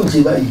ṣe tó ń ṣe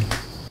báyìí.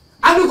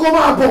 a ní kó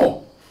máa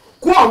bọ̀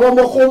kó àwọn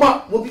ọmọ kó máa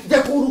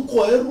jẹ́ kó orúkọ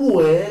ẹrù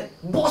ẹ̀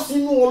bọ́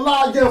sínú ọlá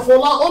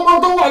jẹ́fọlá ọmọ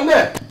tó wà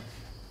nílẹ̀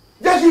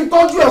jẹ́ kí n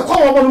tọ́jú ẹ̀ kọ́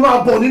àwọn ọmọ mi máa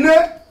bọ̀ nílé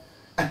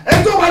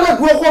ẹ̀ tó bá lè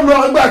dúró kó lọ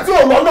ìgbà tí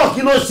ò lọ náà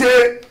kí ló ṣe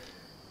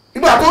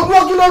ìgbà tó dúró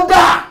kí ló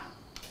dà.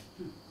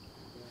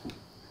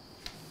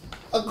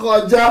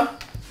 akọjá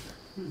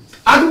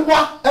adúgbò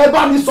ẹ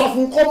bá mi sọ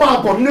fún kó máa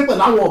bọ̀ nílé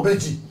pẹ̀lú àwọn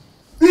ọ̀bẹ́jì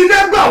ilé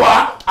gbà wá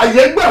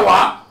àyè gbà wá.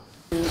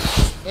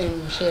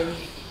 ṣẹ́rí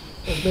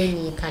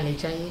ọ̀gbẹ́ni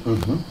Kalẹ̀jáyé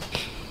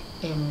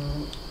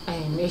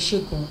ẹ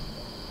ṣègùn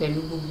pẹ̀lú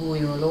gbogbo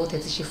ìrànlọ́wọ́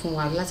tẹ́ ti ṣe fún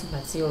wa látìgbà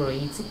tí ọ̀rọ̀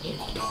yìí ti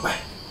bẹ̀rẹ̀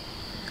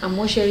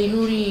àmọ́ ṣẹ́rí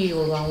lórí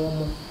ọ̀rọ̀ àwọn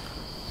ọmọ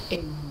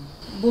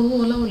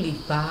Bonuola ò lè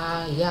bá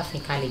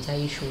ìyáàfin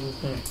Kalẹ̀jáyé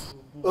ṣorogún.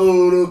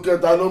 ọ̀rọ̀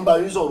kẹta ló ń bá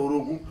yín sọ̀rọ̀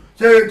orogún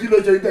ṣé kí ló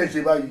ṣe tẹ̀ ṣe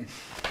báyìí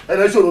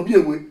ẹ̀rẹ́ ṣòro bí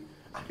èwe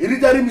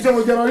ìdíjẹ́ rí mi ṣe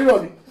mo jẹran rírọ̀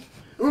ni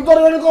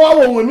nítorí wọn ní kó wá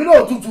wọ òun èmi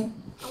náà tútù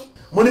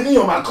mo ní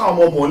kíyàn máa ká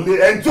ọmọ ọmọ lé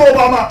ẹni tí ó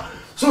bá máa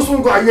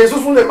súnsún kan àyè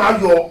súnsún lè máa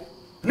yọ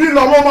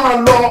lílọ ọmọ máa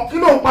lọ kí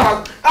ló ń pa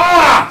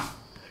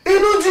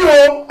inú jí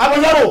o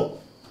abẹ́yẹ́rò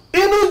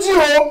inú jí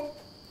o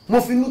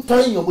mo fi inú tán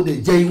èèyàn mo dẹ̀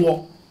jẹ ìwọ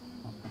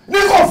ní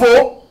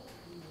kòfó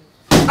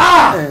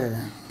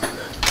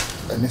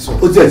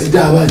ó tiẹ̀ ti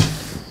dá báyìí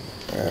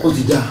ó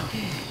ti dá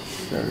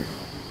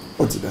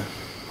ó ti dá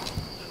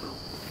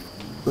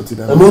ó ti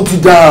dá ẹ̀mọ́ ó ti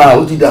dá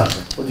ó ti dá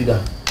ó ti dá.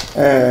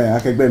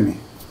 akẹgbẹ́ mi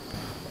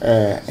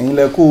ẹ̀yin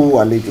lẹ kó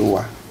àlejò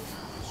wa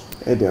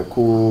ẹ dẹ̀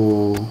kó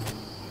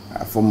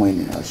àfọmọ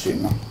ènìyàn ṣe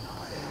náà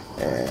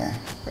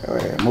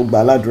mo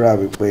gbà ládùúrà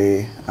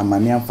wípé a máa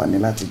ní àǹfààní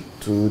láti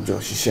tún jọ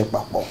ṣiṣẹ́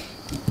papọ̀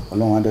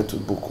ọlọ́run á dẹ̀ tún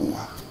bùkún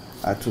wa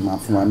a tún máa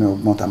fún wa ní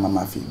ọgbọ́n tá a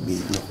máa fi gbé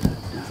e lọ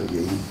sórí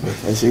ẹ̀yìn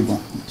ẹ ṣé gan.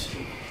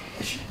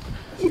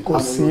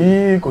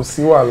 kò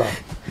sí wàhálà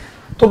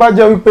tó bá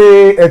jẹ́ wípé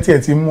ẹ tiẹ̀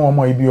ti mú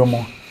ọmọ ibi ọmọ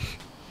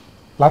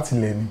láti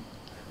lẹ̀ ni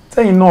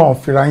tẹ́yìn náà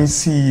fira yín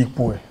sí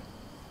ipò ẹ̀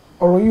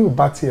ọ̀rọ̀ yìí ò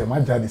bá tiẹ̀ má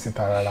jáde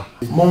síta rárá.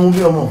 mo mú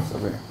bí ọmọ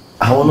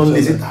àwọn ló ń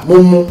lé síta mo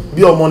mú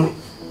bí ọmọ ní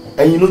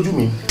ẹ̀yin lójú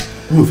mi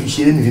mi ò fi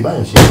ṣeré mi fi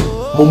báyọ̀ ṣe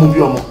mo mú bí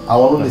ọmọ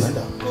àwọn ló ń lé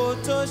síta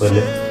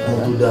pẹ̀lẹ́ ọmọ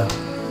tó dáa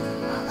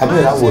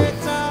abẹ́rẹ́ àwọ̀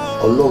ẹ̀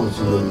ọlọ́run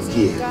ti lọ ní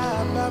díẹ̀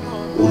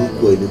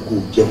orúkọ ẹ̀ ni kò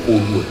jẹ́ kó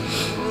rú ẹ̀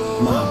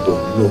máa bọ̀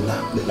nínú ọ̀la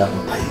pẹ̀lú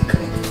àwọn táyé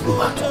kan ló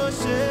bá tán.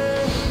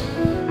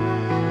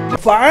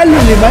 fàálù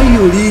lè má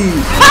yò rí i.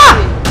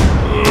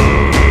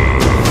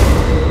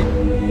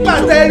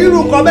 pàtẹ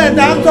rírun kan bẹ́ẹ̀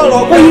tá ń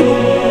sọ̀rọ̀ pé.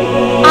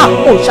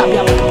 ó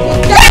ṣàbíàmọ́.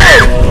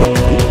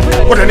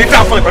 ó dẹ̀ ní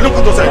dáa fún ẹ pẹ̀lú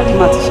nǹkan tó sẹ́yìn. kí n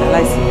máa ti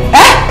ṣaláìsí.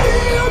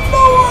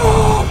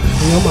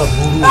 èèyàn máa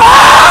burú.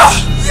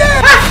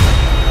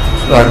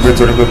 náà gbé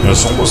torí pé mi ò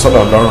sanwó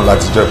sọ́dọ̀ ọlọ́run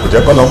láti jẹ́ kò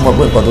jẹ́ kọ́ lọ́mọ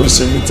pé nǹkan tó ń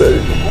ṣe mí tẹ̀lé.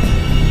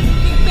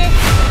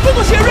 bí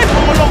mo ṣe rí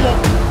ìfọwọ́ lọ́mọ.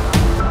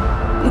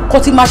 nǹkan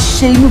tí máa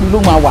ṣe inú mi ló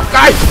máa wà.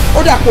 káì ó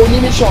dà pé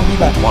onímíṣàn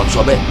bíbà. wọ́n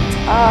sọ bẹ́ẹ̀.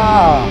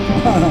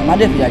 má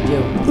dẹ̀ fìyà jẹ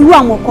o. irú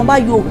àwọn kan bá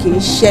yóò kì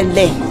í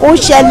ṣẹlẹ̀ ó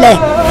ṣẹlẹ̀.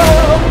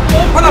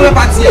 wọ́n náà fẹ́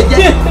bá tiẹ̀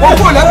jẹ́ wọ́n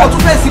kúrò lẹ́wọ̀n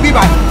tún fẹ́ sí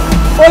bíbà.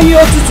 oyin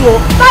òtútù o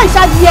láì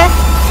ṣáàdìyẹ.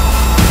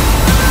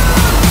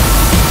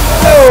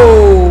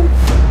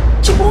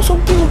 ṣé wọ́n sọ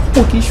pé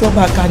o kì í ṣe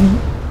ọba àká ni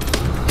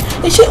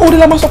ṣé orí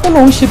la máa sọ pé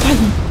lòun ṣe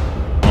báyìí.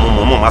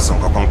 mo mọ̀ máa san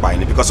kankan pa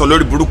ẹni because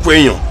olórí burúkú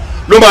èèyàn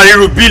ló máa rí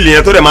irú bíìlì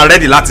yẹn tó dẹ̀ máa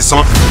rẹ́dì láti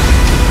san.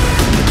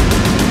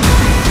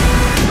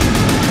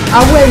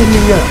 àwọn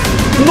ènìyàn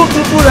ló ti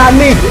fúnra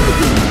ní.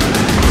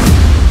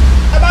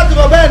 ẹ bá ti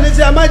bọ̀ bẹ́ẹ̀ ní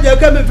sí ẹ má jẹ́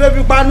kẹ́mi fẹ́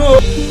fi panú o.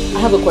 I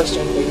have a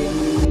question for you.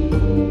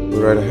 Go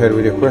right ahead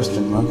with your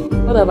question, man.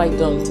 What have I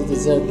done to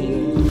deserve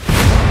you?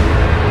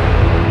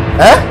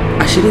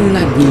 àṣírí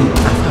ńlá ni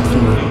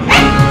àfààfin mi.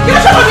 kí ló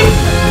ṣe wọ́n mi.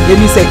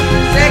 èmi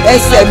sẹ́kì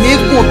ẹsẹ̀ mi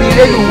kùn bí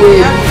rélùwé.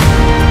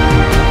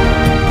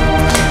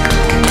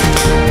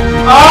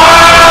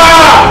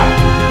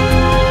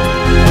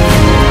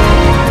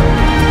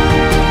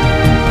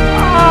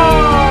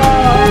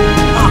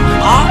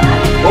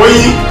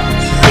 Oyin,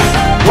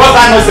 what's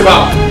that noise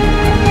about?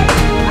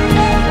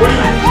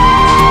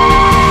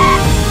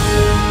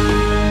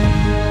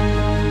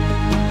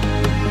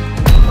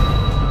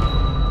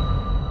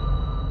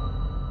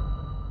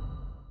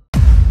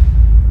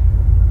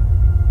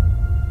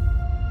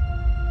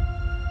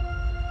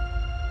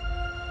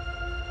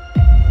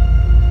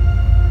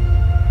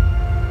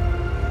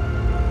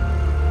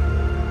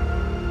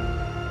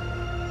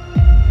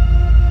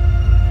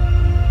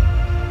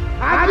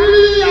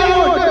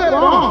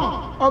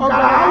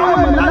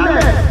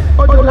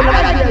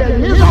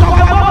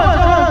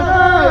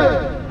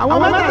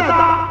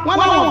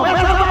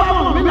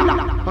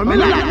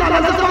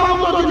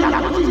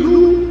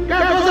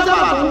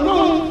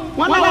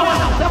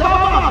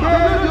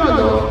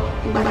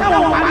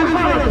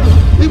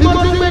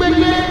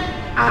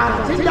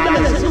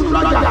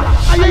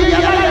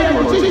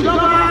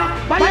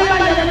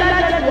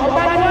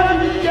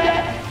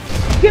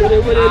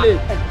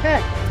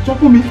 Sọ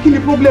fún mi, kí ni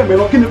problem ẹ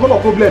lọ? Kí ni kọ́lọ̀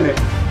problem ẹ?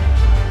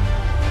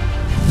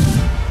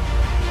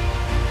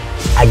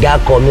 Ajá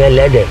kọ mí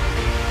ẹlẹ́dẹ̀,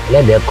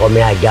 ẹlẹ́dẹ̀ kọ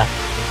mí ajá.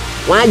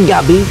 Wọ́n á jà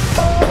bí.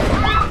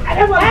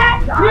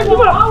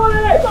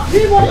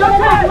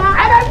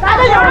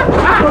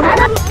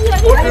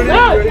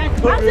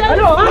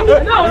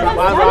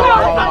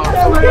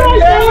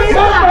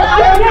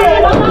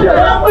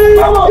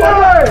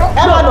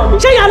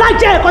 Ṣé yàrá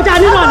jẹ́ ẹ̀kọ́jà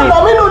nínú ni? Ọ̀nà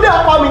mi nù dé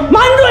ọkọ mi.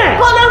 Máa ń dún ẹ̀.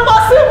 Kọ́lé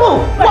impossible.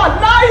 Wà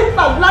láì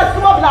tàbí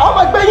súnmọ́ mi làwọn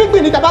máa gbé yín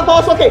gbìn ní tàbá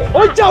gbọ́ sókè.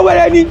 Ó jẹ́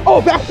wẹrẹ ni, ó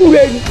fẹ́ kú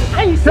rẹ ni.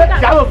 Ṣé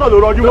ìyá sọ ló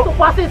rọjú mọ́? Tó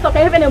pọ̀ sí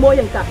ìsọ̀kẹ́ ẹ̀fẹ̀ ni mo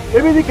yẹ nǹkan.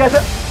 Èmi ní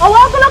kẹsẹ̀. Ọwọ́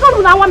ọkọlọ́kọ̀dù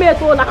náà wọ́n mi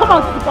ètò ọ̀nà kọ́mọ̀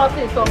sí pọ̀ sí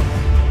ìsọ.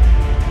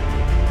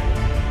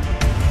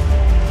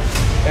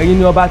 Ẹ̀yin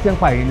ni ọba tí ń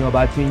pa, ẹ̀yin ni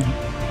ọba tí ń yí.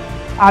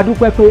 A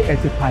dúpẹ́ pé ẹ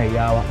ti pa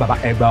ìyá wa, bàbá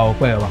ẹ gba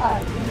ọpẹ́ wa.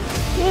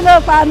 Kí ló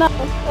pa náà?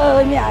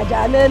 Omi àjà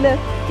lélẹ̀.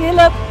 Kí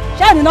ló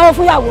ṣé ẹni náwó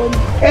fúnyàwó ni?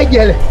 Ẹ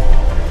jẹrẹ.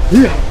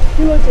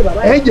 Kí ló ṣe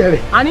bàbá yìí? Ẹ jẹrẹ.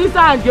 Àní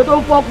sàǹjẹ́ tó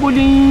fọ́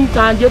pólí,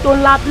 sàǹjẹ́ tó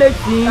ńlá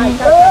pléètì.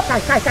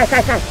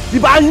 Tí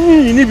bá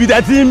yìn níbi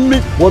tẹ́ ti ń mí.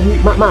 Wọ́n mi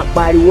máa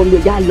pariwo mi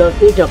já lọ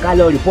station ká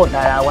lọ rìpọ́ọ̀tì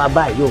ara wa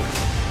báyìí o.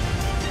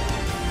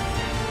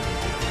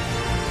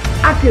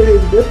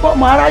 Akèrèǹdé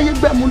fọmọ aráyé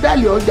gbẹmú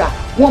dálẹ ọjà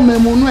wọn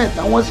mẹmu inú ẹ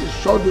tán wọn sì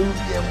sọdún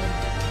bí ẹmu.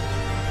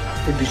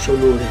 Ebi sọ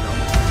lóore náà.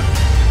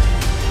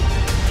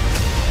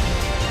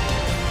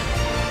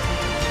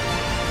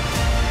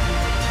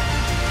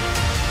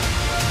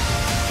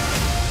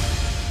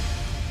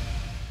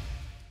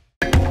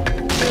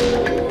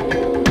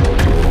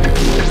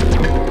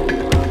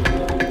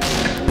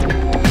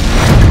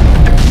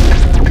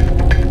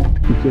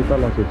 Ìjẹta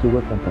la ṣe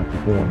wẹ́kàn pàtó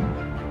fún wọn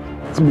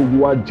tí gbogbo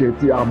wa jẹ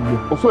tí a mú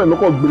ọ̀sán ẹ̀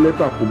lọ́kọ̀ gbé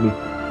lẹ́tà fún mi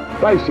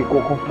láì ṣe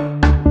kankan.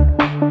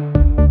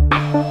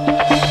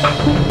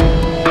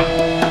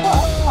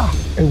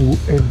 Ẹ wo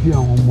ẹbí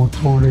àwọn ọmọ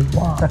tó ń rẹ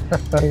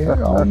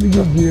àwọn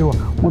méjèèjì rẹwà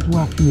wọ́n tún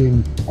wá fi ẹ̀yìn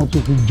wọ́n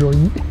tún fi jọ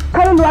yín.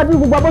 Kálọ́ ló wá bí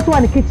gbogbo abọ́ tó wà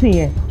ní kíchìn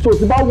yẹn. So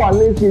tí bá wà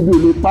lẹ́sìn ibi ò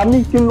lè pa mí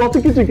kí n lọ sí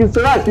kíchìn kí n ṣe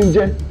ráì kí n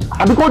jẹ.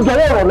 Àbí kó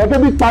jọ̀wọ́ ọ̀rọ̀ lẹ́fẹ́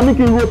bí pa mí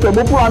kí n ro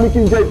tẹ̀mọ́ fúnra mi kí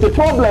n jẹ. It's a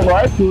problem,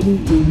 right? Torí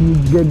èmi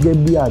gẹ́gẹ́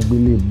bí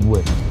àgbélébùú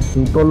ẹ̀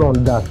ntọ́lọ́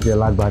ń dà sí ẹ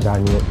lágbádá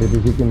ni ẹ tètè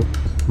ṣe kí ni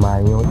màá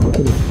yan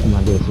kí ni kí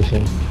máa bẹ̀rẹ̀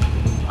ṣiṣẹ́.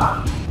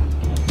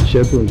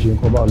 Iṣẹ́ tó ń ṣe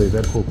nǹkan báwo lè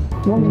fẹ́ kó.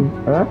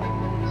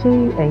 Ṣé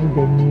ẹ̀yin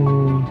bẹ̀ ni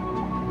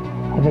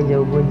ẹ̀fẹ̀jẹ̀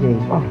ogún oúnjẹ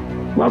yìí?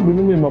 Má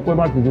bínú mi mọ̀ pé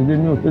má tètè dé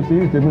ní òtẹ́tẹ́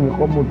yìí tèmi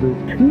nìkan mọ̀ tẹ.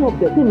 Ní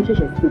ọ̀bẹ tí mi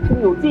ṣẹ̀ṣẹ̀ sí tí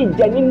mi ò tí ì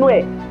jẹ nínú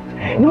ẹ̀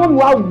ni wọ́n mi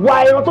wá wa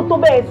ẹran tó tó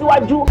bẹ́ẹ̀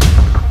síwájú.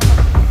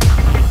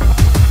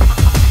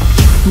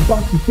 Ìbá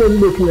ti ṣe ń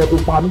lé fún ẹ tó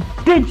pa mí.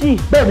 Déjì.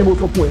 Bẹ́ẹ̀ ni mo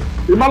sọ fún ẹ.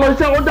 Èmi àlọ́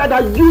iṣẹ́ wọn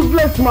dáadáa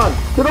useless man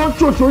tó dán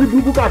ṣòṣò orí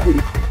burúkú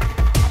káàkiri.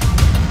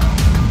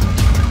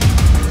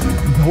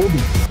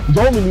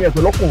 Ìjọwọ́ mi ni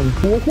ẹ̀pẹ̀ lọ́kùnrin.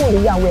 Ìwé kúrò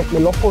níyàwó ẹ̀pẹ̀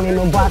lọ́kùnrin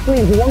lọ bá tó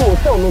ìdíwọ́n náà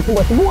tẹ̀ ọ̀nà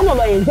túbọ̀ tí wọ́n náà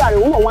lọ ẹ̀jọ́ rẹ̀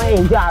wọ́n náà wá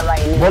ẹ̀jọ́ ara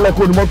ẹ̀ ni. Bọ́lẹ̀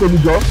kó ni mọ́tò mi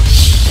jọ.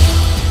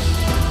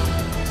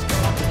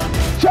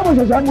 Ṣé mo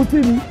ṣẹ̀ṣẹ̀ mú tí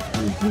ni?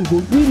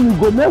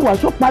 Ìgò mẹ́wàá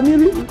ṣó pa mí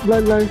rí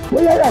lẹ́lẹ́.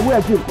 Bóyá ìyàwó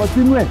ẹ̀ fi nǹkan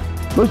sínú ẹ̀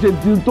ló ṣe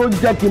di tó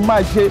jẹ́ kí n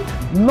máa ṣe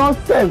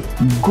nonsense.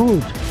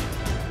 Good.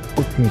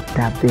 Ó ti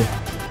dà bẹ́ẹ̀.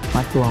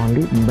 Má ti wà wọn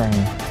lé ìgbà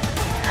yẹn.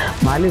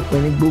 Màá lè pẹ́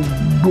ní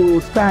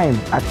gbogbo time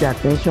àti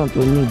attention tó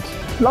need.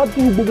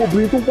 Ládùúgbò gbogbo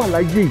obìnrin tó wà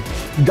láyé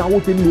ìyàwó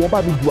tèmi ni wọ́n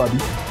bá mi ju àbí.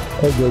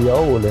 Ẹjọ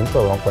ìyàwó wo lẹ ń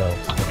sọ̀rọ̀ pẹ́ o.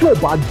 Tí ò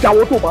bá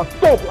jáwọ́ tó bá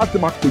stop láti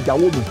máa pè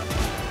ìyàwó mi.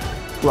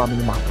 Fúlà mi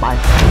ni màá pa ẹ́.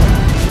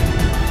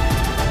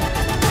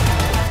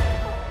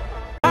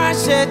 Má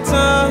ṣe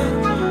tán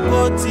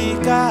kó ti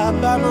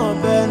kábàámọ̀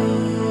bẹnu.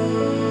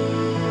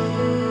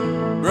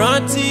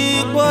 Rántí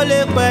kó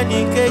lè pẹ́ ní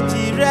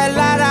kejì rẹ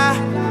lára.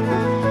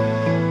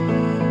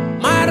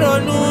 Má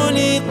ronú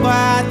nípa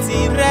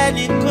tìrẹ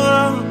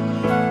nìkan.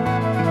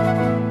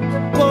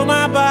 Kó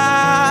má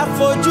bàa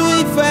fojú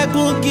ìfẹ́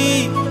gúngi.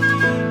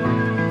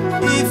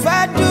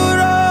 Ìfẹ́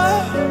dúró,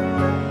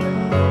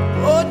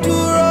 ó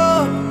dúró.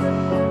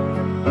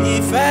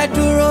 Ìfẹ́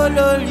dúró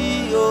lórí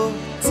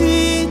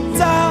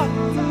òtítọ́.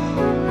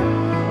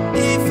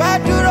 Ìfẹ́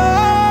dúró,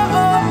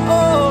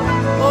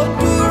 ó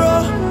dúró.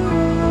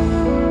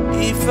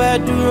 Ìfẹ́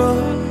dúró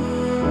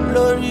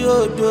lórí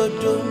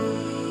òdodo.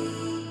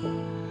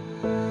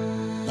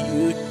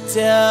 You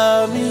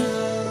tell me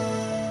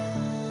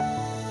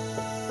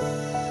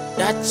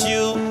that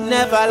you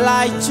never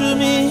lied to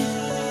me,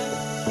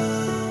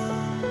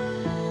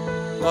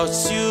 'cause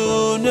you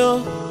know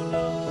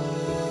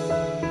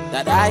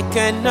that I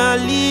cannot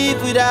live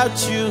without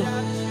you.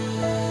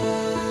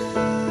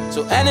 So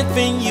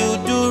anything you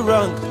do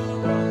wrong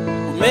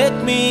will make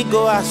me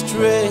go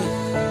astray,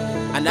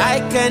 and I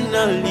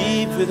cannot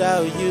live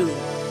without you.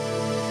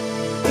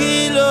 Kí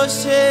ló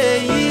ṣe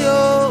yìí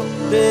o,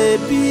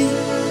 baby?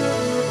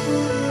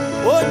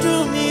 Ó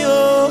dùn mí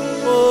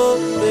o,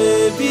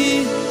 baby.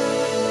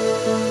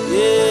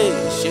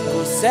 Ṣé kò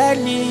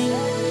sẹ́ni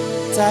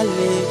tá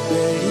lè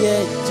gbẹ̀rí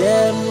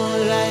ẹ̀jẹ̀ mọ́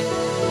láì?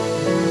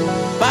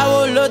 Báwo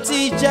ló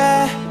ti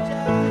jẹ́?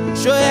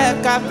 Ṣó yẹ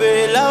ká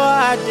béèrè lọ́wọ́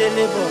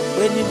Adélébọ̀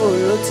pé níbo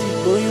ló ti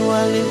gbóyún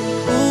wálé?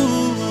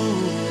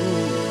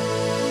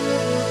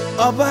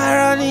 Ọba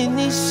rán ni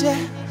níṣẹ́,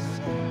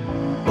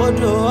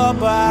 odò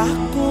ọba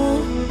kún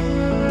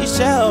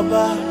iṣẹ́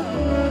ọba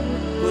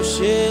kò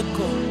ṣe é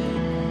kọ̀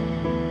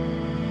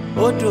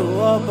odò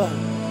ọba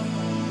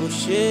kò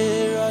ṣe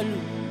é rọ́lù.